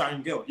male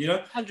Shine Gill, you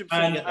know?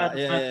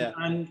 100%.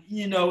 And,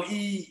 you know,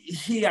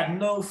 he had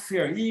no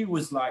fear. He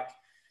was like,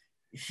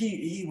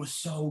 he was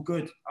so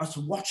good. I used to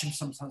watch him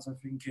sometimes, I'm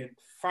thinking.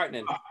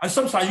 Frightening. And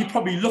sometimes you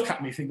probably look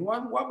at me thinking, why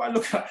am I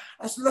looking at,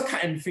 I just look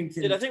at him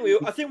thinking. Dude, I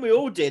think we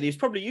all did. He was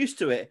probably used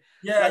to it.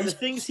 Yeah. Like the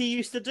things he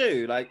used to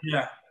do, like,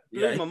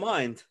 blew my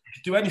mind. He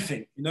could do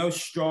anything, you know,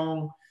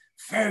 strong,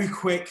 very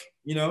quick,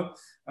 you know.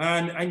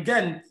 And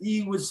again,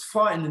 he was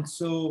fighting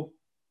until,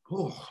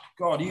 oh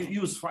God, he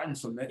was fighting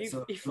some nets.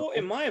 He fought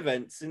in my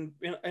events in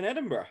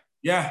Edinburgh.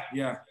 Yeah.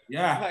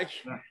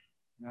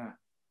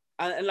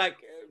 And like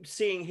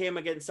seeing him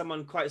against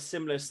someone quite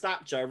similar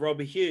stature,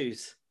 Robbie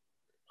Hughes.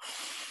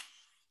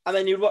 And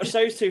then you'd watch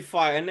those two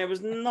fight, and there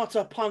was not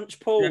a punch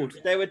pulled.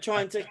 They were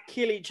trying to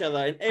kill each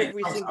other in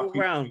every single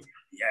round.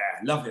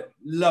 Yeah,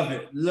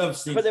 love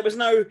seeing. But there was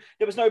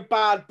no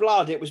bad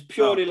blood. It was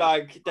purely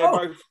like they're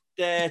both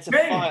there to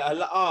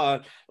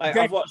fight.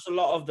 I've watched a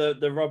lot of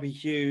the Robbie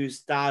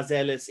Hughes, Daz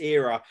Ellis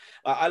era.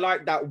 I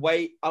like that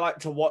weight. I like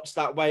to watch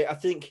that weight. I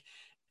think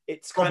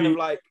it's kind of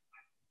like,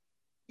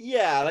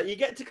 like you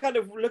get to kind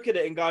of look at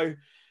it and go,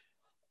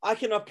 I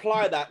can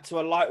apply that to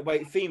a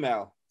lightweight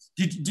female.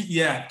 Did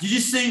you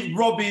see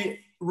Robbie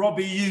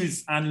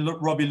Hughes and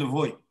Robbie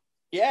Lavoie?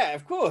 Yeah,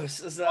 of course.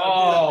 There's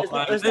not a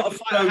fight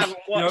I haven't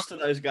watched to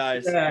those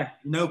guys. Yeah,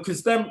 you know,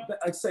 because them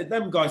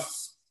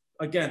guys,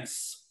 again,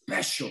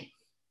 special.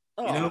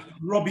 You know,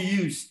 Robbie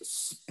Hughes,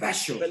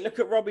 special. But look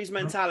at Robbie's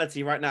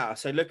mentality right now.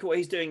 So look at what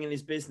he's doing in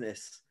his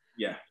business.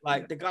 Yeah.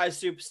 The guy's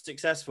super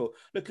successful.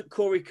 Look at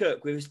Corey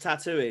Cook with his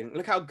tattooing.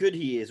 Look how good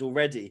he is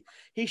already.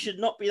 He should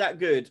not be that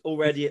good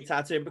already at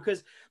tattooing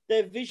because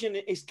their vision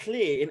is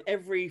clear in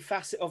every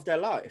facet of their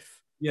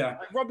life. Yeah.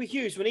 Like Robbie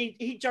Hughes, when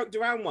he joked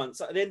around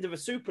once at the end of a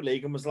Super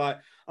League and was like,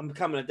 I'm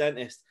becoming a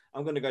dentist.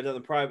 I'm going to go down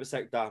the private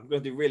sector. I'm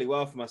going to do really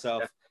well for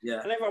myself.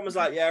 Yeah. And everyone was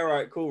like, yeah, all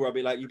right, cool,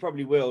 Robbie. Like, you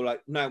probably will,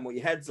 like, knowing what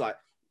your head's like.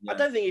 Yeah. I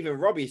don't think even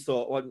Robbie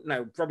thought, well,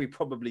 no, Robbie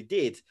probably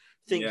did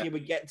think he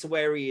would get to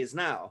where he is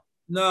now.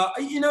 No,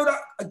 you know, that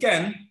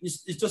again,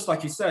 it's just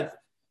like you said,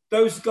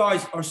 those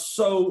guys are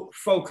so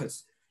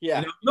focused. Yeah.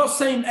 You know, I'm not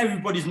saying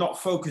everybody's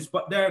not focused,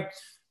 but they're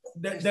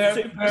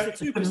the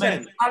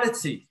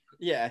mentality.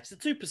 Yeah, it's the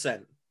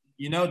 2%.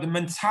 You know, the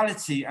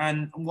mentality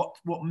and what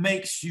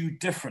makes you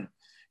different.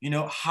 You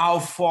know, how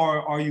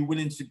far are you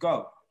willing to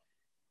go?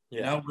 Yeah.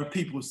 You know, where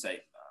people say,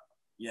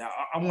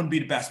 I want to be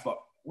the best, but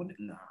I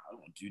don't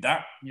want to do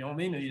that. You know what I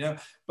mean? You know,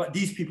 but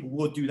these people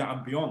will do that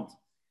and beyond.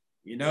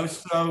 You know,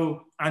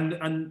 so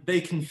and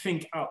they can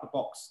think out the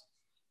box.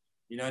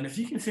 You know, and if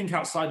you can think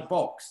outside the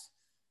box,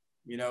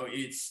 you know,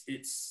 it's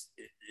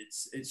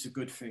a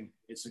good thing.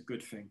 It's a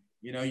good thing.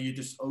 You know, you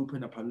just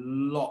open up a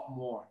lot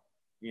more.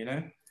 You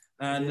know,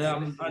 and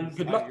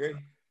good luck.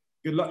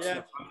 Good luck.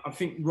 Yeah. I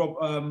think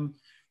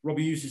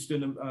Robbie Hughes is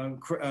doing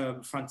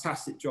a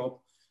fantastic job.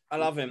 I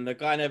love him. The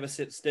guy never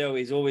sits still.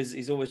 He's always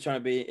trying to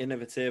be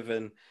innovative,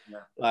 and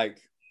like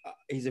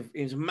he's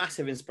a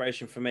massive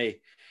inspiration for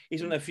me.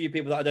 He's one of the few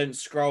people that I don't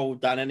scroll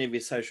down any of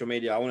his social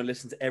media. I want to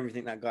listen to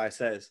everything that guy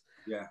says.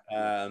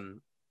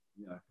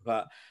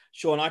 But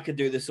Sean, I could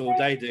do this all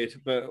day,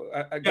 dude. But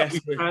I guess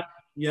we're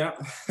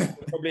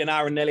probably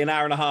nearly an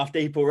hour and a half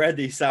deep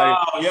already. So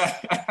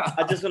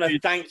I just want to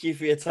thank you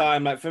for your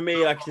time. Like for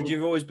me, like I said,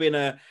 you've always been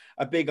a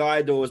big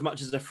idol as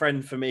much as a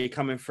friend for me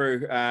coming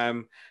through.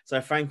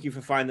 So thank you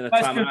for finding the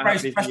time out. How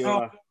busy you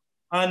are.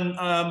 And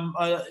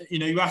you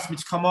know, you asked me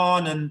to come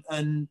on,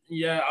 and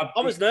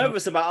I was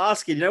nervous about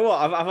asking. You know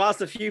what? I've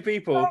asked a few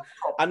people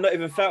and not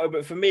even felt it,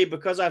 but for me,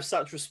 because I have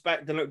such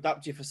respect and looked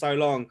up to you for so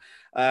long,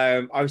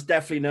 I was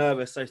definitely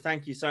nervous. So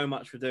thank you so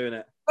much for doing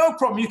it. No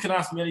problem. You can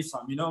ask me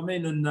anytime. You know what I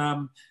mean?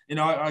 And you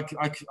know,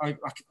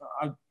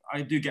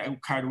 I do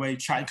get carried away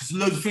chatting because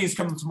loads of things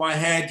come to my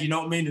head. You know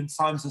what I mean? And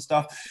times and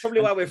stuff. It's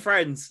probably why we're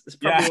friends. It's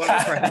probably why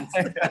we're friends.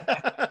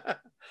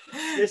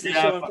 Listen,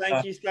 Sean,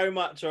 thank you so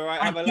much. All right,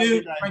 have a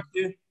lovely day. Thank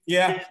you.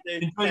 Yeah.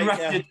 Cheers, enjoy the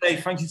rest of your day.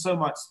 Thank you so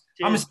much.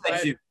 Cheers, I'm going to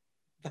stay you.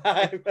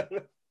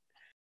 Bye.